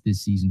Texas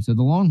this season. So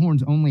the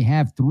Longhorns only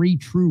have 3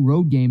 true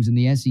road games in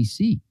the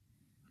SEC.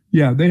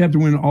 Yeah, they have to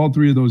win all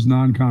 3 of those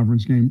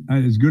non-conference games.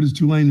 As good as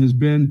Tulane has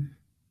been,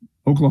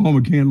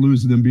 Oklahoma can't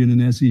lose to them being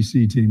an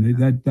SEC team.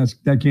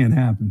 That can't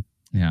happen.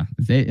 Yeah,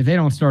 if they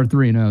don't start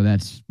 3-0,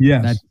 that's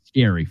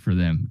scary for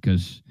them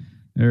because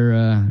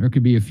there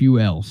could be a few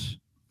L's.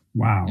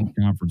 Wow. In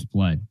conference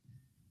play.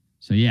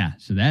 So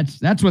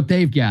that's what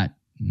they've got.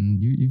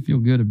 You feel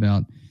good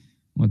about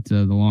what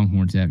the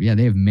Longhorns have. Yeah,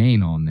 they have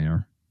Maine on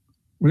there.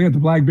 Well, they got the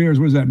Black Bears.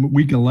 What is that,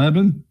 week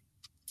 11?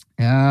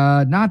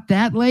 Not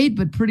that late,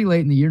 but pretty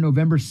late in the year,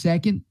 November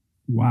 2nd.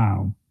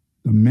 Wow.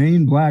 The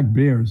Maine Black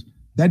Bears.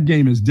 That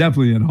game is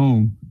definitely at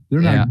home.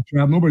 They're not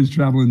traveling. Nobody's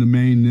traveling to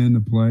Maine then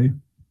to play.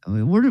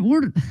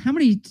 How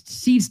many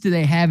seats do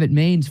they have at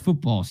Maine's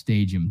football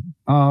stadium?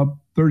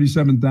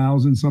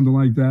 37,000, something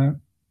like that.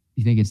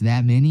 You think it's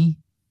that many?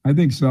 I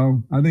think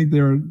so. I think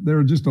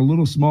they're just a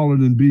little smaller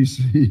than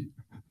BC.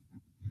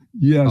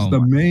 Yes,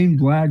 the Maine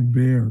Black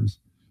Bears.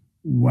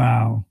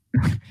 Wow.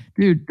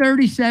 Dude,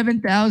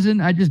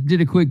 37,000. I just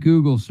did a quick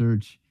Google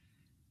search.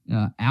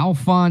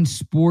 Alphonse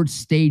Sports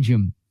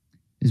Stadium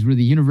is where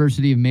the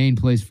University of Maine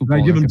plays football.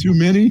 Did I give them too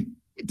many?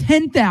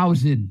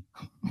 10,000.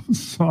 I'm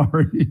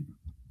sorry.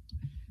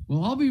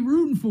 Well, I'll be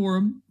rooting for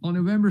them on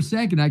November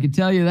 2nd. I can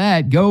tell you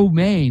that. Go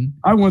Maine.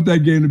 I want that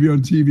game to be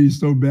on TV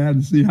so bad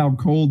and see how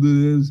cold it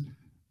is.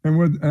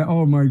 And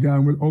oh my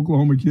God, with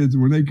Oklahoma kids,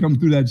 when they come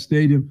through that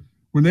stadium,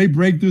 when they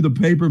break through the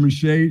paper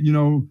mache,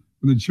 when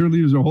the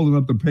cheerleaders are holding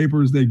up the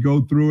papers, they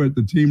go through it,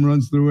 the team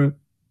runs through it,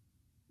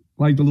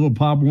 like the little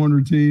Pop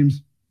Warner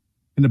teams,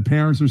 and the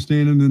parents are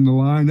standing in the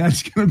line.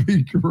 That's going to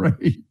be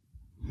great.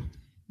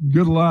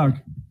 Good luck.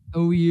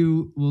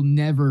 OU will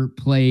never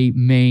play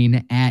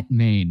Maine at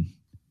Maine.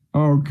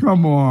 Oh,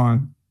 come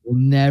on. Will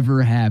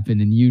never happen,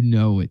 and you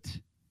know it.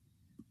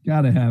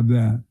 Got to have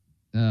that.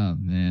 Oh,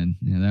 man.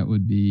 Yeah, that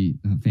would be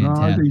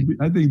fantastic. No,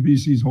 I think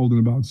BC's holding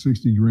about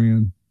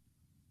 $60,000.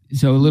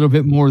 So a little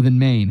bit more than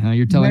Maine, huh?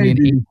 You're telling me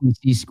an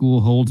ACC school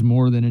holds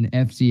more than an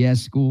FCS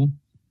school?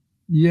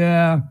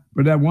 Yeah,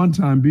 but at one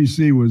time,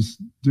 BC was,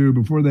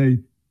 before they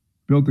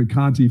built the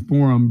Conti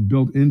Forum,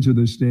 built into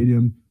the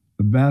stadium,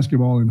 the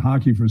basketball and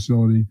hockey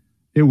facility,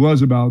 it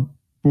was about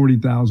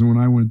 40,000 when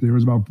I went there. It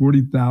was about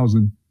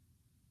 40,000.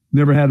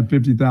 Never had a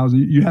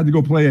 50,000. You had to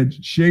go play at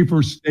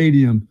Schaefer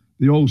Stadium,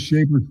 the old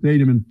Schaefer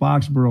Stadium in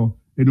Foxborough,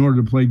 in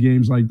order to play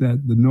games like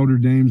that, the Notre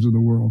Dames of the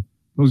world.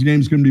 Those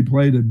games couldn't be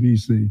played at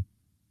BC.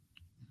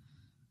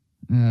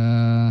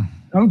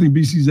 I don't think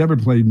BC's ever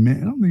played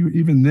Maine. I don't think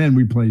even then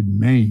we played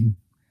Maine,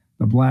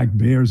 the Black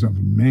Bears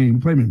of Maine. We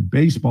played them in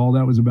baseball.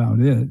 That was about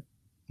it.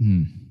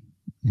 Yeah,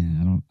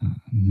 I don't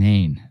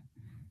Maine.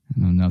 I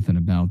know nothing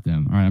about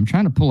them. All right, I'm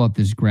trying to pull up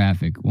this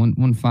graphic.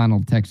 One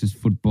final Texas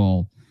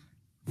football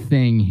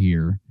thing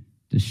here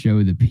to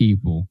show the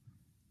people.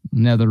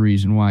 Another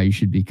reason why you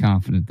should be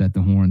confident that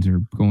the Horns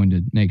are going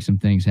to make some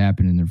things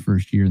happen in their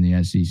first year in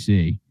the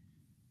SEC.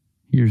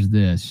 Here's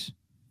this.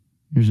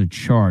 Here's a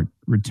chart.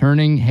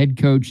 Returning head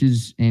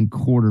coaches and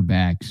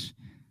quarterbacks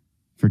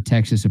for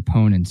Texas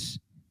opponents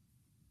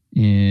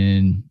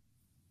in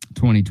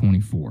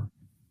 2024.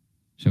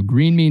 So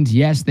green means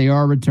yes, they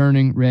are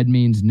returning. Red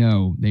means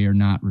no, they are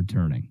not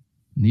returning.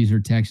 And these are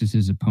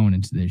Texas's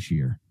opponents this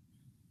year.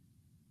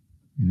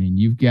 I mean,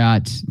 you've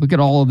got, look at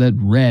all of that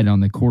red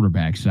on the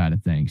quarterback side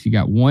of things. You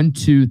got 1,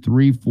 2,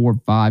 3, 4,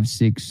 5,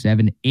 6,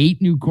 7,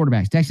 8 new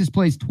quarterbacks. Texas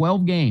plays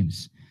 12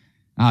 games,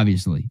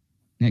 obviously,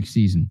 next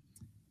season.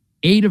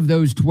 8 of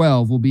those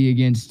 12 will be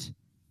against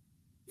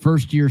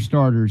first-year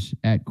starters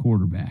at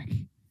quarterback.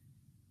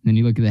 Then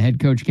you look at the head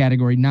coach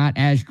category, not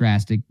as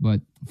drastic,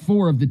 but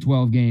 4 of the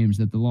 12 games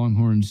that the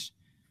Longhorns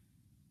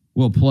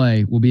will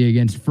play will be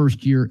against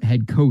first-year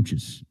head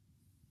coaches.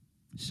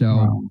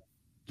 So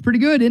It's pretty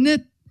good, isn't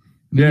it?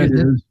 I mean, it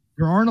is.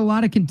 There aren't a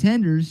lot of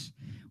contenders.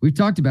 We've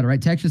talked about it,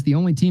 right? Texas, the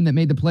only team that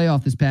made the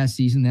playoff this past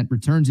season that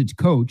returns its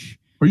coach.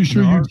 Are you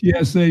sure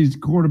UTSA's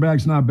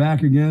quarterback's not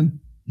back again?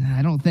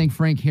 I don't think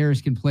Frank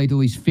Harris can play till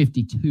he's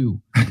 52.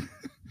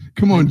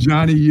 Come on,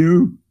 Johnny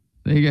U.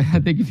 I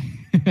think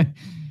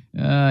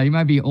he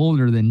might be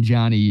older than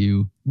Johnny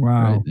U.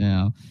 Wow. Right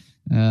now.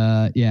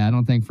 Yeah, I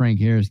don't think Frank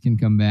Harris can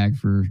come back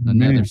for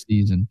another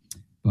season.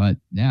 But,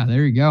 yeah,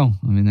 there you go.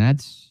 I mean,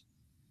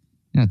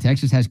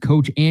 Texas has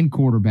coach and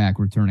quarterback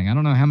returning. I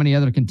don't know how many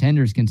other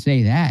contenders can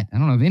say that. I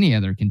don't know if any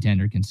other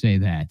contender can say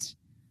that.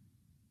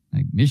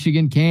 Like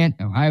Michigan can't,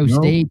 Ohio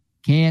State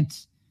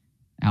can't,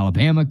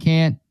 Alabama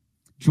can't,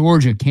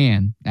 Georgia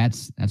can.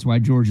 That's why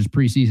Georgia's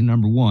preseason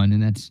number 1,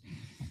 and that's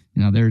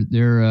they're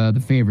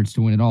the favorites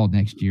to win it all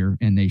next year,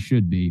 and they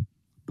should be.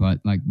 But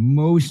like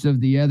most of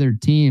the other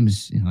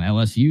teams,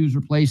 LSU's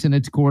replacing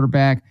its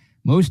quarterback.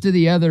 Most of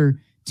the other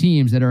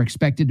teams that are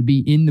expected to be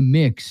in the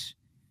mix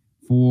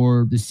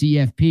for the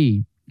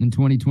CFP in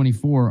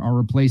 2024 are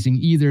replacing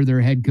either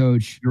their head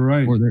coach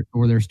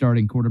or their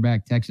starting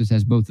quarterback. Texas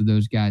has both of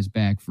those guys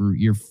back for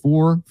year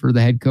 4 for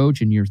the head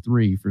coach and year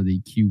 3 for the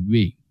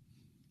QB.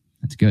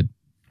 That's good.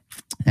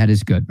 That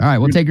is good. All right,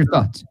 we'll take your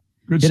thoughts.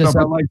 Good stuff.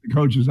 I like the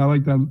coaches. I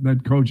like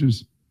that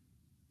coaches,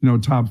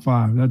 top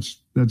 5.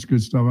 That's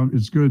good stuff.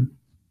 It's good.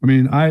 I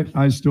mean,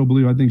 I still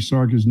believe. I think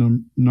Sark is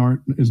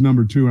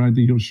number 2, and I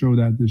think he'll show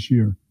that this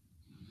year.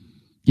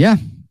 Yeah,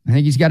 I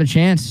think he's got a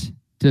chance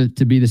to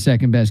be the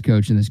second best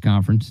coach in this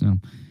conference. So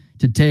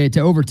to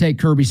overtake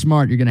Kirby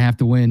Smart, you're going to have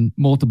to win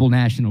multiple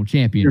national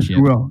championships. Yes,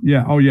 you will.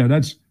 Yeah. Oh, yeah.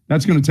 That's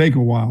going to take a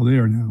while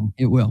there now.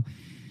 It will.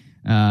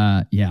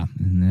 Yeah,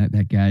 and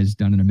that guy's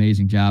done an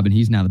amazing job, and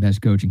he's now the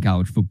best coach in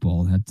college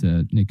football.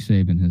 That Nick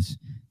Saban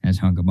has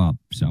hung him up.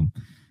 So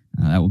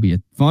that will be a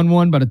fun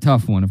one, but a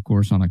tough one, of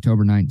course, on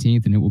October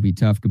 19th, and it will be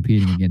tough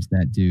competing against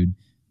that dude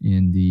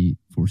in the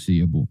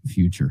foreseeable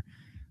future.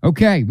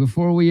 Okay,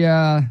 before we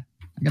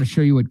I got to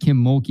show you what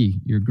Kim Mulkey,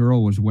 your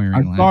girl, was wearing.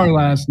 I saw her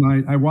last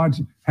night. I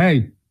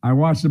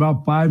watched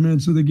about 5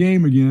 minutes of the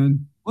game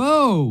again.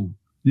 Whoa.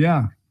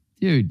 Yeah.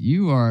 Dude,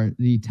 you are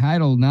the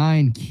Title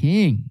IX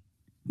king.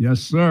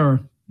 Yes, sir.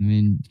 I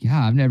mean,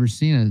 God, I've never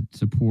seen a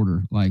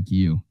supporter like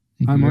you.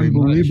 I'm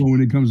unbelievable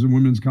when it comes to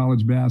women's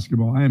college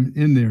basketball. I am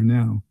in there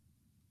now.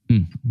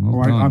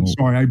 I'm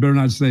sorry. I better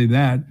not say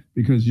that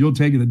because you'll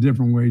take it a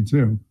different way,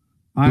 too.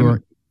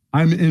 I'm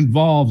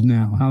involved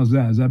now. How's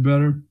that? Is that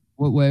better?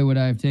 What way would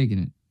I have taken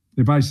it?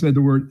 If I said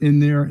the word in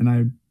there and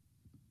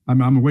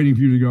I'm waiting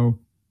for you to go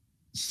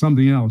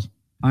something else.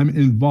 I'm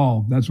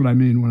involved. That's what I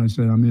mean when I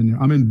say I'm in there.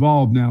 I'm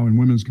involved now in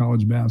women's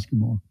college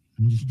basketball.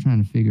 I'm just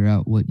trying to figure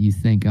out what you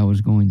think I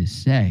was going to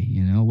say.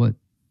 What?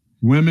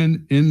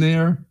 Women in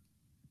there?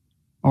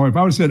 Or if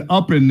I would have said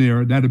up in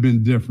there, that'd have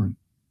been different.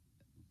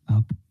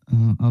 Up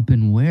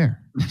in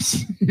where?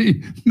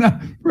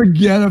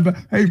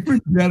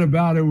 Forget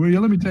about it, will you?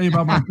 Let me tell you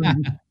about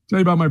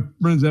my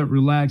friends that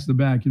relax the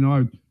back. I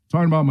was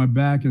talking about my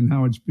back and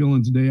how it's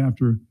feeling today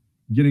after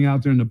getting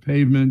out there in the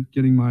pavement,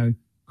 getting my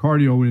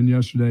cardio in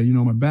yesterday.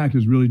 My back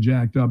is really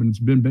jacked up, and it's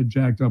been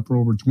jacked up for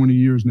over 20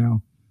 years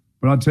now.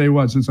 But I'll tell you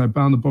what, since I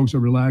found the folks that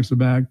relax the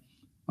back,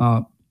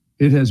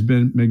 it has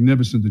been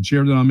magnificent. The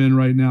chair that I'm in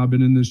right now, I've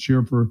been in this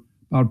chair for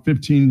about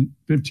 15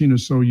 or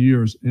so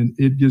years, and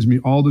it gives me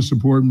all the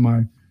support in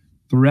my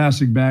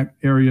thoracic back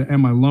area and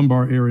my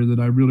lumbar area that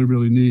I really,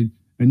 really need.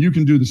 And you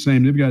can do the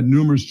same. They've got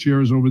numerous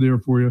chairs over there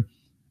for you.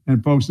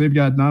 And folks, they've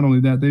got not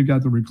only that, they've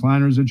got the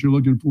recliners that you're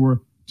looking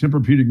for,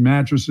 Tempur-Pedic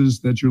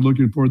mattresses that you're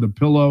looking for, the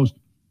pillows,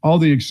 all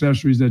the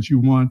accessories that you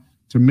want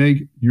to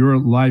make your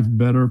life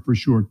better for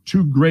sure.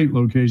 2 great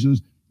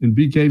locations in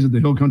BK's at the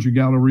Hill Country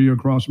Galleria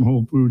across from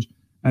Whole Foods,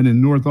 and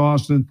in North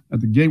Austin at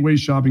the Gateway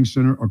Shopping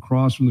Center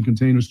across from the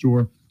Container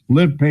Store.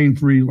 Live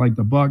pain-free like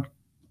the Buck.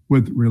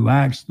 with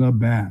Relax the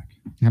Back.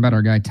 How about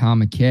our guy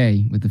Tom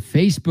McKay with the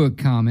Facebook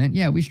comment?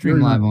 Yeah, we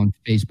stream live on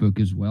Facebook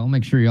as well.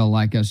 Make sure y'all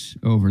like us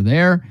over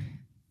there.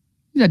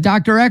 He's at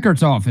Dr.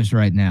 Eckert's office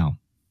right now.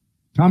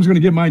 Tom's going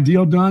to get my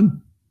deal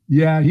done.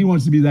 Yeah, he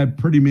wants to be that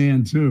pretty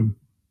man too.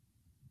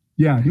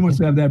 Yeah, he wants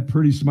to have that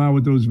pretty smile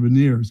with those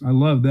veneers. I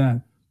love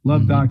that.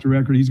 Love Dr.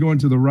 Eckert. He's going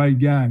to the right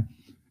guy.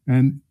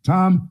 And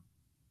Tom,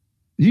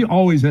 he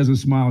always has a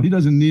smile. He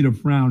doesn't need a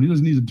frown. He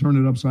doesn't need to turn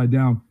it upside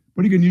down.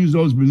 But he can use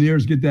those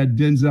veneers, get that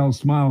Denzel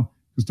smile.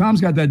 Because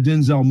Tom's got that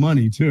Denzel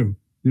money too.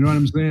 You know what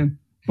I'm saying?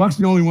 Buck's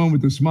the only one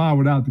with the smile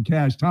without the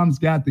cash. Tom's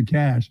got the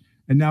cash,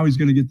 and now he's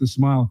going to get the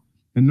smile.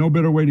 And no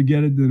better way to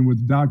get it than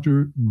with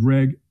Dr.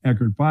 Greg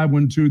Eckert.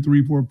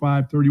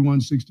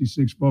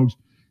 512-345-3166, folks.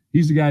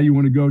 He's the guy you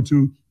want to go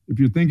to if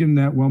you're thinking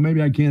that, well,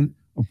 maybe I can't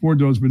afford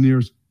those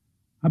veneers.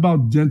 How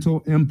about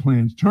dental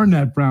implants? Turn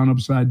that frown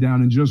upside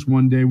down in just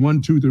one day,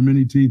 one tooth or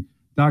many teeth.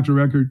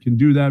 Dr. Eckert can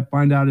do that.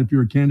 Find out if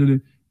you're a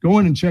candidate. Go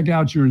in and check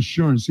out your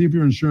insurance. See if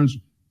your insurance,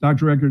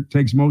 Dr. Eckert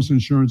takes most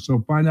insurance.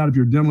 So find out if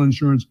your dental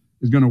insurance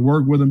is going to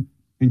work with him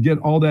and get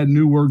all that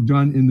new work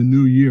done in the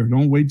new year.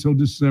 Don't wait till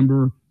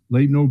December,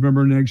 late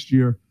November next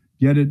year.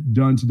 Get it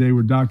done today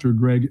with Dr.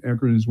 Greg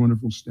Eckert and his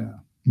wonderful staff.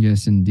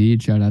 Yes,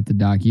 indeed. Shout out to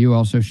Doc. You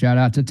also shout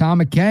out to Tom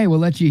McKay. We'll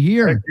let you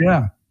hear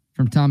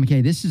from Tom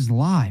McKay. This is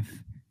live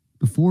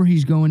before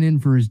he's going in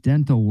for his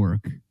dental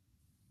work.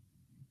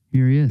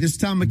 Here he is. This is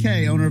Tom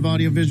McKay, owner of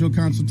Audiovisual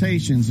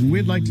Consultations, and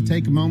we'd like to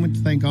take a moment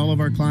to thank all of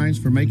our clients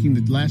for making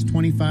the last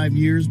 25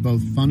 years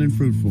both fun and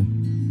fruitful.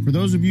 For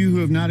those of you who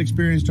have not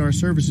experienced our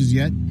services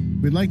yet,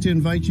 we'd like to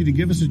invite you to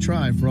give us a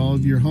try for all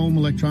of your home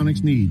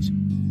electronics needs.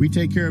 We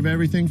take care of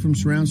everything from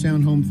surround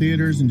sound home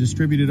theaters and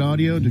distributed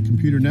audio to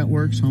computer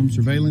networks, home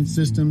surveillance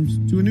systems,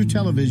 to a new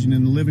television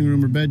in the living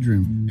room or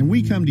bedroom. And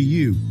we come to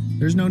you.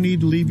 There's no need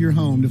to leave your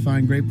home to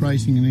find great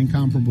pricing and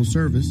incomparable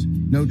service.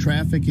 No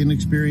traffic,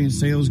 inexperienced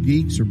sales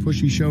geeks, or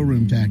pushy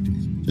showroom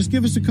tactics. Just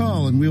give us a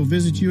call and we'll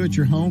visit you at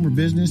your home or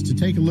business to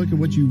take a look at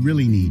what you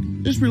really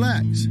need. Just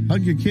relax,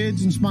 hug your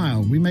kids, and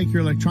smile. We make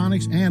your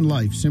electronics and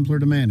life simpler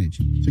to manage.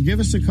 So give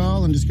us a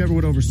call and discover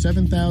what over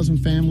 7,000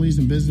 families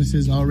and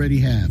businesses already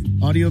have.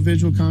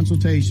 Audiovisual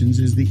Consultations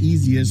is the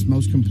easiest,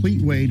 most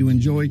complete way to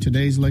enjoy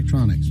today's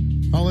electronics.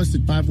 Call us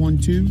at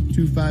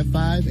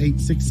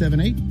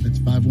 512-255-8678. That's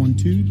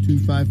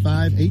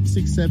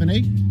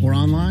 512-255-8678 or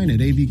online at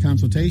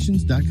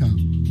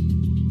avconsultations.com.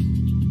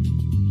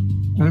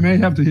 And I may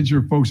have to hit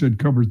your folks at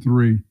cover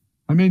 3.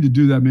 I may need to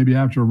do that maybe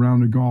after a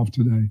round of golf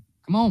today.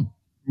 Come on.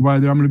 By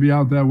there, I'm going to be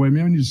out that way.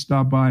 Maybe I need to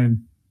stop by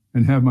and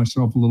have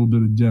myself a little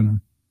bit of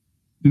dinner.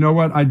 You know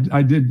what? I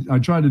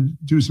tried to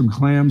do some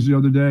clams the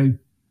other day.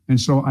 And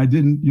so I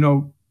didn't,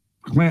 real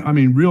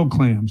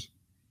clams,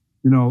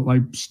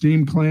 like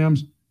steamed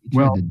clams.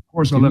 Well, of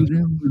course, I left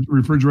the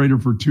refrigerator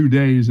for 2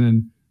 days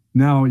and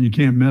now you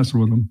can't mess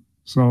with them.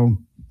 So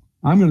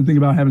I'm going to think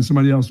about having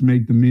somebody else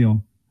make the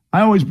meal.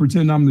 I always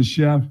pretend I'm the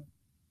chef.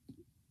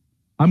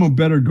 I'm a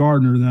better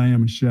gardener than I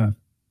am a chef.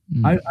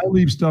 I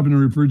leave stuff in the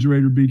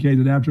refrigerator,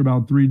 BK, that after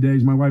about 3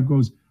 days, my wife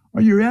goes,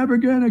 "Are you ever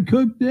going to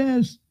cook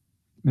this?"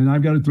 And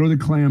I've got to throw the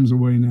clams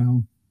away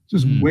now.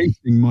 Just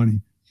wasting money.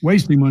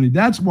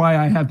 That's why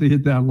I have to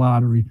hit that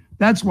lottery.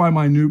 That's why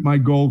my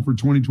goal for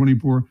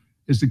 2024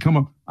 is to come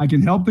up. I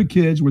can help the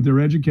kids with their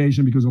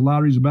education because the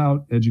lottery is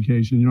about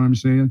education. You know what I'm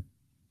saying?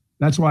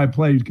 That's why I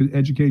play, to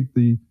educate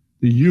the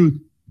youth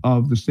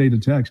of the state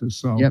of Texas.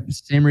 So yep,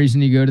 same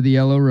reason you go to the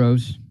Yellow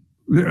Rose.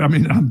 I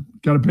mean, I've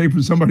got to pay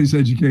for somebody's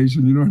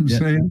education. You know what I'm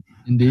saying?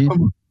 Indeed.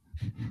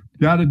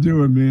 Got to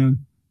do it, man.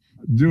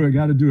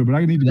 Got to do it. But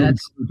I need to go to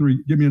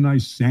 3. Give me a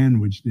nice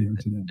sandwich there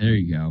today. There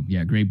you go.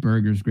 Yeah, great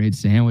burgers, great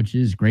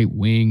sandwiches, great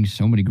wings.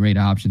 So many great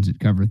options at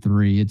Cover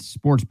 3. It's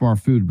sports bar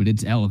food, but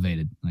it's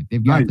elevated. Like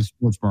they've got the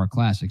sports bar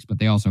classics, but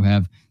they also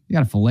got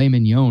a filet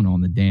mignon on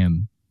the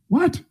damn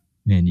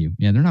menu.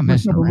 Yeah, they're not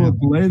messing around. A little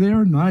filet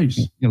there, nice.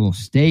 Get a little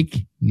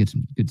steak. You get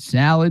some good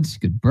salads,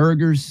 good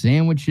burgers,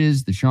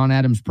 sandwiches. The Sean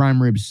Adams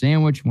prime rib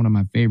sandwich, one of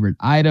my favorite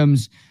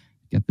items.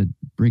 Got the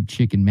brig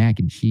chicken mac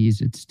and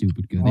cheese. It's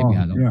stupid good. They've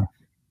got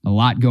a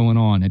lot going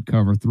on at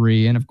Cover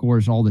 3, and of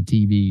course all the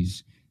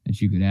TVs that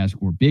you could ask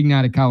for. Big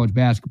night of college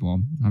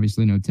basketball.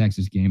 Obviously no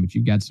Texas game, but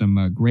you've got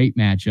some great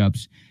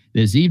matchups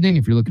this evening.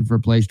 If you're looking for a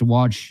place to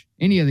watch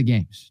any of the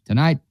games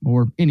tonight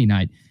or any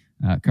night,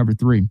 Cover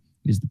 3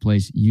 is the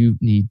place you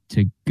need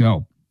to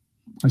go.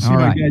 I see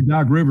my guy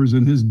Doc Rivers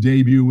in his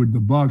debut with the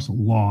Bucks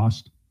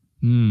lost.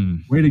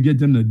 Way to get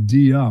them to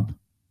D up.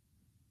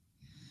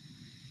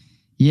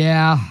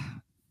 Yeah.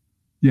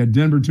 Yeah,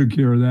 Denver took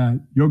care of that.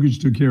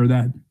 Jokic took care of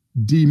that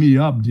D me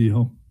up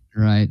deal.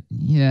 Right.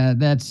 Yeah,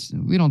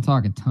 we don't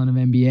talk a ton of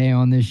NBA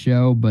on this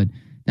show, but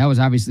that was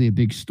obviously a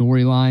big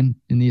storyline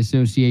in the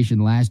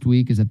association last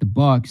week, is that the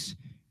Bucks,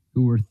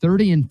 who were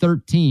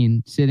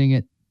 30-13, sitting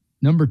at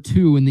number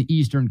 2 in the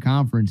Eastern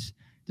Conference,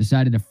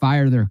 decided to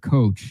fire their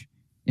coach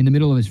in the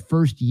middle of his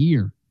first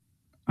year.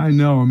 I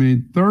know. I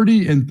mean,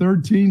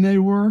 30-13 they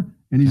were,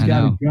 and he's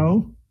got to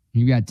go.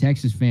 You got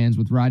Texas fans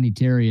with Rodney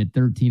Terry at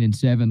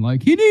 13-7,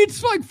 like, he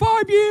needs like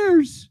 5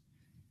 years.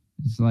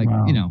 It's like,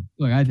 Wow.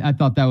 look, I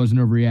thought that was an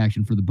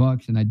overreaction for the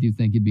Bucks, and I do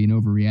think it'd be an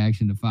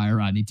overreaction to fire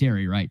Rodney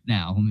Terry right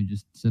now. Let me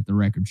just set the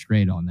record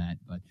straight on that.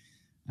 But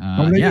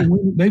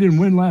they didn't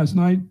win last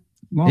night.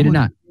 They did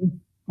not.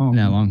 Oh,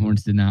 No,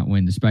 Longhorns did not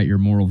win, despite your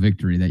moral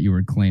victory that you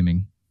were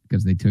claiming,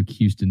 because they took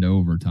Houston to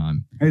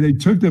overtime. Hey, they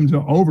took them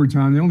to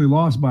overtime. They only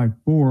lost by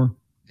 4.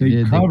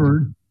 They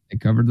covered. They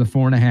covered the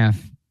 4.5.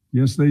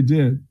 Yes, they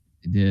did.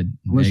 They did.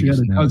 Unless Vegas you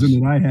had a knows. cousin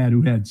that I had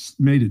who had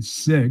made it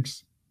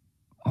 6.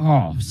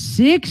 Oh,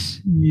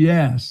 6?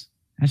 Yes.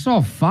 I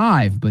saw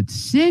 5, but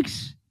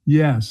 6?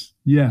 Yes.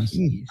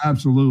 Jeez.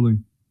 Absolutely.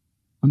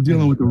 I'm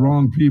dealing with the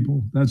wrong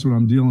people. That's what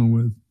I'm dealing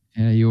with.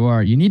 Yeah, you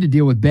are. You need to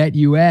deal with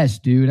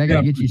BetUS, dude. I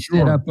got to Yeah, get for you sure.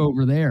 set up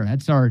over there.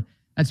 That's our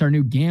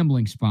new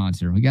gambling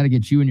sponsor. We got to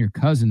get you and your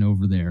cousin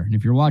over there. And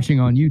if you're watching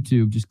on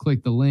YouTube, just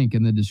click the link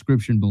in the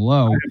description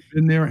below. I've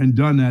been there and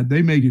done that.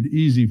 They make it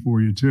easy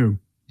for you, too.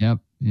 Yep.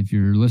 If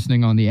you're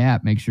listening on the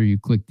app, make sure you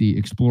click the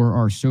Explore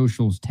Our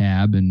Socials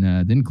tab and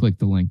then click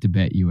the link to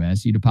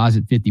BetUS. You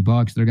deposit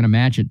 $50, they're going to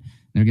match it.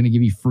 They're going to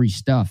give you free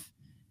stuff.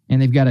 And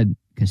they've got a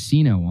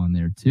casino on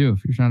there, too,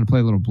 if you're trying to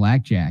play a little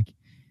blackjack.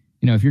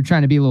 If you're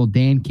trying to be a little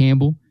Dan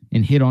Campbell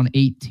and hit on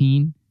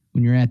 18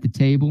 when you're at the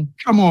table.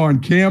 Come on,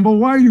 Campbell.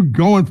 Why are you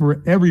going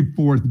for every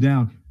 4th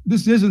down?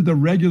 This isn't the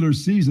regular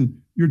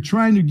season. You're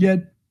trying to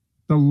get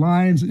the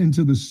Lions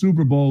into the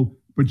Super Bowl,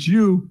 but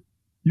you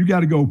got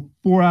to go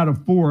 4 out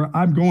of 4.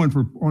 I'm going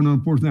for on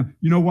 4th down.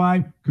 You know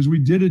why? Because we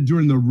did it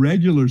during the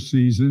regular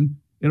season.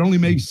 It only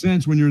makes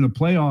sense when you're in the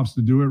playoffs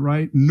to do it,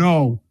 right?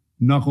 No,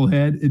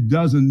 knucklehead. It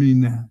doesn't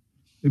mean that.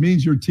 It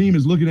means your team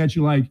is looking at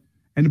you like,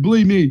 and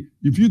believe me,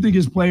 if you think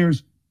his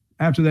players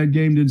after that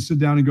game didn't sit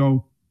down and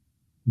go,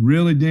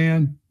 really,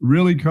 Dan?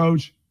 Really,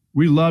 coach?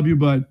 We love you,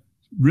 but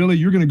really,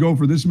 you're going to go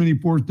for this many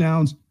 4th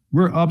downs?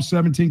 We're up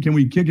 17. Can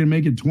we kick and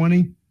make it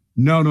 20?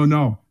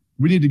 No.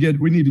 We need to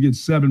get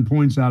 7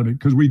 points out of it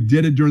because we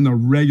did it during the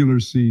regular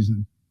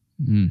season.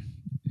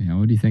 Yeah,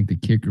 what do you think the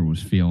kicker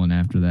was feeling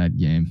after that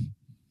game?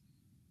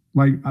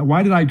 Like,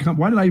 why did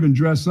I even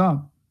dress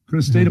up? Could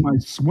have stayed in my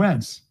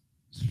sweats.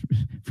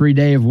 Free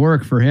day of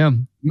work for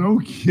him. No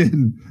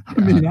kidding. I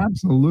mean,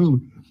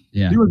 absolutely.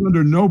 Yeah. He was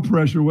under no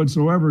pressure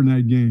whatsoever in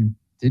that game.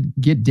 Did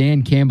get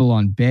Dan Campbell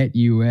on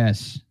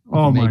BetUS.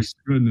 Oh, my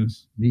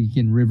goodness. He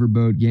can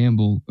riverboat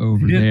gamble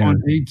over Hit there.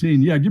 on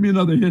 18. Yeah, give me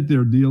another hit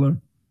there, dealer.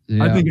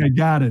 Yeah. I think I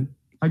got it.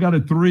 I got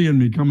a 3 in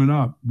me coming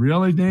up.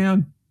 Really,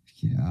 Dan?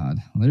 God,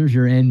 there's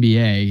your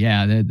NBA.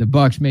 Yeah, the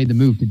Bucks made the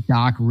move to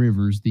Doc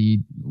Rivers,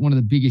 one of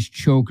the biggest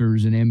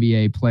chokers in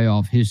NBA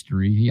playoff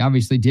history. He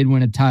obviously did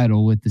win a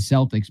title with the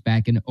Celtics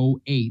back in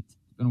 2008. It's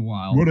been a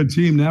while. What a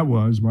team that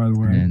was, by the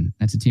way. And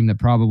that's a team that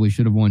probably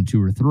should have won 2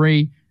 or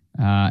 3.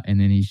 And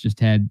then he's just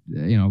had,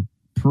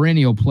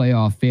 perennial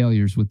playoff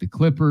failures with the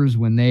Clippers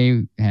when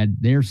they had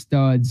their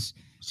studs.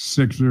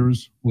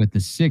 Sixers. With the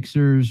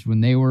Sixers when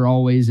they were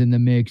always in the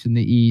mix in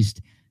the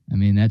East. I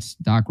mean, that's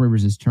Doc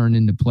Rivers has turned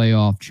into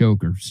playoff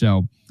choker.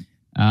 So,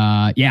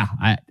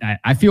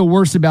 I feel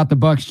worse about the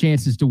Bucks'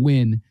 chances to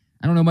win.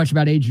 I don't know much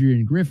about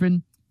Adrian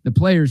Griffin. The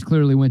players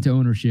clearly went to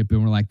ownership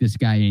and were like, "This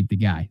guy ain't the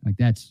guy." Like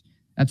that's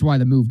why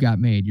the move got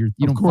made. You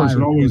don't of course,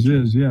 fire it always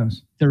is.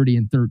 Yes,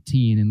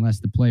 30-13 unless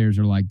the players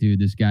are like, "Dude,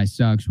 this guy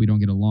sucks. We don't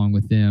get along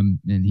with him,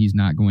 and he's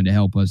not going to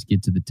help us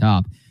get to the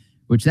top."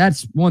 Which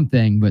that's one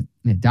thing, but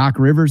Doc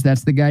Rivers,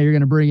 that's the guy you're going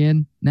to bring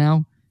in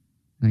now.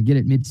 And I get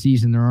it,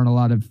 midseason there aren't a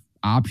lot of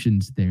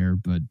options there,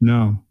 but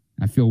no,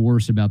 I feel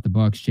worse about the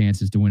Bucks'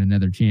 chances to win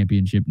another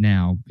championship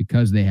now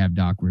because they have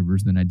Doc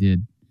Rivers than I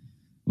did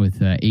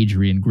with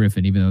Adrian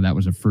Griffin, even though that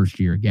was a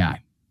first-year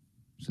guy.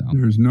 So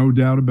there's no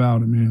doubt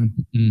about it, man.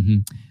 Mm-hmm.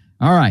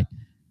 All right,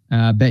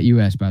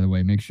 BetUS, by the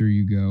way, make sure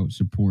you go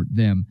support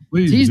them.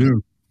 Please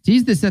do.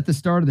 Teased this at the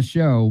start of the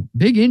show.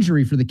 Big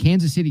injury for the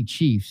Kansas City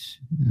Chiefs.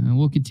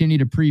 We'll continue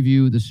to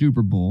preview the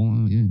Super Bowl.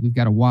 We've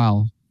got a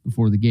while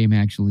before the game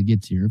actually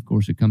gets here. Of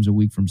course, it comes a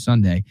week from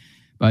Sunday.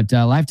 But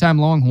lifetime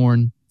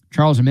Longhorn,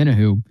 Charles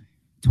Omenihu,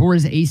 tore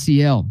his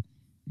ACL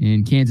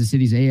in Kansas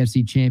City's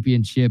AFC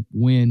Championship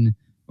win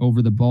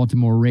over the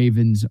Baltimore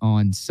Ravens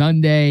on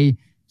Sunday.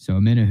 So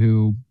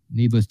Omenihu,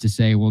 needless to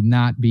say, will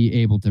not be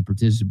able to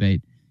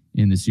participate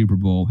in the Super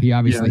Bowl. He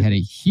obviously had a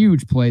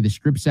huge play, the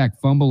strip sack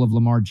fumble of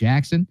Lamar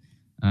Jackson.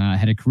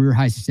 Had a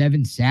career-high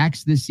 7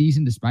 sacks this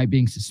season despite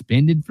being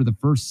suspended for the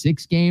first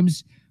 6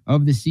 games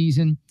of the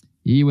season.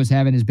 He was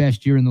having his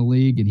best year in the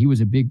league, and he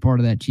was a big part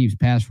of that Chiefs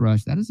pass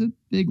rush. That is a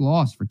big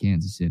loss for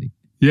Kansas City.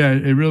 Yeah,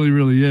 it really,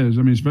 really is.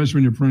 I mean, especially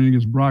when you're playing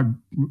against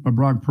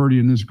Brock Purdy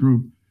in this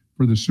group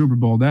for the Super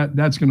Bowl,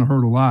 that's going to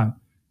hurt a lot.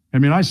 I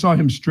mean, I saw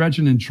him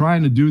stretching and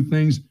trying to do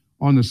things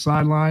on the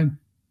sideline.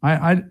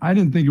 I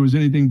didn't think it was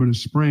anything but a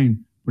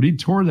sprain, but he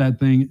tore that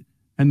thing,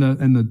 and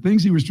the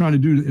things he was trying to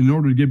do in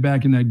order to get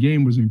back in that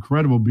game was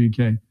incredible,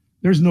 BK.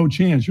 There's no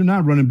chance. You're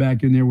not running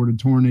back in there with a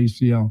torn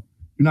ACL.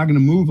 You're not going to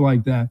move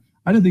like that.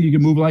 I didn't think he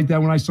could move like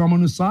that when I saw him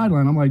on the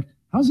sideline. I'm like,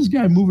 how's this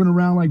guy moving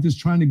around like this,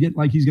 trying to get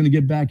like he's going to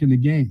get back in the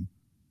game?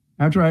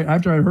 After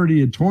I heard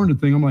he had torn the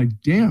thing, I'm like,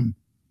 damn,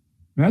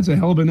 that's a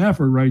hell of an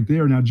effort right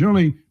there. Now,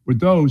 generally with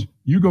those,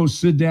 you go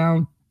sit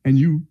down and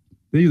you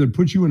they either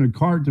put you in a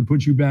cart to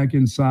put you back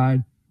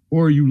inside,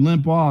 or you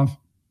limp off.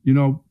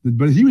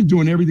 But he was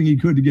doing everything he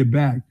could to get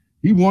back.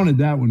 He wanted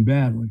that one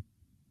badly.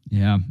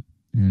 Yeah.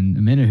 And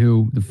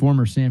Amenahu, the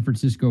former San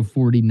Francisco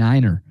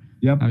 49er,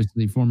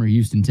 obviously former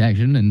Houston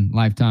Texan and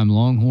lifetime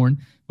Longhorn,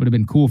 would have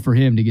been cool for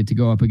him to get to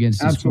go up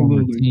against his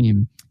former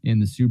team in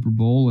the Super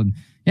Bowl. And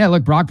yeah,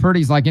 look, Brock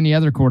Purdy's like any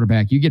other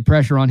quarterback. You get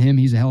pressure on him,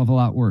 he's a hell of a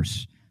lot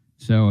worse.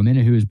 So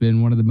Amenahu has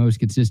been one of the most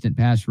consistent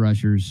pass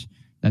rushers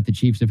that the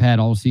Chiefs have had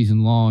all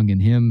season long,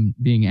 and him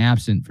being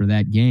absent for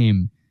that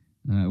game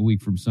a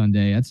week from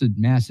Sunday, that's a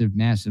massive,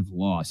 massive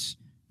loss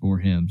for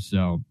him.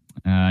 So,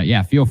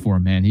 feel for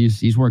him, man.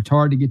 He's worked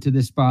hard to get to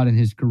this spot in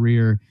his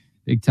career.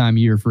 Big time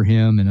year for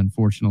him, and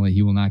unfortunately,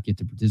 he will not get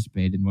to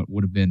participate in what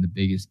would have been the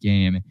biggest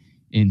game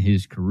in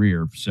his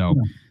career. So,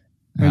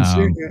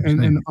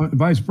 and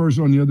vice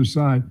versa on the other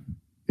side.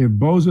 If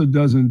Bosa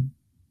doesn't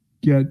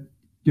get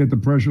the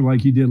pressure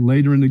like he did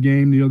later in the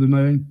game the other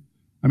night,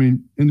 I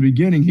mean, in the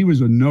beginning he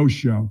was a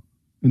no-show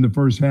in the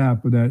first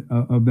half of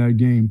that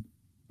game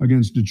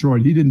against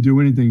Detroit. He didn't do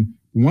anything.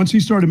 Once he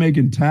started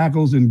making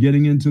tackles and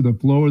getting into the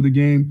flow of the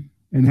game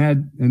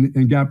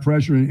and got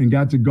pressure and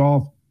got to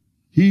golf,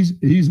 he's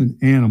an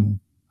animal.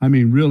 I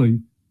mean, really,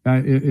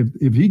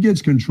 if he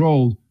gets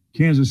controlled,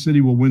 Kansas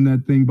City will win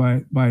that thing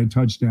by a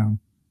touchdown,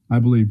 I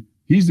believe.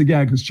 He's the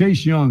guy, because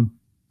Chase Young,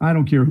 I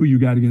don't care who you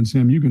got against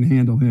him, you can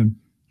handle him.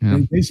 Yeah.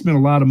 They spent a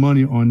lot of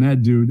money on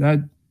that dude.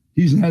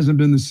 He hasn't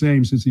been the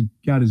same since he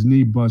got his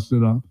knee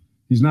busted up.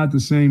 He's not the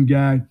same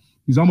guy.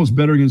 He's almost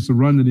better against the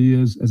run than he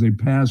is as a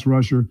pass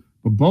rusher.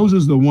 But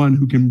Bosa's the one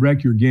who can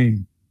wreck your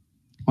game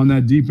on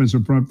that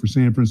defensive front for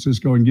San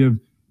Francisco and give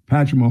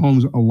Patrick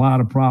Mahomes a lot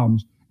of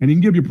problems. And he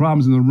can give you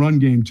problems in the run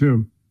game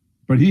too.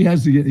 But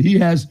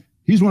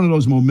he's one of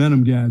those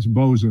momentum guys,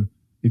 Bosa.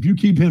 If you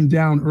keep him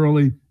down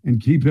early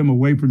and keep him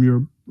away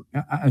from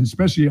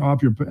especially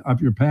off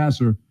your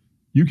passer,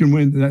 you can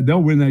win that.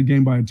 They'll win that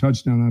game by a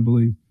touchdown, I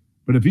believe.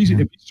 But if he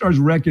starts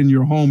wrecking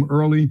your home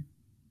early,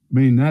 I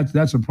mean,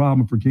 that's a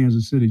problem for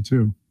Kansas City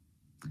too.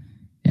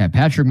 Yeah,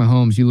 Patrick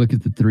Mahomes, you look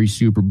at the 3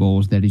 Super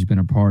Bowls that he's been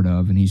a part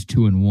of, and he's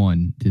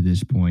 2-1 to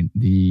this point.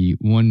 The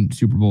one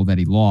Super Bowl that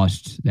he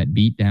lost, that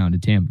beat down to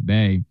Tampa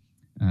Bay,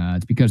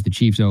 it's because the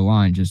Chiefs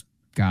O-line just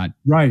got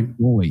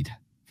bullied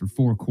for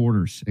 4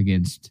 quarters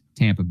against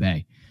Tampa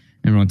Bay.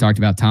 Everyone talked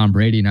about Tom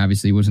Brady, and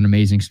obviously it was an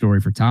amazing story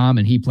for Tom,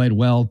 and he played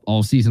well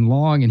all season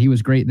long, and he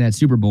was great in that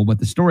Super Bowl. But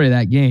the story of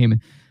that game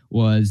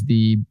was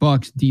the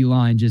Bucs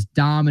D-line just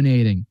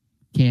dominating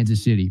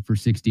Kansas City for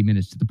 60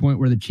 minutes to the point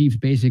where the Chiefs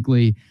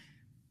basically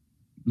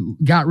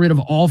got rid of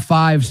all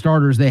 5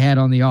 starters they had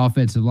on the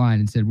offensive line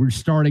and said, we're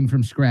starting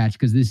from scratch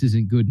because this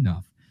isn't good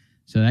enough.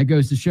 So that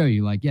goes to show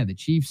you, the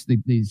Chiefs,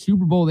 the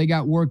Super Bowl, they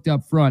got worked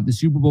up front. The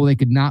Super Bowl they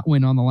could not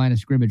win on the line of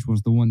scrimmage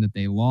was the one that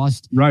they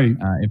lost. Right.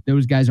 If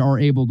those guys are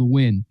able to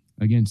win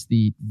against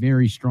the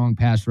very strong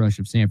pass rush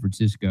of San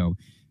Francisco,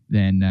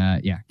 then,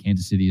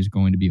 Kansas City is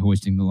going to be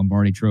hoisting the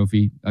Lombardi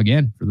Trophy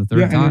again for the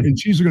third time. And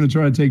Chiefs are going to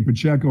try to take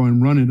Pacheco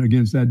and run it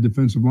against that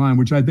defensive line,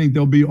 which I think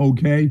they'll be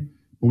okay.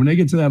 But when they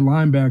get to that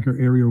linebacker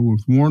area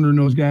with Warner and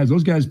those guys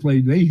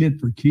they hit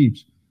for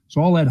keeps.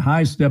 So all that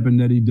high stepping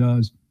that he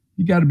does,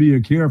 you got to be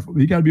careful.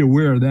 You got to be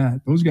aware of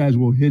that. Those guys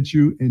will hit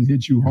you and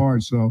hit you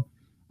hard. So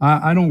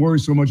I don't worry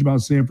so much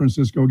about San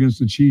Francisco against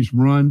the Chiefs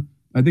run.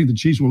 I think the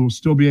Chiefs will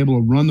still be able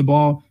to run the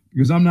ball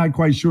because I'm not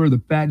quite sure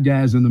the fat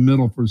guys in the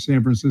middle for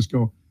San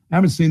Francisco. I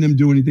haven't seen them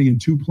do anything in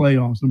 2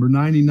 playoffs. Number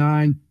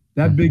 99,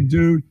 that big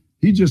dude,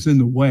 he's just in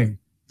the way.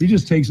 He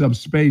just takes up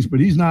space, but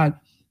he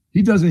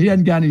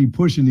hasn't got any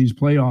push in these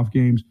playoff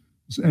games.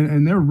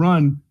 And their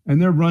run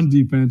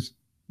defense,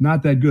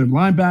 not that good.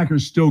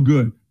 Linebackers still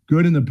good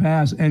in the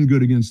pass and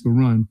good against the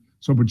run.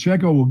 So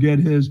Pacheco will get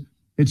his.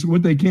 It's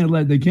what they can't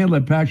let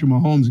Patrick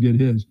Mahomes get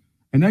his.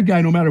 And that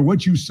guy, no matter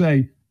what you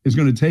say, is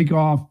going to take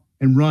off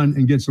and run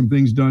and get some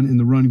things done in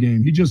the run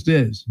game. He just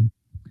is.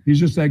 He's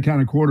just that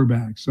kind of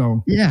quarterback.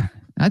 So yeah,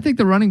 I think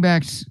the running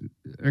backs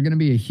are going to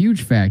be a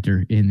huge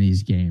factor in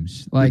these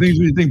games.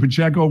 You think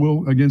Pacheco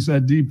will against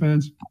that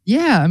defense?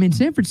 Yeah, I mean,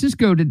 San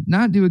Francisco did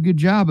not do a good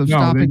job of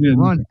stopping the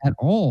run at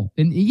all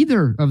in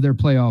either of their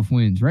playoff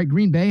wins, right?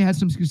 Green Bay had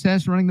some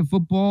success running the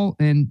football,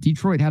 and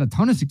Detroit had a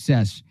ton of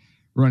success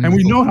running and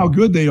the football. Know how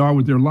good they are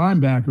with their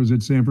linebackers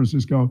at San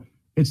Francisco.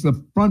 It's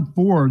the front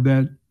 4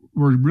 that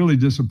were really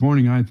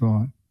disappointing, I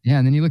thought. Yeah,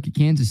 and then you look at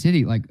Kansas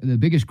City, the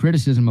biggest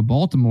criticism of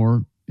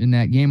Baltimore in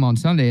that game on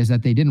Sunday is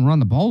that they didn't run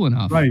the ball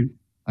enough. Right.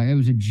 It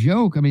was a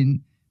joke. I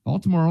mean,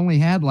 Baltimore only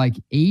had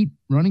 8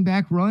 running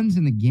back runs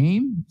in the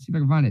game. Let's see if I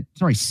can find it.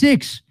 Sorry,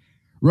 6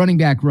 running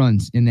back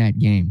runs in that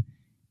game.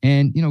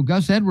 And,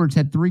 Gus Edwards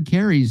had 3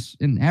 carries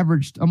and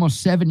averaged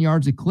almost 7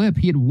 yards a clip.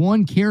 He had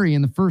 1 carry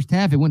in the first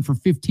half. It went for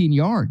 15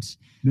 yards.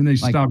 Then they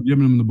stopped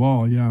giving him the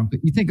ball, yeah.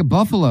 But you think of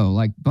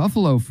Buffalo,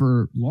 Buffalo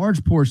for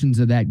large portions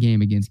of that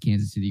game against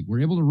Kansas City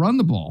were able to run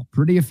the ball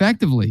pretty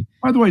effectively.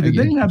 By the way, did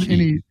they have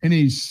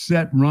any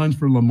set runs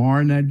for Lamar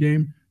in that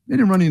game? They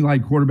didn't run any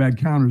quarterback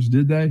counters,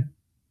 did they?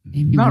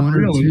 Maybe not 1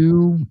 really.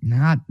 Or 2.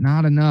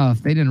 Not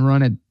enough. They didn't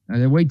run it.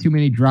 There were way too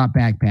many drop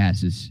back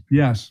passes.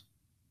 Yes.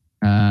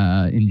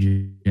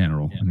 in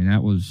general. I mean,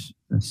 that was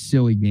a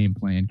silly game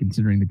plan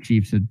considering the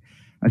Chiefs had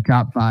a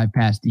top 5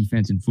 pass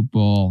defense in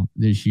football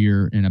this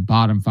year and a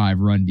bottom 5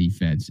 run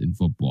defense in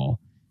football.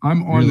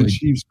 I'm on the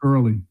Chiefs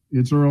early.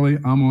 It's early.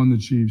 I'm on the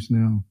Chiefs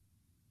now.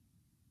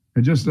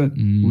 And just that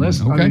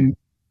okay. I mean,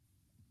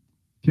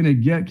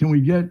 can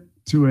we get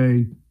to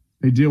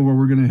a deal where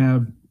we're going to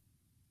have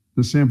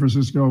the San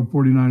Francisco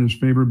 49ers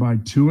favored by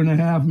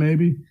 2.5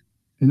 maybe?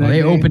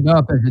 They opened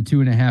up as a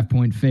 2.5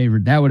 point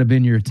favorite. That would have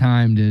been your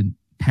time to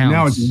pounce.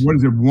 Now what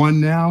is it,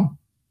 1 now?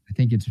 I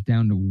think it's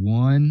down to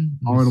 1.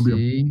 It'll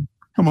be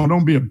come on,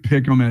 don't be a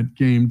pick 'em at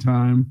game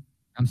time.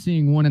 I'm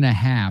seeing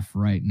 1.5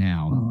 right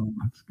now.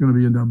 It's going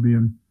to end up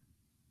being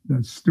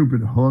that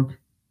stupid hook.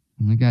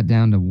 I got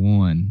down to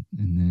 1,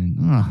 and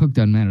then hook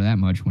doesn't matter that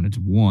much when it's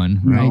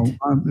 1, right?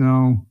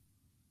 No.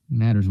 It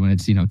matters when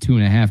it's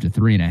 2.5 to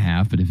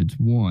 3.5, but if it's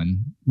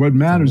 1, what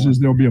matters is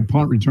there'll be a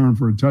punt return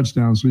for a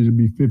touchdown, so it'll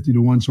be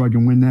 50-1, so I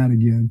can win that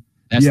again.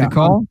 That's the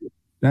call.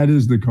 That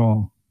is the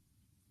call.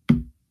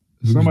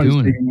 Somebody's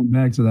taking one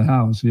back to the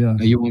house. Yeah.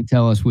 You won't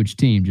tell us which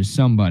team, just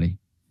somebody.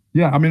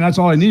 Yeah, I mean that's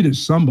all I need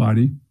is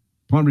somebody.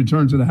 Punt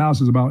return to the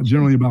house is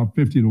generally about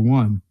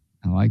 50-1.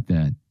 I like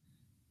that.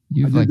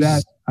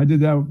 I did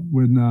that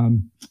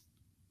when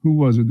who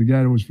was it? The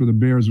guy that was for the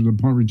Bears was a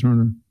punt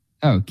returner.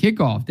 Oh,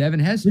 kickoff, Devin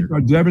Hester.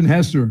 Devin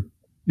Hester.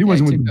 He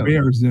wasn't with the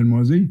Bears then,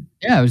 was he?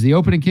 Yeah, it was the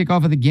opening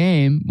kickoff of the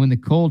game when the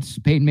Colts,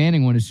 Peyton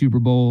Manning won a Super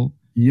Bowl.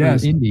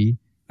 Yes. For Indy.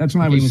 That's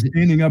when I was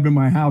standing up in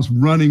my house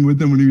running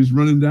with him when he was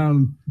running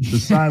down the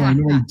sideline.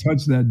 Nobody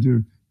touched that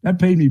dude. That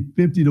paid me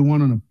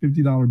 50-1 on a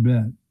 $50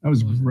 bet. That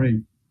was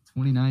great.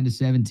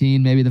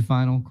 29-17, maybe the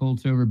final.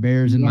 Colts over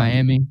Bears in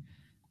Miami.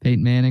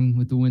 Peyton Manning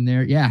with the win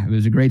there. Yeah, it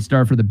was a great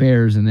start for the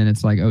Bears, and then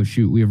it's like, oh,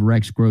 shoot, we have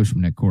Rex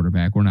Grossman at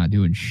quarterback. We're not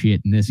doing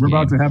shit in this game. We're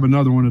about to have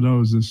another one of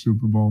those this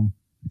Super Bowl.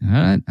 All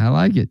right, I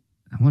like it.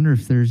 I wonder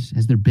if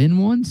has there been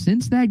one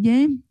since that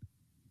game?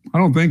 I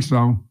don't think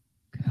so.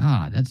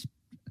 God, that's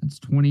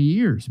 20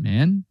 years,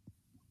 man.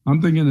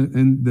 I'm thinking,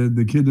 and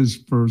the kid that's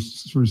for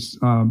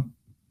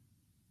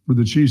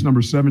the Chiefs,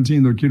 number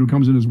 17, the kid who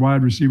comes in as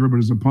wide receiver but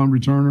is a punt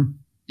returner.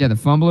 Yeah, the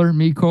fumbler,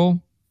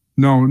 Cole.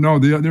 No,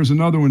 there's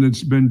another one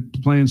that's been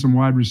playing some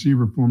wide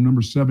receiver for him,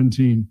 number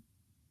 17.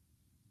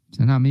 Is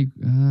that not me?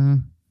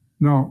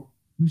 No.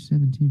 Who's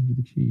 17 for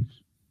the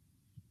Chiefs?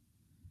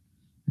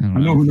 I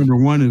know who number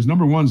 1 is.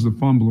 Number 1's the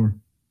fumbler.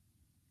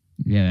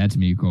 Yeah, that's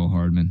Cole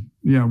Hardman.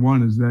 Yeah,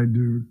 1 is that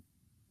dude.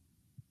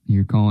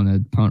 You're calling a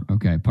punt.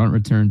 Okay, punt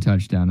return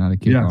touchdown, not a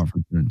kickoff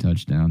return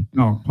touchdown.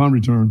 No, punt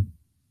return.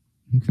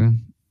 Okay.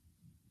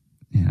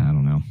 Yeah, I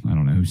don't know. I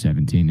don't know who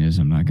 17 is.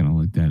 I'm not going to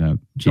look that up.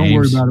 James, don't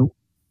worry about it.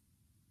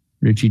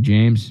 Richie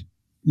James?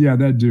 Yeah,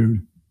 that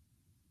dude.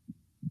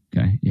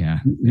 Okay, yeah.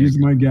 He's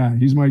my guy.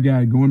 He's my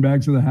guy. Going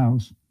back to the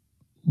house.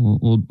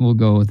 We'll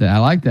go with that. I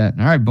like that.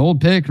 All right,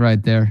 bold pick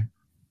right there.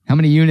 How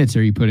many units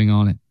are you putting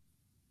on it?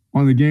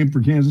 On the game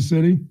for Kansas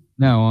City?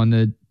 No, on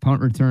the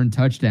punt return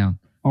touchdown.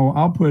 Oh,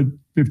 I'll put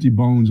 50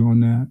 bones on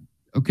that.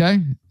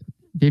 Okay.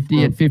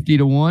 50 at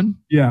 50-1?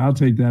 Yeah, I'll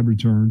take that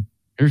return.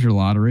 There's your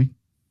lottery.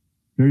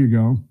 There you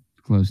go.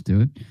 Close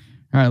to it.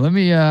 All right, let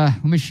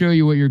me show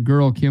you what your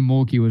girl Kim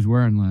Mulkey was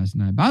wearing last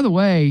night. By the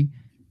way,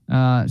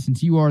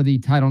 since you are the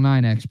Title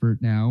IX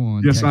expert now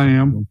on Yes, I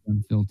am.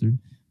 Unfiltered.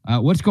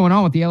 What's going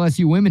on with the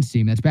LSU women's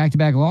team? That's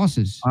back-to-back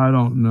losses. I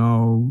don't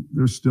know.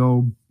 They're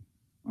still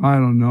I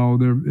don't know.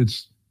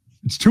 It's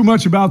too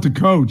much about the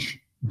coach.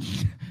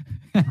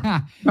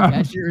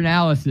 That's your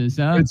analysis,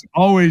 huh? It's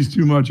always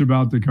too much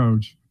about the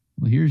coach.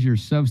 Well, here's your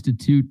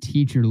substitute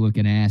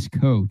teacher-looking ass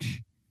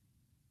coach.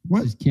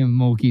 What? This is Kim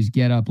Mulkey's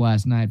get up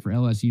last night for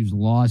LSU's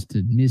loss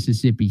to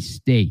Mississippi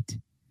State.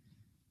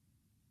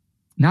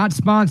 Not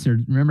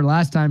sponsored. Remember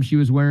last time she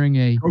was wearing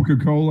a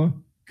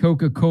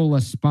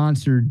Coca-Cola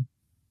sponsored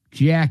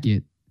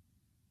jacket.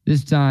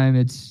 This time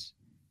it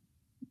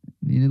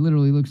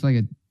literally looks like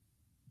a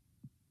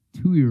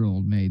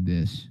 2-year-old made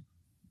this.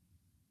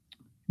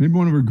 Maybe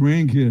one of her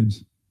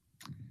grandkids.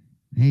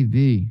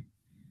 Maybe.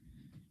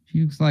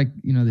 She looks like,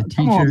 the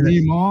teacher.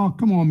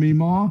 Come on,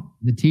 Meemaw.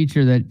 The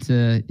teacher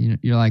that,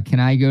 you're like,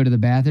 can I go to the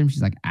bathroom?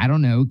 She's like, I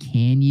don't know.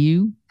 Can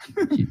you?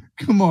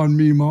 Come on,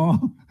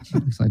 Meemaw. She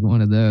looks like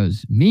one of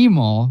those.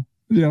 Meemaw.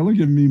 Yeah, look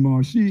at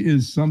Meemaw. She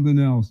is something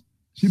else.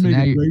 She's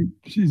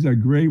a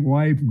great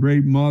wife,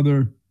 great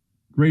mother,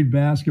 great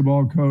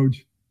basketball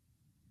coach,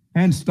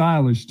 and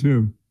stylish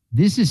too.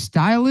 This is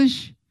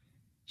stylish?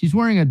 She's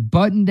wearing a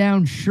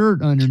button-down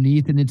shirt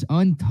underneath, and it's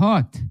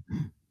untucked.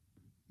 And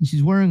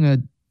she's wearing a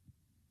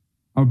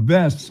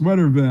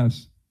sweater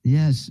vest.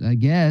 Yes, I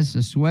guess,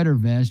 a sweater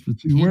vest with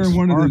She's wearing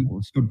one of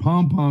the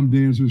pom-pom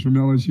dancers from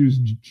LSU's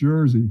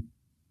jersey.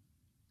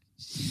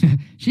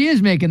 She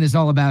is making this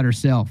all about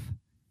herself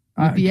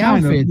with the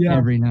outfit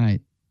every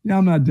night. Yeah,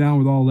 I'm not down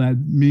with all that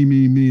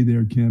me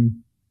there,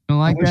 Kim. Don't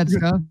like that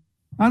stuff?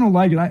 I don't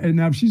like it. And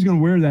now if she's going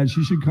to wear that,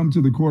 she should come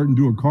to the court and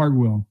do a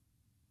cartwheel.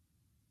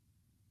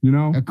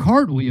 A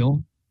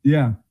cartwheel?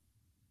 Yeah.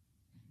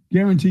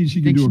 Guaranteed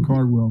she can do a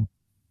cartwheel.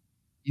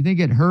 You think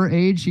at her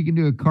age she can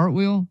do a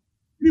cartwheel?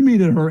 You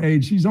mean at her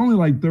age? She's only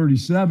like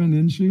 37,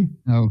 isn't she?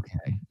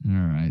 Okay.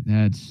 All right.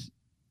 That's.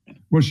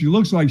 Well, she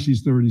looks like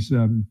she's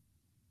 37.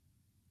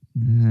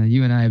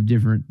 You and I have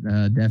different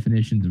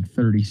definitions of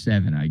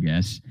 37, I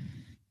guess.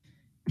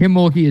 Kim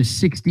Mulkey is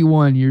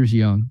 61 years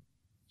young.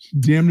 She's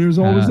damn near as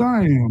old as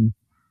I am.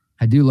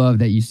 I do love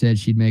that you said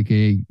she'd make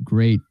a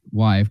great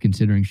wife,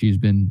 considering she's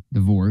been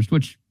divorced,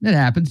 which it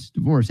happens.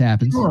 Divorce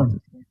happens. Sure,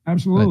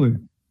 absolutely.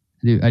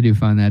 I do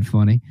find that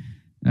funny.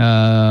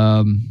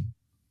 Yeah.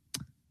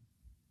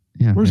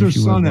 Where's her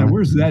son at?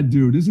 Where's that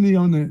dude? Isn't he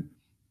on the?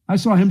 I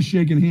saw him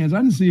shaking hands. I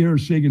didn't see her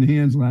shaking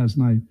hands last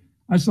night.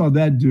 I saw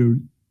that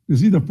dude. Is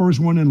he the first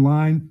one in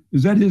line?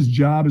 Is that his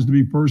job? Is to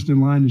be first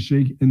in line to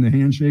shake in the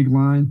handshake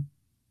line?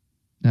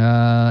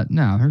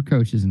 No, her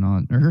coach isn't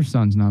on, or her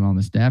son's not on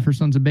the staff. Her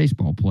son's a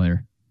baseball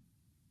player.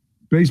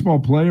 Baseball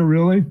player,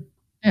 really?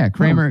 Yeah,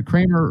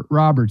 Kramer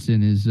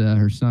Robertson is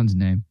her son's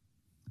name.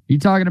 Are you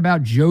talking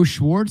about Joe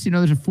Schwartz? You know,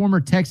 there's a former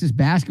Texas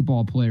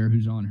basketball player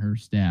who's on her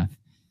staff.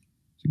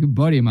 It's a good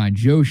buddy of mine,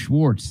 Joe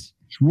Schwartz.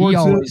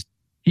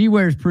 He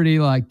wears pretty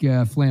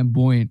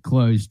flamboyant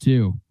clothes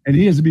too. And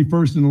he has to be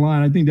first in the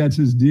line. I think that's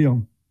his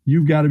deal.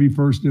 You've got to be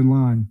first in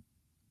line.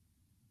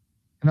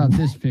 How about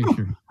this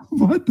picture?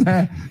 What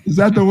the? Is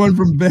that the one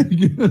from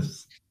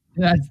Vegas?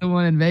 That's the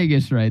one in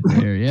Vegas right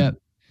there. Yep.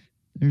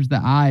 There's the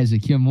eyes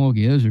of Kim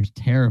Mulkey. Those are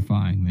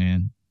terrifying,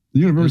 man.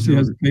 The university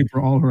has to pay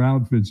for all her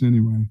outfits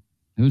anyway.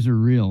 Those are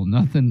real.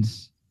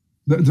 Those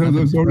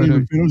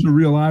are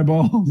real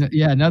eyeballs.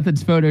 Yeah,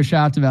 nothing's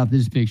photoshopped about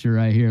this picture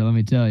right here. Let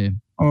me tell you.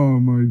 Oh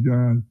my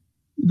God.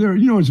 There,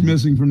 you know what's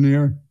missing from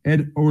there?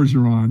 Ed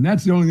Orgeron.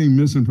 That's the only thing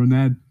missing from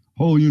that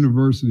whole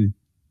university.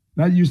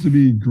 That used to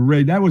be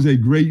great. That was a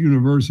great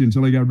university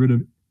until they got rid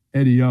of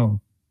Eddie O.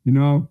 You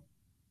know?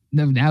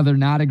 No, now they're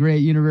not a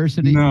great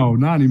university? No,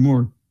 not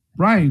anymore.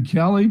 Brian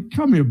Kelly,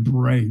 cut me a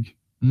break.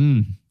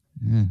 Yeah,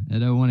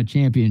 Ed O won a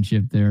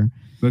championship there.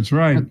 That's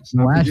right.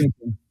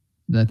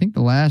 I think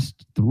the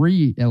last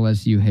 3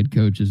 LSU head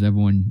coaches have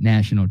won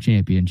national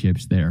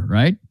championships there,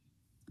 right?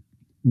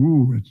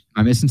 Ooh. Am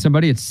I missing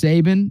somebody? It's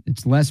Saban,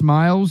 it's Les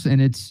Miles,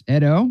 and it's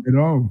Ed O. Ed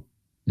O.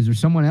 Is there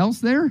someone else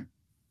there?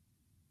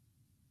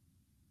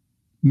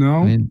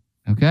 No.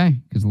 Okay,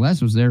 because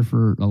Les was there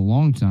for a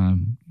long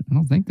time. I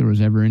don't think there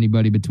was ever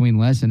anybody between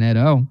Les and Ed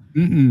O.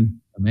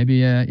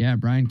 Maybe,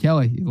 Brian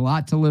Kelly. A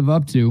lot to live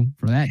up to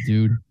for that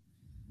dude.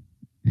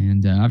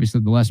 And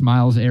obviously the Les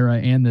Miles era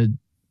and the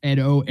Ed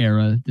O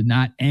era did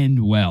not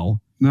end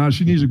well. No,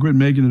 she needs to quit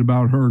making it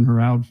about her and her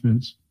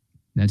outfits.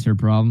 That's her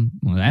problem?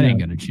 Well, that ain't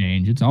going to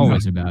change. It's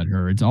always about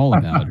her. It's all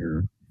about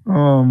her.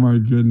 Oh, my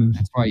goodness.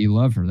 That's why you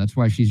love her. That's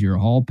why she's your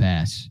hall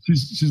pass.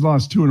 She's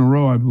lost 2 in a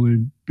row, I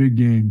believe. Big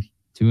games.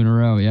 2 in a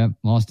row, yep.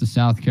 Lost to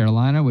South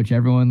Carolina, which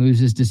everyone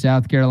loses to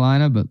South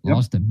Carolina, but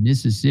lost to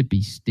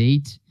Mississippi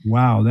State.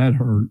 Wow, that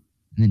hurt.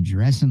 And then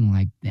dressing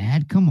like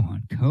that? Come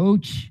on,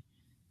 coach.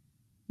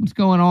 What's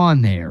going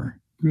on there?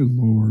 Good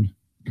Lord.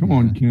 Come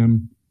on,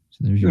 Kim. So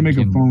there's going to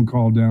make a phone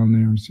call down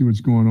there and see what's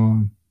going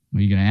on.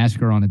 Are you going to ask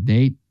her on a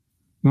date?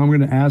 No, I'm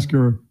going to ask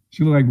her.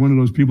 She looked like one of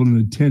those people in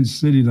the tent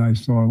city that I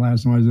saw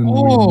last time I was in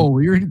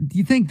the do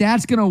you think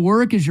that's going to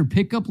work as your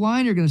pickup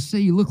line? You're going to say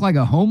you look like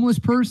a homeless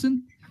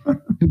person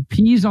who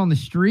pees on the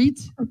street?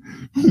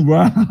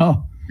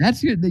 Wow.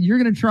 That's good. You're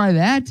going to try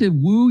that to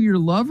woo your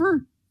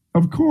lover?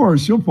 Of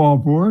course. She'll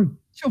fall for it.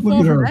 She'll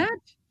fall for that?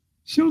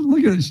 She'll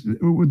look at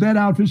it. With that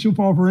outfit, she'll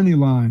fall for any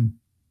line.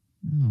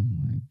 Oh,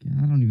 my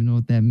God. I don't even know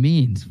what that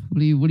means.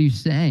 What are you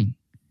saying?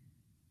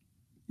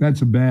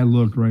 That's a bad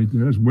look right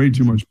there. That's way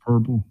too much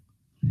purple.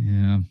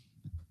 Yeah.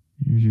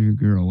 Here's your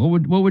girl.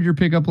 What would your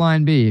pickup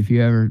line be if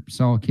you ever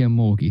saw Kim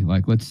Mulkey?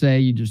 Like, let's say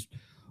you just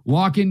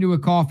walk into a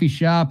coffee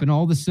shop and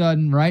all of a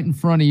sudden right in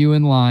front of you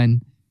in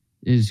line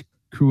is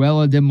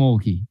Cruella de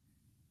Mulkey.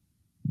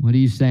 What are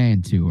you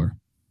saying to her?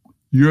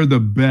 You're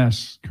the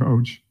best,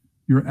 coach.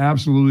 You're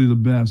absolutely the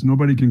best.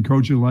 Nobody can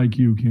coach you like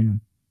you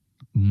can.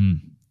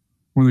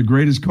 One of the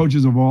greatest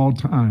coaches of all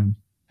time.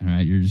 All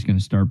right, you're just going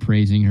to start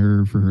praising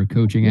her for her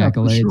coaching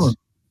accolades? For sure.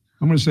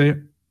 I'm going to say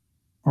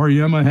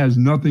Ariema has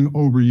nothing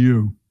over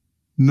you.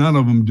 None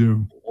of them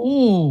do.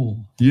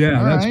 Oh.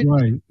 Yeah, that's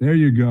right. There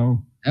you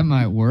go. That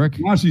might work.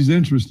 Now she's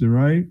interested,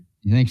 right?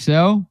 You think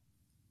so?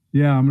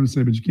 Yeah, I'm going to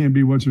say, but you can't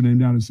be what's her name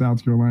down in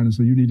South Carolina,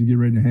 so you need to get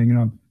ready to hang it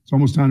up. It's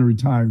almost time to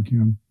retire,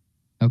 Kim.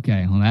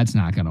 Okay, well, that's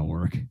not going to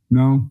work.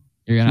 No?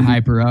 You're going to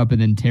hype her up and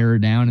then tear her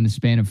down in the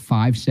span of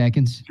 5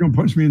 seconds? You're going to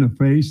punch me in the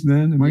face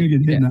then? Am I going to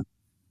get hit?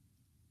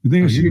 You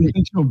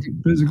think she'll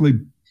physically...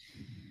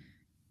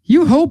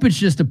 You hope it's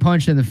just a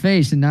punch in the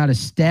face and not a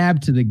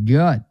stab to the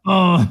gut.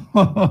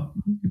 Oh.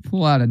 You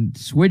pull out a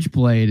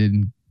switchblade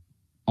and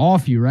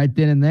off you right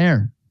then and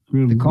there.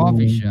 The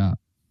coffee shop.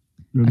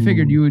 I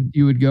figured you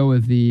would go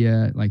with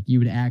the you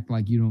would act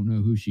like you don't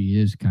know who she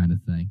is kind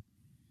of thing.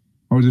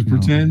 Or just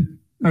pretend?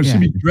 No, she'd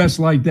be dressed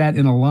like that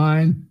in a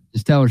line.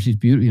 Just tell her she's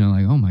beautiful.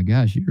 Like, oh my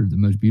gosh, you're the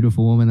most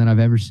beautiful woman that I've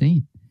ever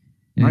seen.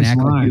 And nice act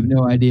line. like you have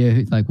no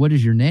idea. Like, what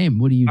is your name?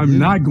 What do you do? I'm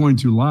not going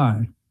to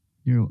lie.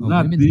 You're a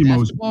women's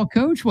basketball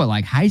coach? What,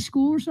 like high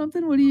school or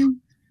something? What do you?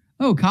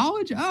 Oh,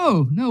 college?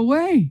 Oh, no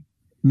way.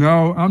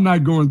 No, I'm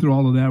not going through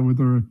all of that with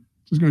her.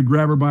 Just going to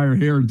grab her by her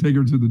hair and take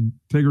her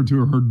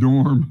to her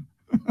dorm.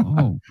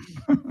 Oh.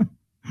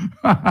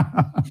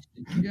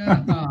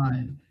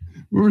 God.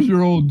 Where's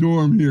your old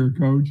dorm here,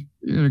 Coach?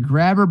 You're going to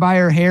grab her by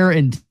her hair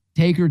and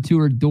take her to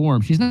her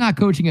dorm. She's not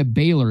coaching at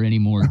Baylor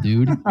anymore,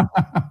 dude.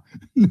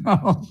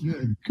 No.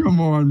 Come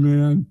on,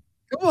 man.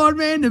 Come on,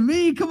 man, to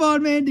me. Come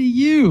on, man, to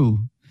you.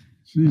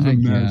 She's a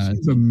mess.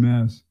 She's a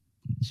mess.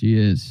 She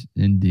is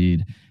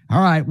indeed.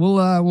 All right,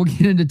 we'll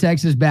get into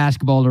Texas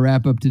basketball to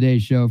wrap up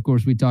today's show. Of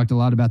course, we talked a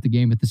lot about the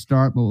game at the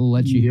start, but we'll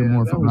let you hear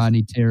more from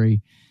Rodney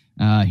Terry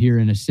here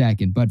in a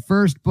second. But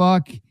first,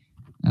 Buck,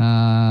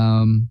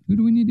 who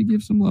do we need to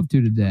give some love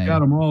to today? We got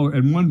them all.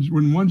 And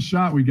in one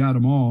shot, we got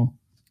them all.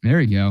 There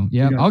you go.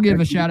 Yeah, I'll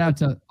give a shout out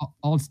to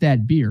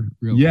Altstad Beer.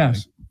 Real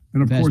quick.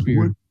 And of course,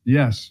 beer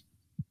yes,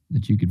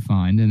 that you could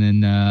find. And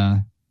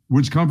then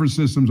Woods Comfort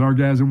Systems, our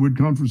guys at Wood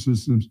Comfort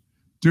Systems,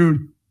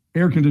 dude.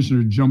 Air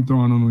conditioner jumped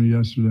on them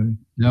yesterday.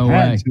 No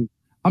way.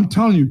 I'm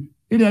telling you,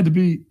 it had to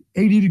be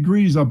 80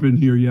 degrees up in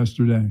here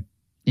yesterday.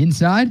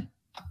 Inside?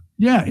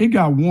 Yeah, it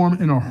got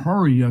warm in a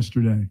hurry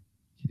yesterday.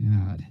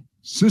 God.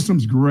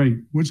 System's great.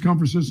 Woods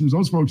Comfort Systems,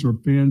 those folks are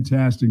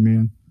fantastic,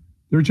 man.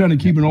 They're trying to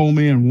keep an old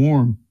man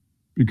warm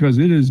because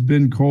it has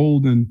been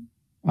cold. And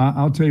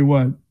I'll tell you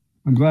what,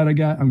 I'm glad I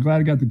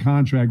got the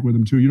contract with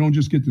them too. You don't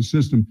just get the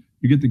system,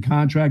 you get the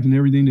contract and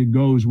everything that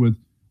goes with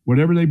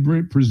whatever they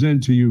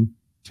present to you.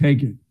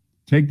 Take it.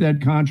 Take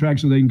that contract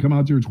so they can come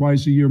out there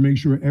twice a year, make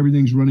sure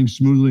everything's running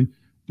smoothly.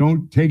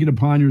 Don't take it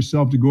upon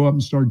yourself to go up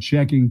and start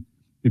checking.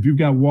 If you've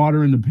got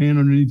water in the pan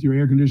underneath your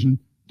air conditioner,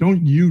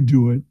 don't you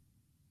do it.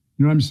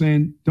 You know what I'm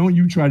saying? Don't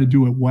you try to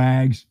do it,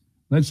 wags.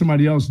 Let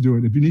somebody else do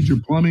it. If you need your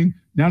plumbing,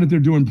 now that they're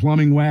doing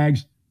plumbing,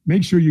 wags,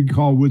 make sure you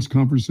call Woods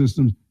Comfort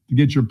Systems to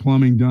get your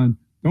plumbing done.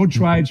 Don't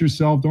try it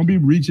yourself. Don't be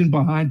reaching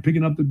behind,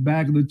 picking up the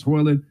back of the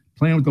toilet,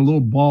 playing with the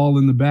little ball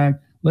in the back.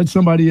 Let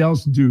somebody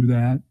else do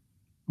that.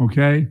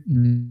 Okay?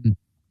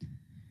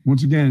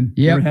 Once again,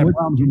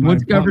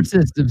 Woods Comfort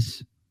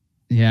Systems.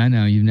 Yeah, I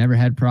know. You've never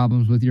had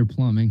problems with your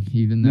plumbing,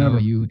 even though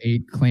you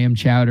ate clam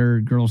chowder,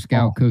 Girl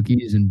Scout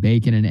cookies, and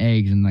bacon and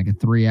eggs in like a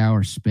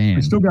 3-hour span. I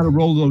still got to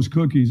roll those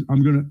cookies.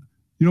 You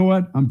know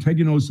what? I'm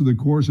taking those to the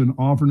course and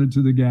offering it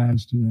to the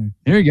guys today.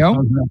 There you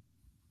go.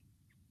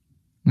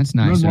 That's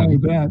nice. Nothing wrong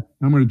with that.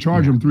 I'm going to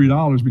charge them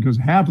 $3 because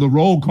half of the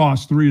roll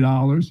costs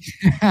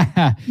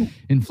 $3.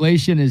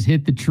 Inflation has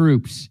hit the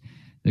troops.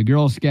 The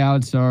Girl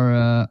Scouts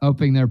are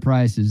upping their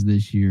prices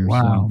this year.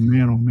 Wow, so.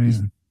 Man, oh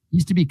man.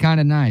 Used to be kind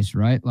of nice,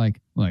 right?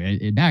 Like, look,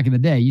 back in the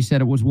day, you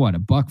said it was what,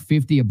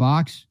 $1.50 a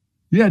box?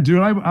 Yeah,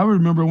 dude. I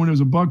remember when it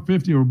was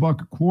 $1.50 or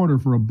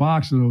 $1.25 for a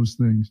box of those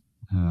things.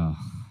 Oh, I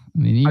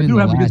mean, even I do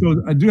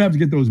have to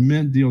get those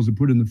mint deals to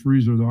put in the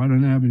freezer, though. I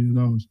don't have any of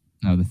those.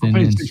 No, the thin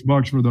I'll pay mints.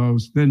 $6 for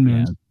those thin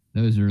mints.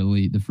 Yeah, those are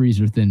elite. The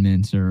freezer thin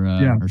mints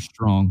are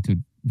strong to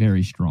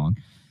very strong.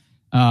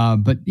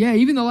 But yeah,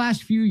 even the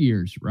last few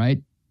years,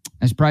 right?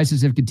 As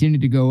prices have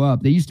continued to go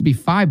up, they used to be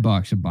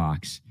 $5 a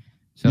box.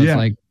 So it's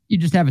like you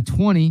just have a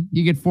 20,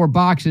 you get 4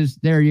 boxes.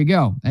 There you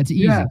go. That's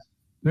easy. Yeah,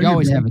 you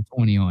always have a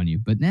 20 on you.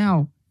 But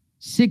now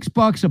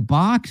 $6 a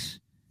box.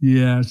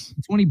 Yes.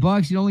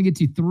 $20, you only get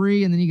to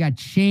 3, and then you got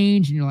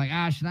change, and you're like,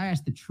 should I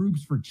ask the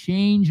troops for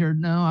change or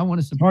no? I want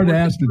to support. Hard to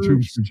ask the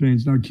troops for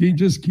change. No,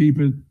 just keep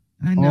it.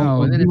 I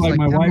know. And then it's like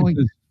my wife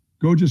says,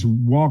 go just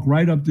walk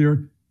right up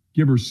there,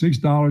 give her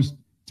 $6,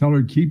 tell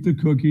her keep the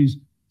cookies,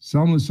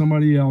 sell them to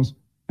somebody else,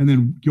 and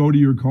then go to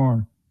your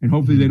car. And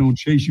hopefully they don't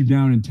chase you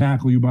down and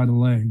tackle you by the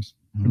legs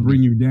and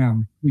bring you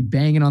down. We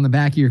banging on the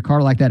back of your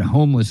car like that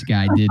homeless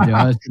guy did to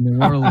us in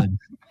New Orleans.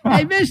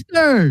 Hey,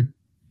 mister.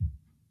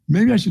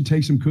 Maybe I should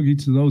take some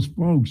cookies to those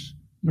folks.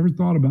 Never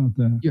thought about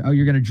that.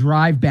 You're going to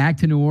drive back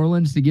to New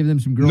Orleans to give them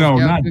some Girl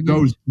Scout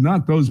cookies?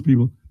 Not those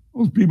people.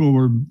 Those people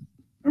were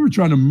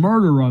trying to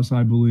murder us,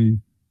 I believe.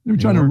 They were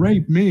trying to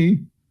rape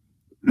me.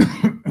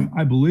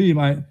 I believe.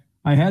 I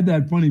had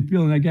that funny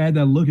feeling. That guy had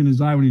that look in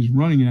his eye when he's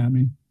running at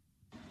me.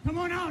 Come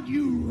on out,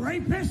 you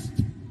rapist.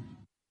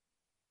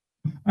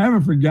 I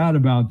haven't forgot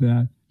about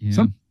that. Yeah.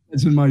 Sometimes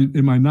it's in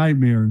my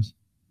nightmares.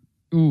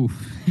 Ooh.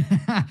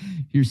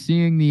 You're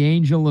seeing the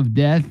angel of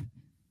death?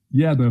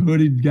 Yeah, the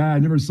hooded guy. I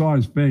never saw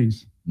his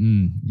face.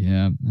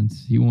 Yeah,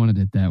 he wanted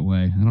it that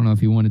way. I don't know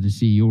if he wanted to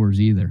see yours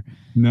either.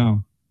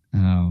 No.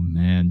 Oh,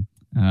 man.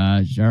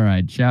 All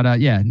right. Shout out.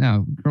 Yeah,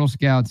 no, Girl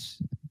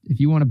Scouts. If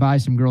you want to buy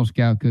some Girl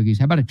Scout cookies,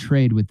 how about a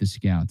trade with the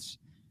Scouts?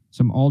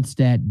 Some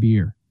Altstadt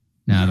beer.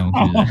 No, don't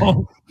do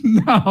that.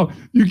 No,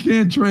 you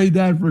can't trade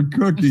that for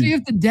cookies. See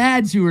if the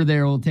dads who are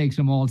there will take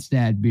some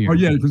Altstadt beer. Oh,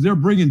 yeah, because they're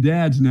bringing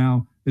dads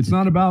now. It's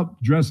not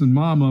about dressing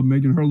mom up,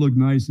 making her look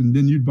nice, and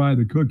then you'd buy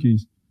the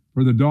cookies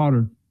for the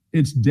daughter.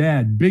 It's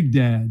dad, big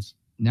dads.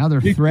 Now they're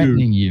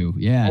threatening you.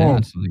 Yeah,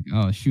 that's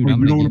like, shoot,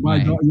 I'm going to buy.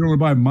 You don't want to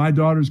buy my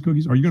daughter's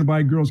cookies? Are you going to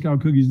buy Girl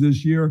Scout cookies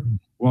this year?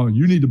 Well,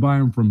 you need to buy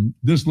them from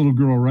this little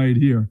girl right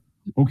here.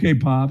 Okay,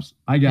 Pops,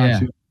 I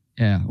got you.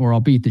 Yeah, or I'll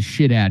beat the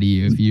shit out of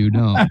you if you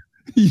don't.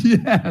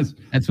 Yes.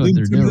 That's what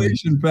they're doing.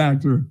 Intimidation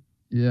factor.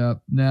 Yeah.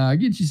 No, I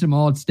get you some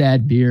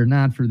Altstadt beer,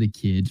 not for the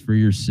kids, for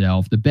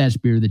yourself. The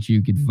best beer that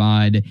you could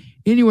find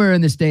anywhere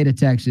in the state of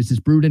Texas. It's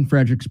brewed in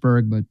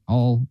Fredericksburg, but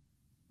all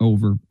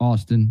over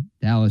Austin,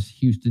 Dallas,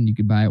 Houston. You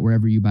can buy it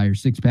wherever you buy your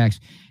six packs.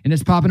 And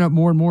it's popping up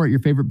more and more at your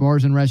favorite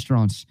bars and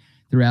restaurants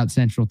throughout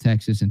Central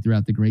Texas and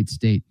throughout the great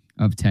state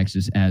of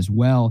Texas as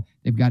well.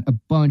 They've got a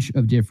bunch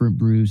of different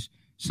brews,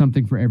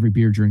 something for every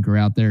beer drinker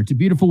out there. It's a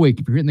beautiful week.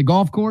 If you're hitting the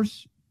golf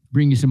course,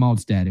 bring you some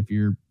Altstadt. If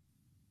you're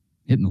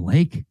hitting the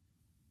lake,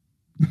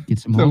 get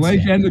some the Altstadt.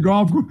 lake and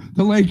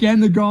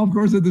the golf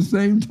course at the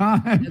same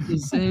time. At the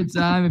same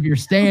time, if you're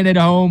staying at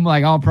home,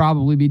 like I'll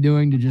probably be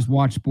doing to just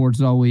watch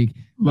sports all week,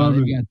 Love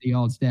they've it. got the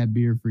Altstadt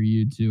beer for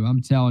you too.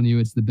 I'm telling you,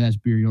 it's the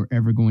best beer you're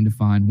ever going to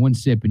find. One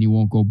sip and you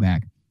won't go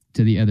back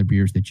to the other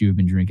beers that you have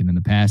been drinking in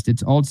the past.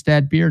 It's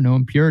Altstadt beer, no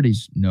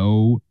impurities,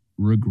 no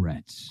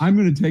regrets. I'm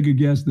going to take a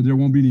guess that there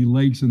won't be any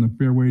lakes in the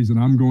fairways that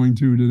I'm going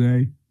to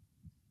today.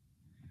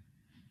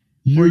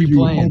 Where are you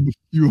playing?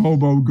 You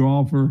hobo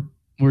golfer.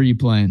 Where are you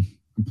playing?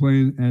 I'm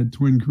playing at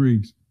Twin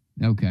Creeks.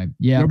 Okay.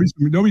 Yeah.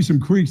 There'll be some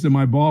creeks that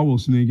my ball will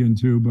sneak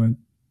into, but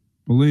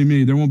believe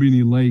me, there won't be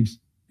any lakes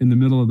in the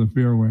middle of the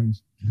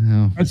fairways.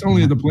 No. That's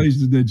only the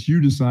places that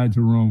you decide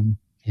to roam.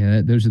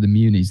 Yeah, those are the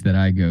munis that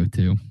I go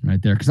to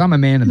right there because I'm a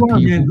man of the You are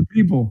people. a man of the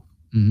people.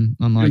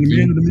 Mm-hmm. Unlike and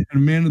you. a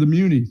man of the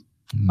munis.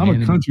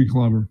 I'm a country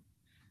clubber.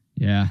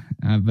 Yeah,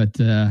 but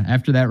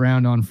after that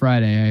round on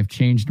Friday, I've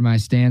changed my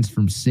stance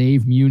from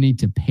save muni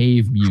to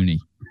pave muni.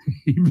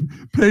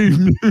 Pave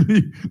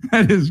muni.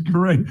 That is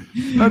great.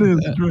 That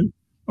is great.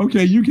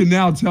 Okay, you can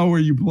now tell where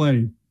you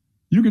played.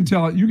 You can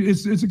tell.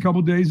 It's a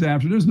couple days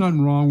after. There's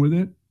nothing wrong with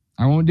it.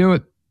 I won't do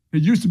it.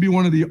 It used to be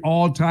one of the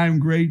all-time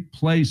great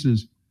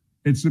places.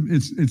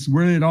 It's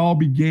where it all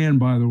began,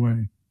 by the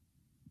way.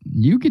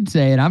 You could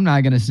say it. I'm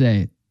not going to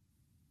say it.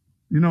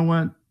 You know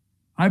what?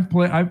 I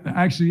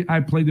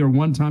played there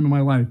one time in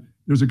my life.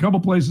 There's a couple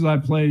places I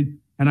played,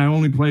 and I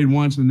only played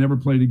once and never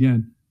played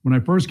again. When I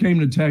first came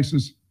to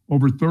Texas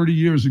over 30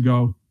 years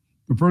ago,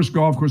 the first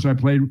golf course I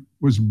played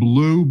was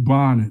Blue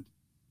Bonnet.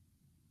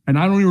 And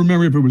I don't even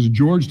remember if it was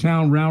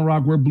Georgetown, Round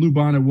Rock, where Blue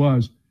Bonnet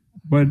was.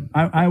 But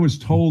I was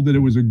told that it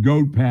was a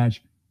goat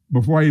patch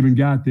before I even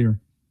got there.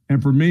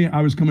 And for me,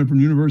 I was coming from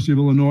the University of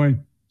Illinois.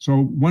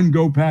 So one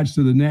goat patch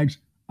to the next,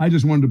 I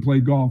just wanted to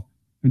play golf.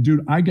 And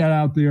dude, I got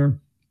out there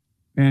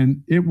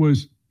and it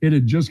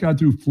had just got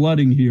through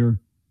flooding here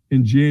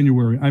in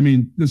January. I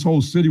mean, this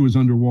whole city was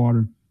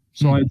underwater.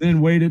 So I then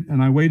waited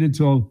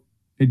till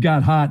it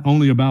got hot.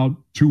 Only about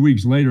 2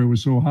 weeks later, it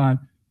was so hot.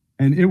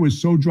 And it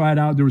was so dried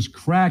out. There was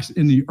cracks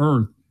in the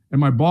earth. And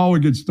my ball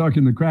would get stuck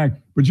in the crack.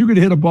 But you could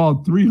hit a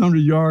ball 300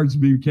 yards,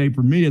 BK.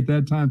 For me at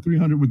that time,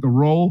 300 with the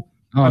roll.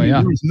 Oh, yeah.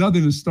 There was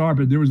nothing to stop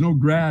it. There was no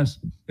grass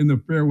in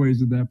the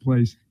fairways of that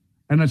place.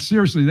 And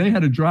seriously, they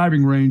had a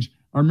driving range.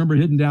 I remember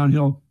hitting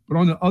downhill. But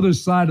on the other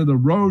side of the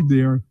road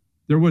there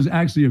was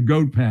actually a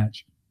goat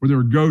patch where there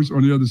were goats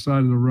on the other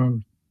side of the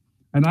road.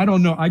 And I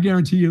don't know. I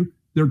guarantee you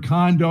they're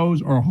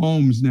condos or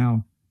homes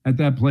now at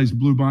that place,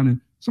 Blue Bonnet.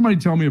 Somebody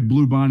tell me if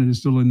Blue Bonnet is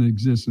still in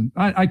existence.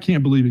 I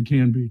can't believe it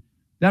can be.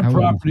 That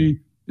property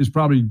is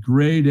probably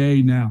grade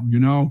A now, you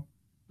know?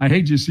 I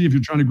hate to see if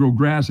you're trying to grow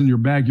grass in your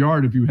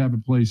backyard if you have a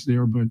place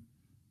there, but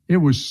it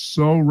was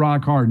so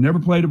rock hard. Never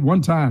played it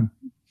one time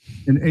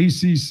in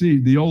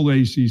ACC, the old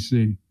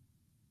ACC.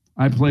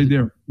 I played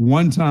there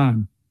one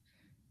time.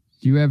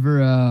 Do you ever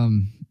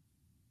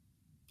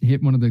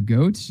hit one of the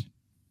goats?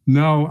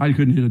 No, I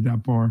couldn't hit it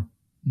that far.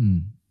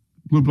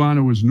 Blue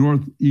Bonnet was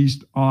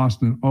northeast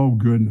Austin. Oh,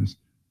 goodness.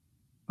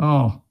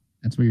 Oh.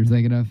 That's what you're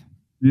thinking of?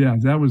 Yeah,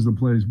 that was the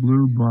place,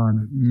 Blue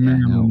Bonnet.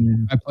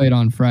 Man. I played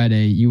on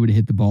Friday. You would have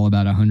hit the ball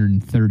about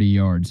 130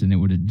 yards, and it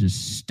would have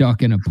just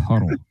stuck in a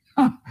puddle.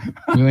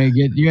 You ain't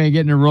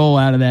getting a roll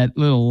out of that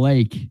little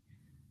lake.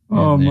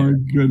 Oh, my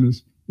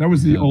goodness. That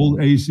was the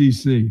old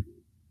ACC.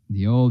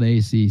 The old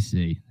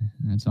ACC.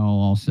 That's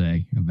all I'll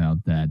say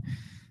about that.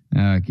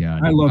 Oh,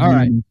 God. I love all you.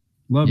 right.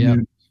 Love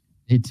you.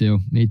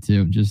 Me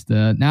too. Just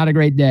not a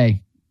great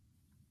day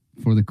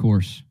for the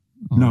course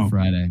on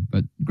Friday,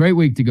 but great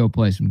week to go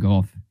play some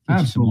golf.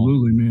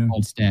 Absolutely, man.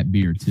 Altstadt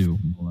beer too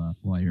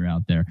while you're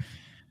out there.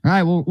 All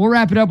right, we'll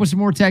wrap it up with some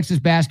more Texas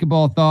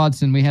basketball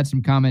thoughts, and we had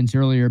some comments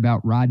earlier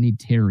about Rodney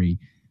Terry.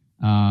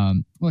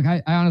 Look,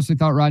 I honestly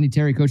thought Rodney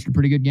Terry coached a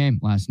pretty good game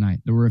last night.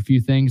 There were a few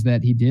things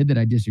that he did that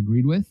I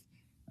disagreed with.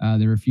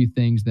 There were a few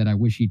things that I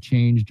wish he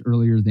changed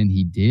earlier than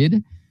he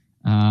did.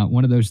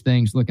 One of those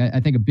things, look,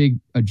 I think a big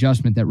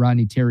adjustment that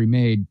Rodney Terry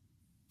made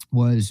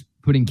was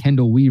putting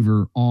Kendall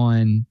Weaver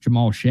on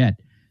Jamal Shedd.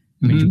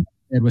 I mean, Jamal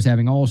Shedd was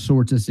having all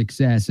sorts of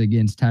success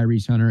against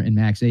Tyrese Hunter and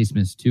Max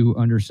Asmus, two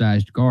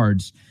undersized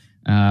guards.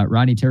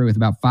 Rodney Terry, with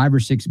about 5 or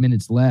 6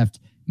 minutes left,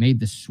 made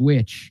the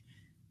switch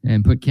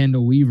and put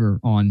Kendall Weaver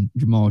on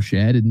Jamal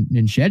Shedd,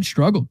 and Shedd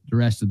struggled the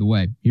rest of the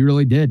way. He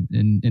really did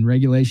in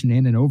regulation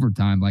and in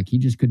overtime. Like, he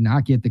just could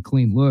not get the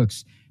clean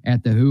looks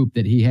at the hoop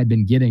that he had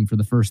been getting for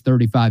the first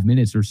 35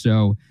 minutes or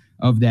so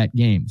of that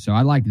game. So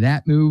I like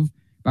that move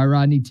by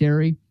Rodney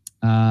Terry.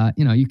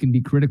 You can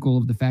be critical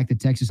of the fact that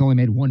Texas only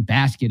made one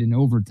basket in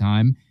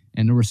overtime.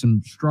 and there were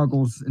some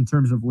struggles in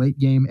terms of late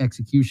game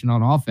execution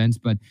on offense,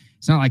 but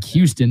it's not like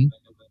Houston,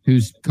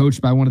 who's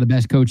coached by one of the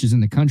best coaches in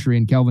the country,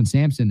 and Kelvin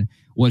Sampson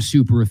was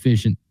super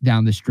efficient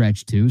down the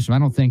stretch too. So I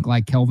don't think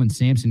like Kelvin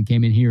Sampson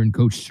came in here and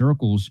coached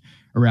circles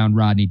around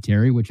Rodney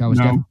Terry, which I was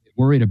definitely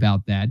worried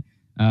about that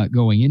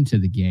going into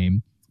the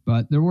game.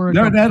 But there were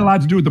that had a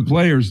lot to do with the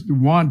players who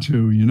want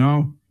to,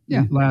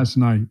 last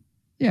night.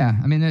 Yeah,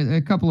 I mean,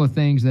 a couple of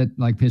things that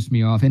like pissed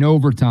me off. In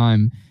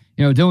overtime,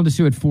 Dylan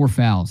Dessou had 4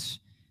 fouls,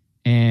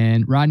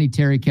 and Rodney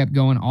Terry kept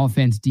going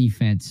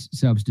offense-defense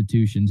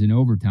substitutions in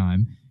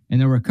overtime. And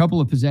there were a couple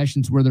of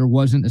possessions where there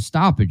wasn't a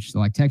stoppage. So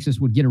like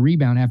Texas would get a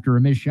rebound after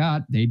a missed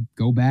shot. They'd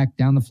go back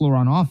down the floor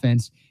on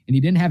offense, and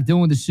he didn't have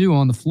Dylan Dessou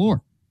on the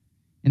floor.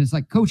 And it's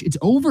like, Coach, it's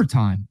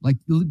overtime. Like,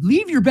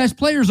 leave your best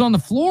players on the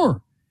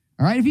floor.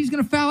 All right? If he's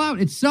going to foul out,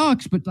 it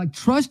sucks. But, like,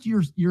 trust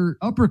your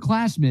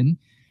upperclassmen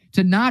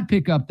to not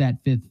pick up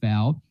that 5th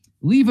foul.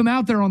 Leave him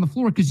out there on the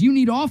floor because you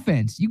need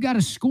offense. You got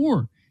to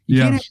score.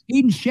 You can't have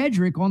Aiden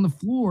Shedrick on the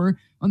floor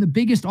on the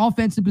biggest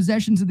offensive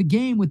possessions of the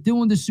game with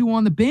Dylan Dessou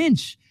on the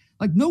bench.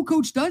 Like, no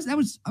coach does. I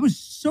was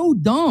so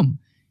dumb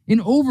in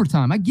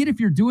overtime. I get if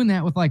you're doing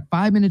that with like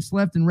 5 minutes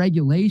left in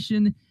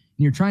regulation and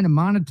you're trying to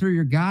monitor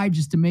your guy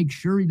just to make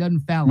sure he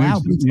doesn't foul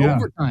out. But it's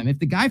overtime. If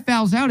the guy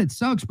fouls out, it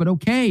sucks. But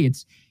okay,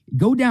 it's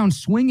go down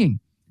swinging.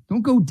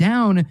 Don't go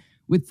down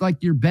with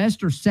like your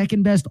best or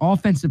second best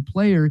offensive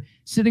player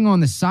sitting on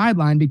the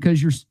sideline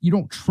because you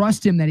don't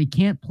trust him that he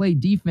can't play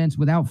defense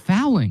without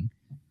fouling.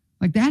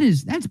 Like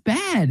that's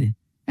bad.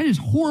 That is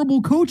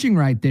horrible coaching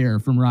right there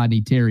from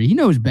Rodney Terry. He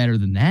knows better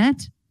than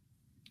that.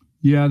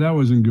 Yeah, that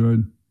wasn't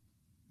good.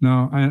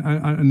 No,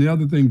 and the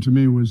other thing to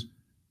me was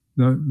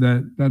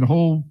that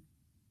whole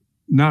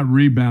not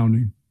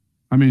rebounding.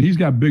 I mean, he's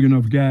got big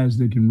enough guys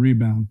that can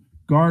rebound.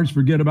 Guards,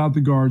 forget about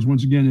the guards.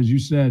 Once again, as you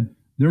said,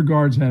 their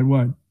guards had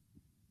what?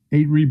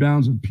 8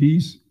 rebounds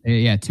apiece?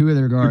 Yeah, 2 of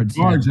their guards.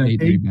 The guards had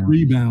 8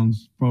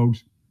 rebounds,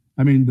 folks.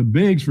 I mean, the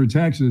bigs for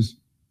Texas,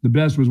 the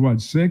best was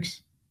what,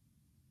 6?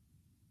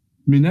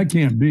 I mean, that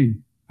can't be.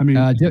 I mean,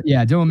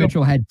 Dylan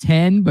Mitchell had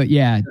 10, but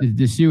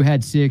Dessou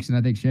had 6, and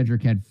I think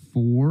Shedrick had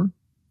 4.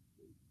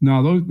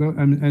 No, those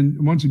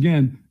and once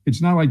again,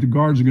 it's not like the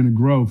guards are going to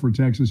grow for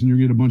Texas and you're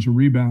going to get a bunch of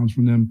rebounds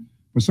from them.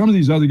 But some of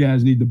these other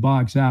guys need to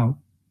box out,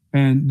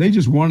 and they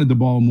just wanted the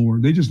ball more.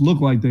 They just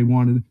look like they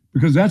wanted it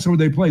because that's how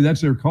they play.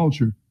 That's their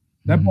culture.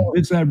 That ball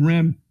hits that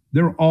rim,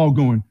 they're all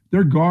going.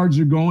 Their guards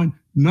are going.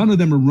 None of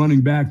them are running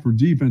back for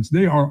defense.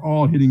 They are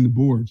all hitting the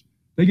boards.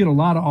 They get a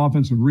lot of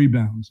offensive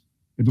rebounds.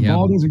 If the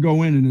ball doesn't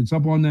go in and it's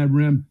up on that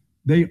rim,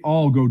 they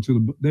all go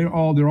to they're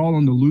all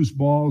on the loose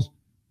balls.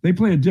 They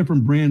play a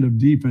different brand of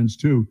defense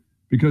too,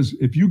 because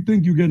if you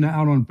think you're getting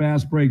out on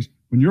fast breaks,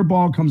 when your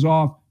ball comes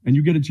off and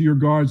you get it to your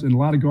guards, and a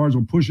lot of guards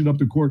will push it up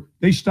the court,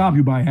 they stop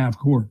you by half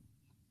court.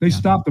 They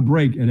stop the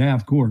break at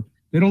half court.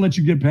 They don't let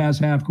you get past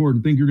half court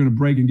and think you're going to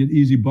break and get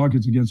easy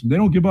buckets against them. They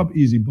don't give up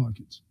easy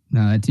buckets.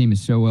 No, that team is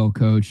so well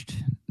coached.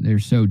 They're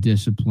so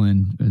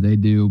disciplined. They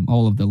do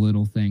all of the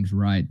little things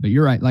right. But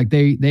you're right. Like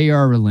they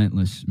are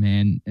relentless,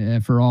 man,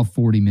 for all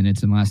 40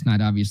 minutes. And last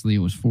night, obviously, it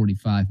was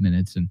 45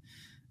 minutes. And,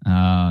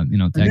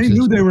 Texas. They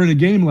knew they were in a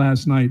game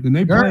last night. And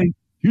they played.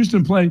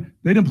 Houston played.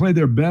 They didn't play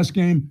their best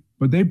game,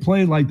 but they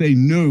played like they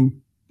knew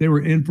they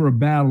were in for a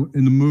battle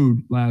in the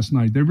mood last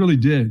night. They really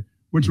did.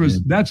 Which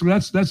was that's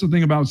the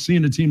thing about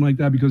seeing a team like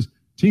that, because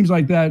teams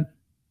like that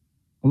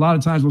a lot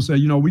of times will say,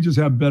 we just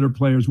have better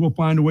players. We'll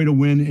find a way to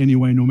win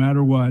anyway, no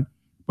matter what.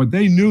 But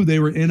they knew they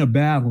were in a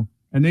battle,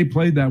 and they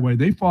played that way.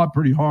 They fought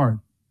pretty hard.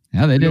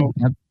 Yeah, they did.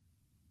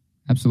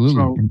 Absolutely.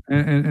 So,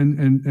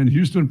 and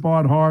Houston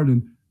fought hard,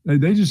 and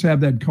they just have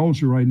that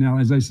culture right now.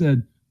 As I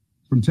said,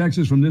 from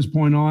Texas from this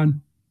point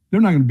on, they're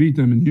not going to beat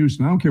them in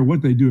Houston. I don't care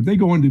what they do. If they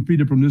go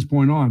undefeated from this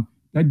point on,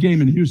 that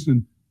game in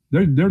Houston,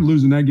 they're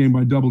losing that game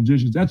by double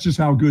digits. That's just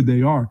how good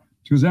they are,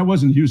 because that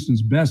wasn't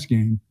Houston's best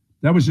game.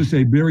 That was just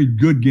a very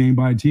good game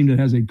by a team that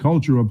has a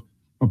culture of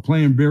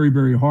playing very,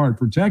 very hard.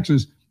 For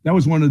Texas, that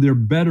was one of their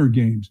better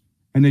games,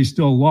 and they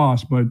still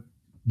lost. But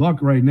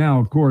Buck right now,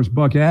 of course,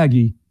 Buck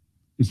Aggie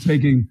is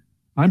taking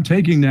 – I'm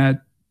taking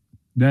that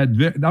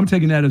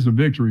as a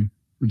victory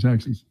for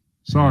Texas.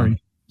 Sorry,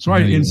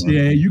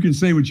 NCAA. You can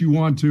say what you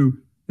want to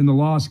in the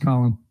loss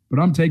column, but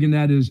I'm taking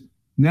that as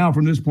now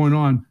from this point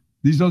on,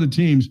 these other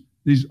teams –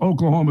 These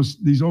Oklahoma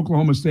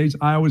States,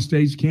 Iowa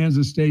States,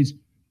 Kansas States,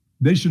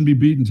 they shouldn't be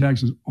beating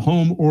Texas,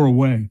 home or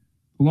away.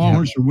 The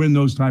Longhorns should win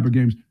those type of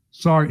games.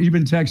 Sorry,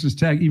 even Texas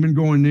Tech, even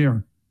going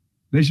there,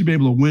 they should be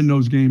able to win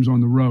those games on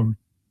the road.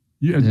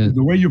 The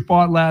way you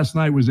fought last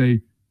night was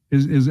a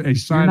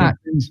sign of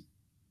things.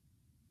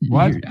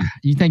 What?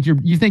 You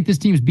think this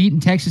team's beating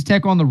Texas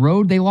Tech on the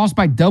road? They lost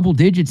by double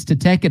digits to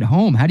Tech at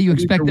home. How do you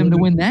expect them to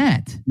win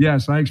that?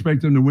 Yes, I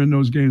expect them to win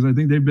those games. I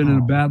think they've been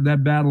in that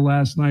battle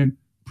last night.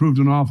 Proved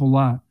an awful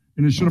lot,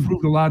 and it should have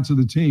proved a lot to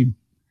the team.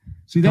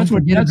 See, don't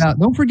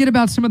forget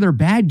about some of their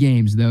bad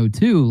games though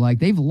too. Like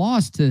they've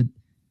lost to,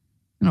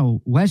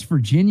 West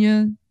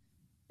Virginia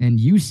and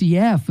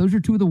UCF. Those are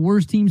 2 of the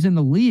worst teams in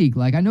the league.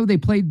 Like I know they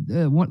played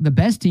the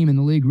best team in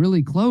the league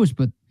really close,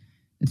 but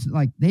it's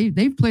like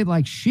they've played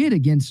like shit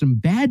against some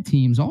bad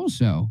teams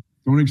also.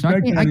 Don't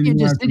expect I that can't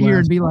just sit anymore here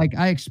and after be last like,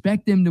 I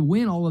expect them to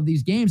win all of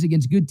these games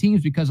against good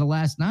teams because of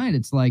last night.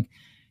 It's like,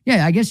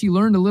 yeah, I guess you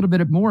learned a little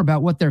bit more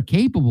about what they're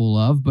capable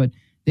of, but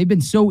they've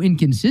been so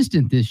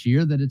inconsistent this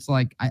year that it's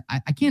like,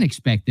 I can't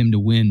expect them to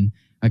win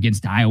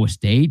against Iowa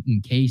State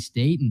and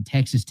K-State and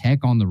Texas Tech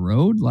on the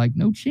road. Like,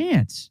 no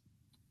chance.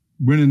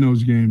 winning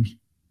those games.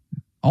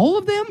 All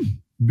of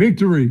them?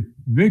 Victory.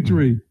 We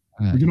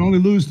can only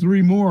lose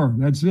 3 more.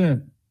 That's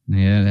it.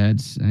 Yeah,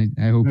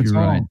 I hope That's you're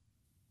all. right.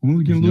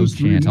 Only can There's lose no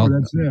 3 chance. more.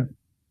 That's it.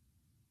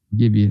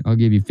 I'll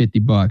give you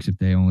 $50 if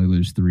they only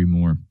lose 3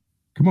 more.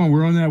 Come on,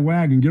 we're on that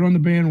wagon. Get on the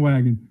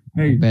bandwagon.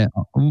 Hey,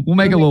 we'll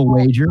make a little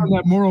wager. On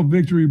that moral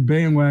victory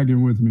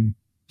bandwagon with me.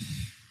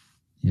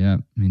 Yeah,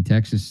 I mean,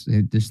 Texas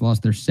just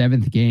lost their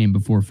 7th game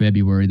before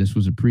February. This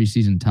was a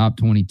preseason top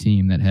 20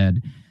 team that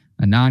had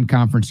a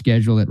non-conference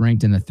schedule that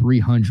ranked in the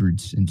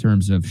 300s in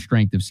terms of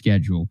strength of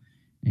schedule.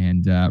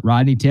 And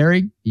Rodney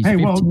Terry, he's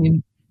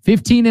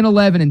 15 and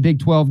 11 in Big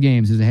 12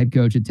 games as a head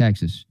coach at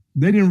Texas.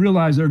 They didn't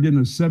realize they were getting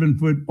a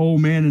 7-foot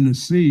old man in the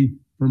sea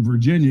from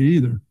Virginia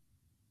either.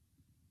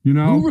 You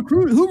know?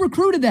 Who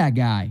recruited that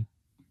guy?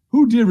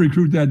 Who did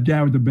recruit that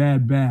guy with the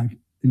bad back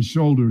and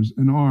shoulders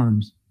and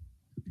arms?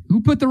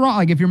 Who put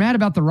if you're mad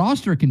about the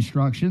roster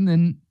construction,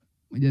 then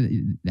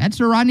that's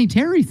a Rodney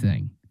Terry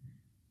thing.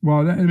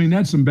 Well,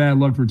 that's some bad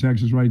luck for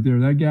Texas right there.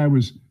 That guy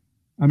was,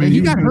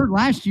 he got hurt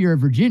last year at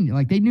Virginia.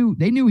 Like they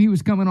knew he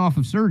was coming off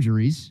of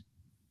surgeries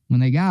when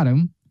they got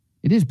him.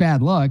 It is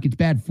bad luck. It's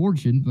bad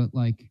fortune, but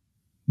like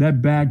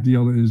that back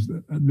deal is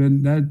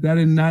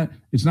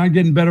it's not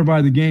getting better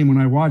by the game. When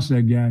I watch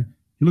that guy,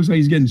 he looks like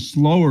he's getting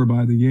slower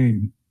by the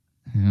game.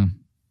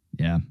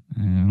 Yeah,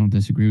 I don't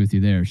disagree with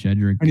you there,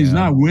 Shedrick. And he's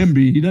not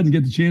Wimby. He doesn't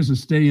get the chance to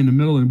stay in the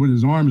middle and put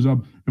his arms up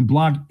and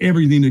block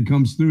everything that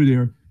comes through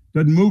there.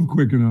 Doesn't move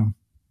quick enough.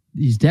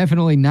 He's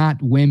definitely not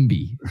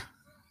Wimby.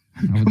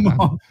 Come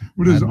on,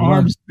 with his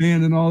arms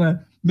span and all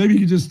that. Maybe he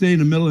can just stay in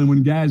the middle, and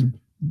when guys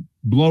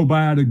blow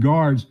by out of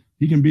guards,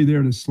 he can be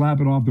there to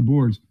slap it off the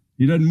boards.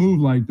 He doesn't move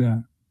like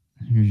that.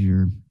 Here's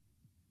your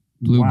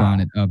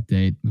Bluebonnet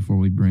update before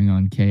we bring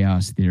on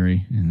Chaos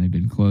Theory, and they've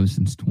been closed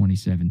since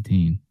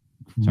 2017.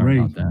 Sorry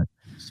about that.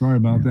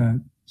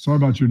 Sorry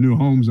about your new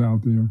homes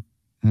out there.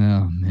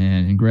 Oh,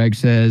 man. And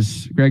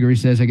Gregory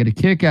says, I get a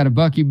kick out of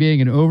Bucky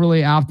being an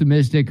overly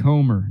optimistic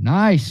homer.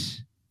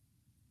 Nice.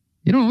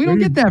 We don't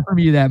get that from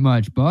you that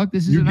much, Buck.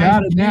 This is you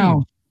got it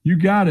now. You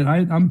got it.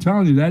 I'm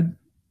telling you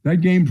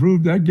that game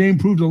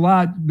proved a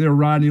lot there,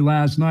 Rodney,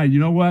 last night. You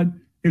know what?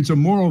 It's a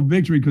moral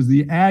victory because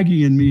the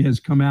Aggie in me has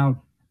come out,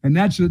 and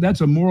that's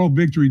a moral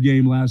victory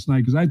game last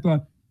night because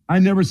I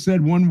never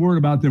said one word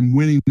about them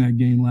winning that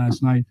game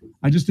last night.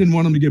 I just didn't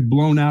want them to get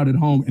blown out at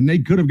home, and they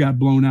could have got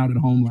blown out at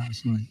home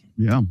last night.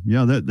 Yeah,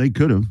 they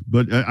could have.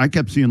 But I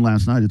kept seeing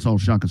last night it's all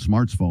Shaka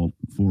Smart's fault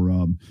for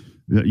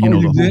the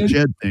whole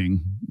Shed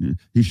thing.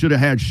 He should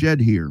have had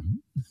Shed here.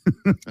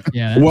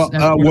 Yeah.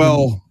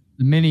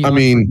 The many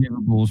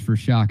unforgivables for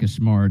Shaka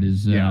Smart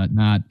is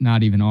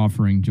not even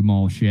offering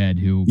Jamal Shed,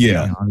 who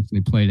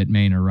obviously played at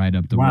Manor right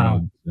up the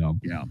road. So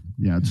yeah,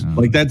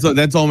 it's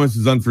that's almost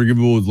as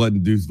unforgivable as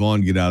letting Deuce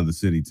Vaughn get out of the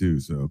city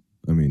too. So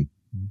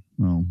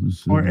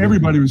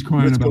everybody was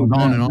crying about that.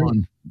 On and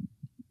on.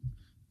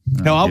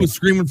 Hell, I was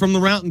screaming from the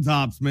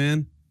mountaintops,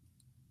 man.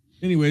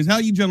 Anyways, how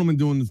you gentlemen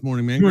doing this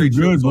morning, man? Doing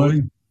good,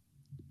 buddy.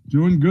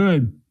 Doing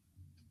good.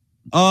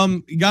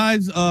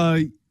 Guys,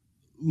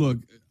 look,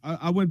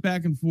 I went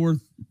back and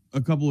forth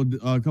a couple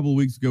of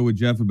weeks ago with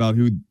Jeff about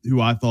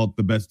who I thought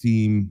the best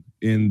team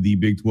in the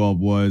Big 12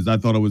 was. I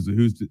thought it was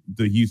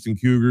the Houston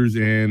Cougars,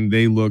 and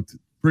they looked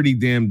pretty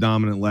damn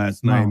dominant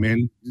last night,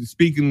 man.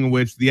 Speaking of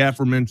which, the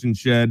aforementioned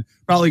Shed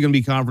probably going to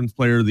be Conference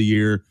Player of the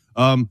Year.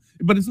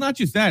 But it's not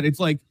just that. It's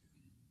like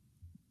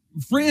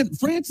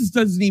Francis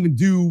doesn't even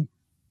do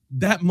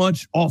that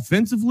much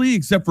offensively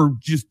except for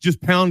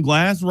just pound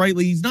glass, right?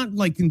 Like, he's not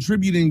like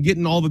contributing,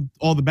 getting all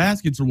the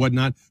baskets or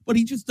whatnot, but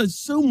he just does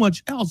so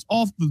much else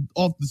off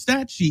the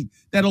stat sheet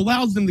that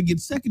allows them to get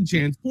second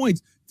chance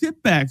points,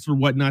 tip backs or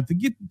whatnot, to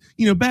get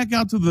back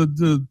out to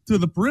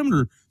the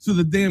perimeter so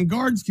the damn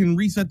guards can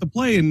reset the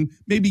play and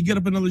maybe get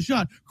up another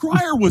shot.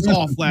 Cryer was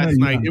off last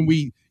night,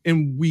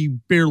 and we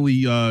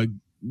barely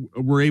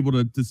were able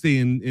to stay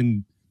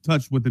in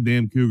touch with the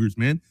damn Cougars,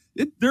 man.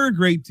 They're a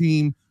great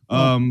team.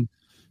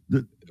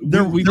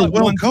 They're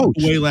well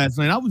coached. Away last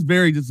night. I was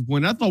very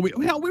disappointed. I thought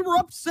we were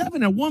up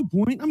 7 at one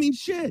point. I mean,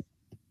 shit.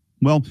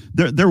 Well,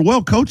 they're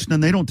well coached,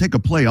 and they don't take a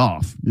play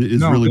off. They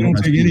don't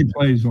take any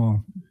plays off.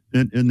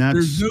 And that's,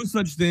 there's no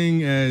such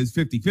thing as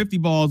 50-50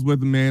 balls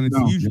with them, man. It's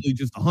usually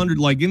just 100.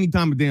 Like,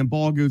 anytime a damn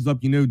ball goes up,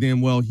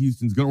 damn well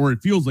Houston's gonna, or it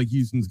feels like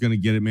Houston's gonna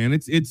get it, man.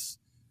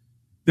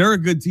 They're a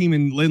good team,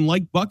 and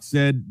like Buck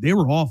said, they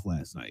were off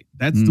last night.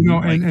 That's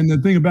and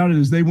the thing about it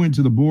is they went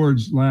to the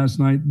boards last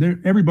night.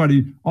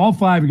 Everybody, all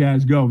 5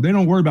 guys go. They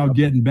don't worry about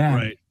getting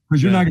back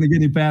because you're not going to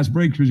get any fast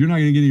breaks because you're not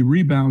going to get any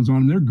rebounds on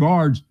them. They're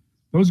guards.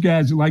 Those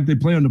guys, like they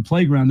play on the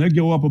playground, they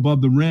go up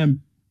above the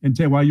rim and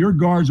while your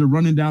guards are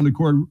running down the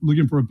court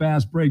looking for a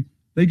fast break,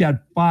 they got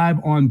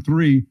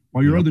 5-on-3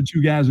 while your other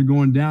two guys are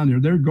going down there.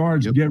 Their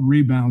guards get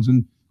rebounds.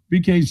 And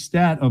BK's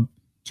stat of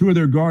 2 of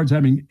their guards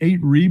having 8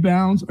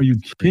 rebounds. Are you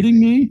kidding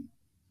me?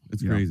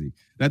 It's crazy.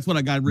 That's what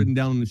I got written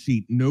down on the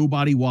sheet.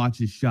 Nobody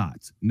watches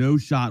shots. No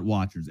shot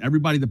watchers.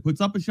 Everybody that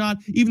puts up a shot,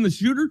 even the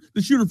shooter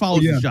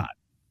follows the shot.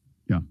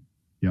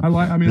 Yeah. I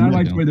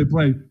like the way they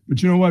play.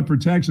 But you know what? For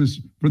Texas,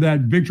 for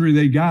that victory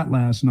they got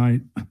last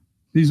night,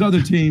 these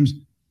other teams,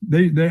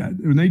 they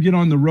when they get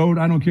on the road,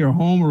 I don't care,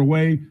 home or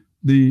away,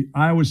 the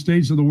Iowa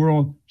States of the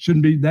world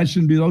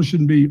those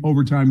shouldn't be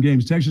overtime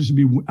games. Texas should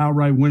be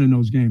outright winning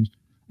those games.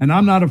 And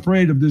I'm not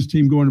afraid of this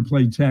team going to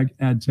play Tech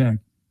at Tech.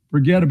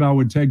 Forget about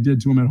what Tech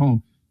did to them at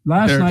home.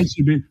 Last night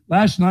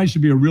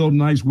should be a real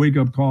nice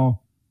wake-up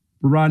call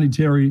for Rodney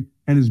Terry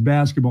and his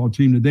basketball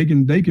team, that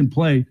they can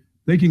play,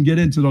 they can get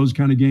into those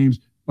kind of games.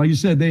 Like you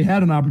said, they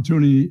had an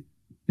opportunity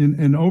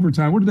in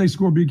overtime. What did they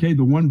score, BK?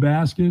 The one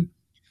basket?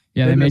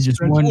 Yeah, they made just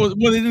one. Well,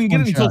 they didn't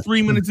get it until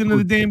 3 minutes into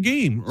the damn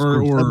game,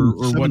 or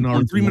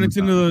whatnot, or 3 minutes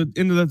into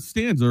the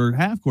stands or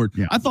half court.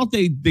 Yeah. I thought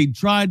they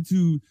tried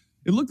to.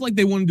 It looked like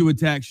they wanted to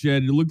attack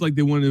Shed. It looked like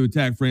they wanted to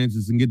attack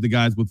Francis and get the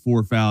guys with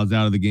 4 fouls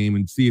out of the game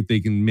and see if they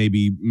can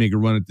maybe make a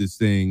run at this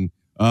thing.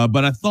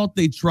 But I thought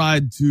they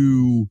tried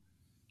to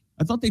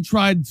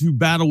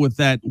battle with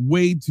that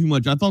way too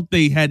much. I thought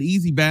they had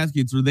easy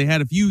baskets, or they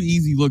had a few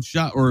easy look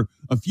shot, or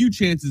a few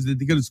chances that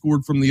they could have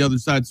scored from the other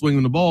side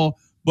swinging the ball.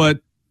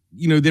 But,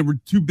 they were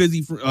too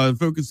busy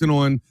focusing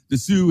on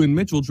Dessou and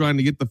Mitchell trying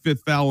to get the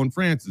 5th foul on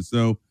Francis.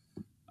 So,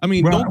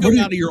 don't go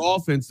out of your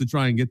offense to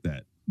try and get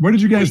that. What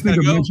did you guys think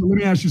of Mitchell? Let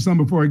me ask you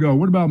something before I go.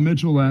 What about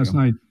Mitchell last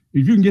night?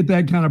 If you can get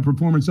that kind of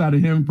performance out of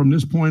him from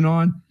this point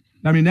on,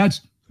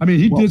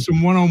 he did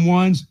some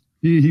one-on-ones.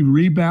 He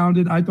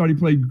rebounded. I thought he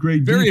played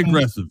great. Very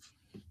aggressive.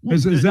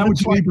 Is that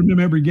what you need from him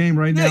every game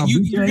right now?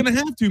 You're gonna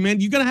have to, man.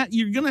 You're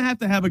gonna have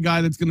to have a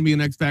guy that's gonna be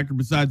an X factor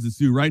besides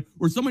Dessou, right?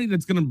 Or somebody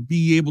that's gonna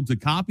be able to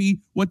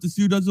copy what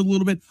Dessou does a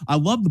little bit. I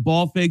love the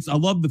ball fakes. I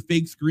love the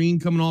fake screen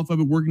coming off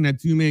of it, working that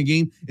 2-man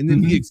game, and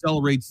then he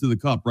accelerates to the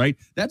cup, right?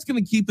 That's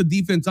gonna keep the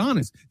defense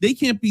honest. They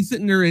can't be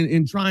sitting there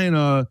and try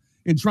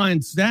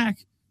and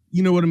stack.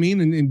 You know what I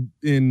mean?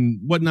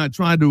 And whatnot,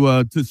 trying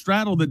to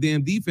straddle the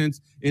damn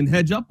defense and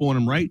hedge up on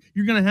them, right?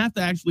 You're gonna have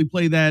to actually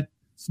play that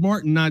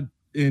smart and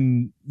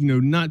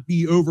not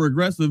be over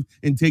aggressive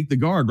and take the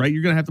guard, right?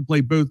 You're gonna have to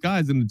play both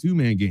guys in the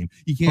 2-man game.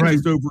 You can't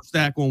just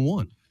overstack on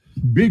one.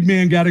 Big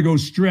man got to go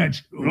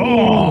stretch.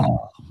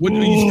 What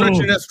are you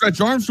stretching? That Stretch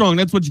Armstrong.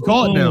 That's what you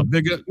call it now.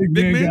 Big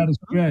man got to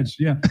stretch.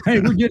 Yeah. Hey,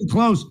 we're getting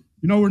close.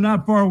 We're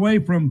not far away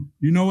from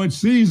what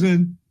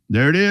season.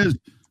 There it is.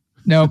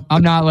 Nope,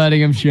 I'm not letting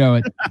him show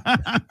it.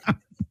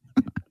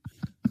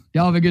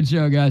 Y'all have a good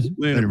show, guys.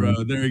 Later,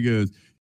 bro. There he goes.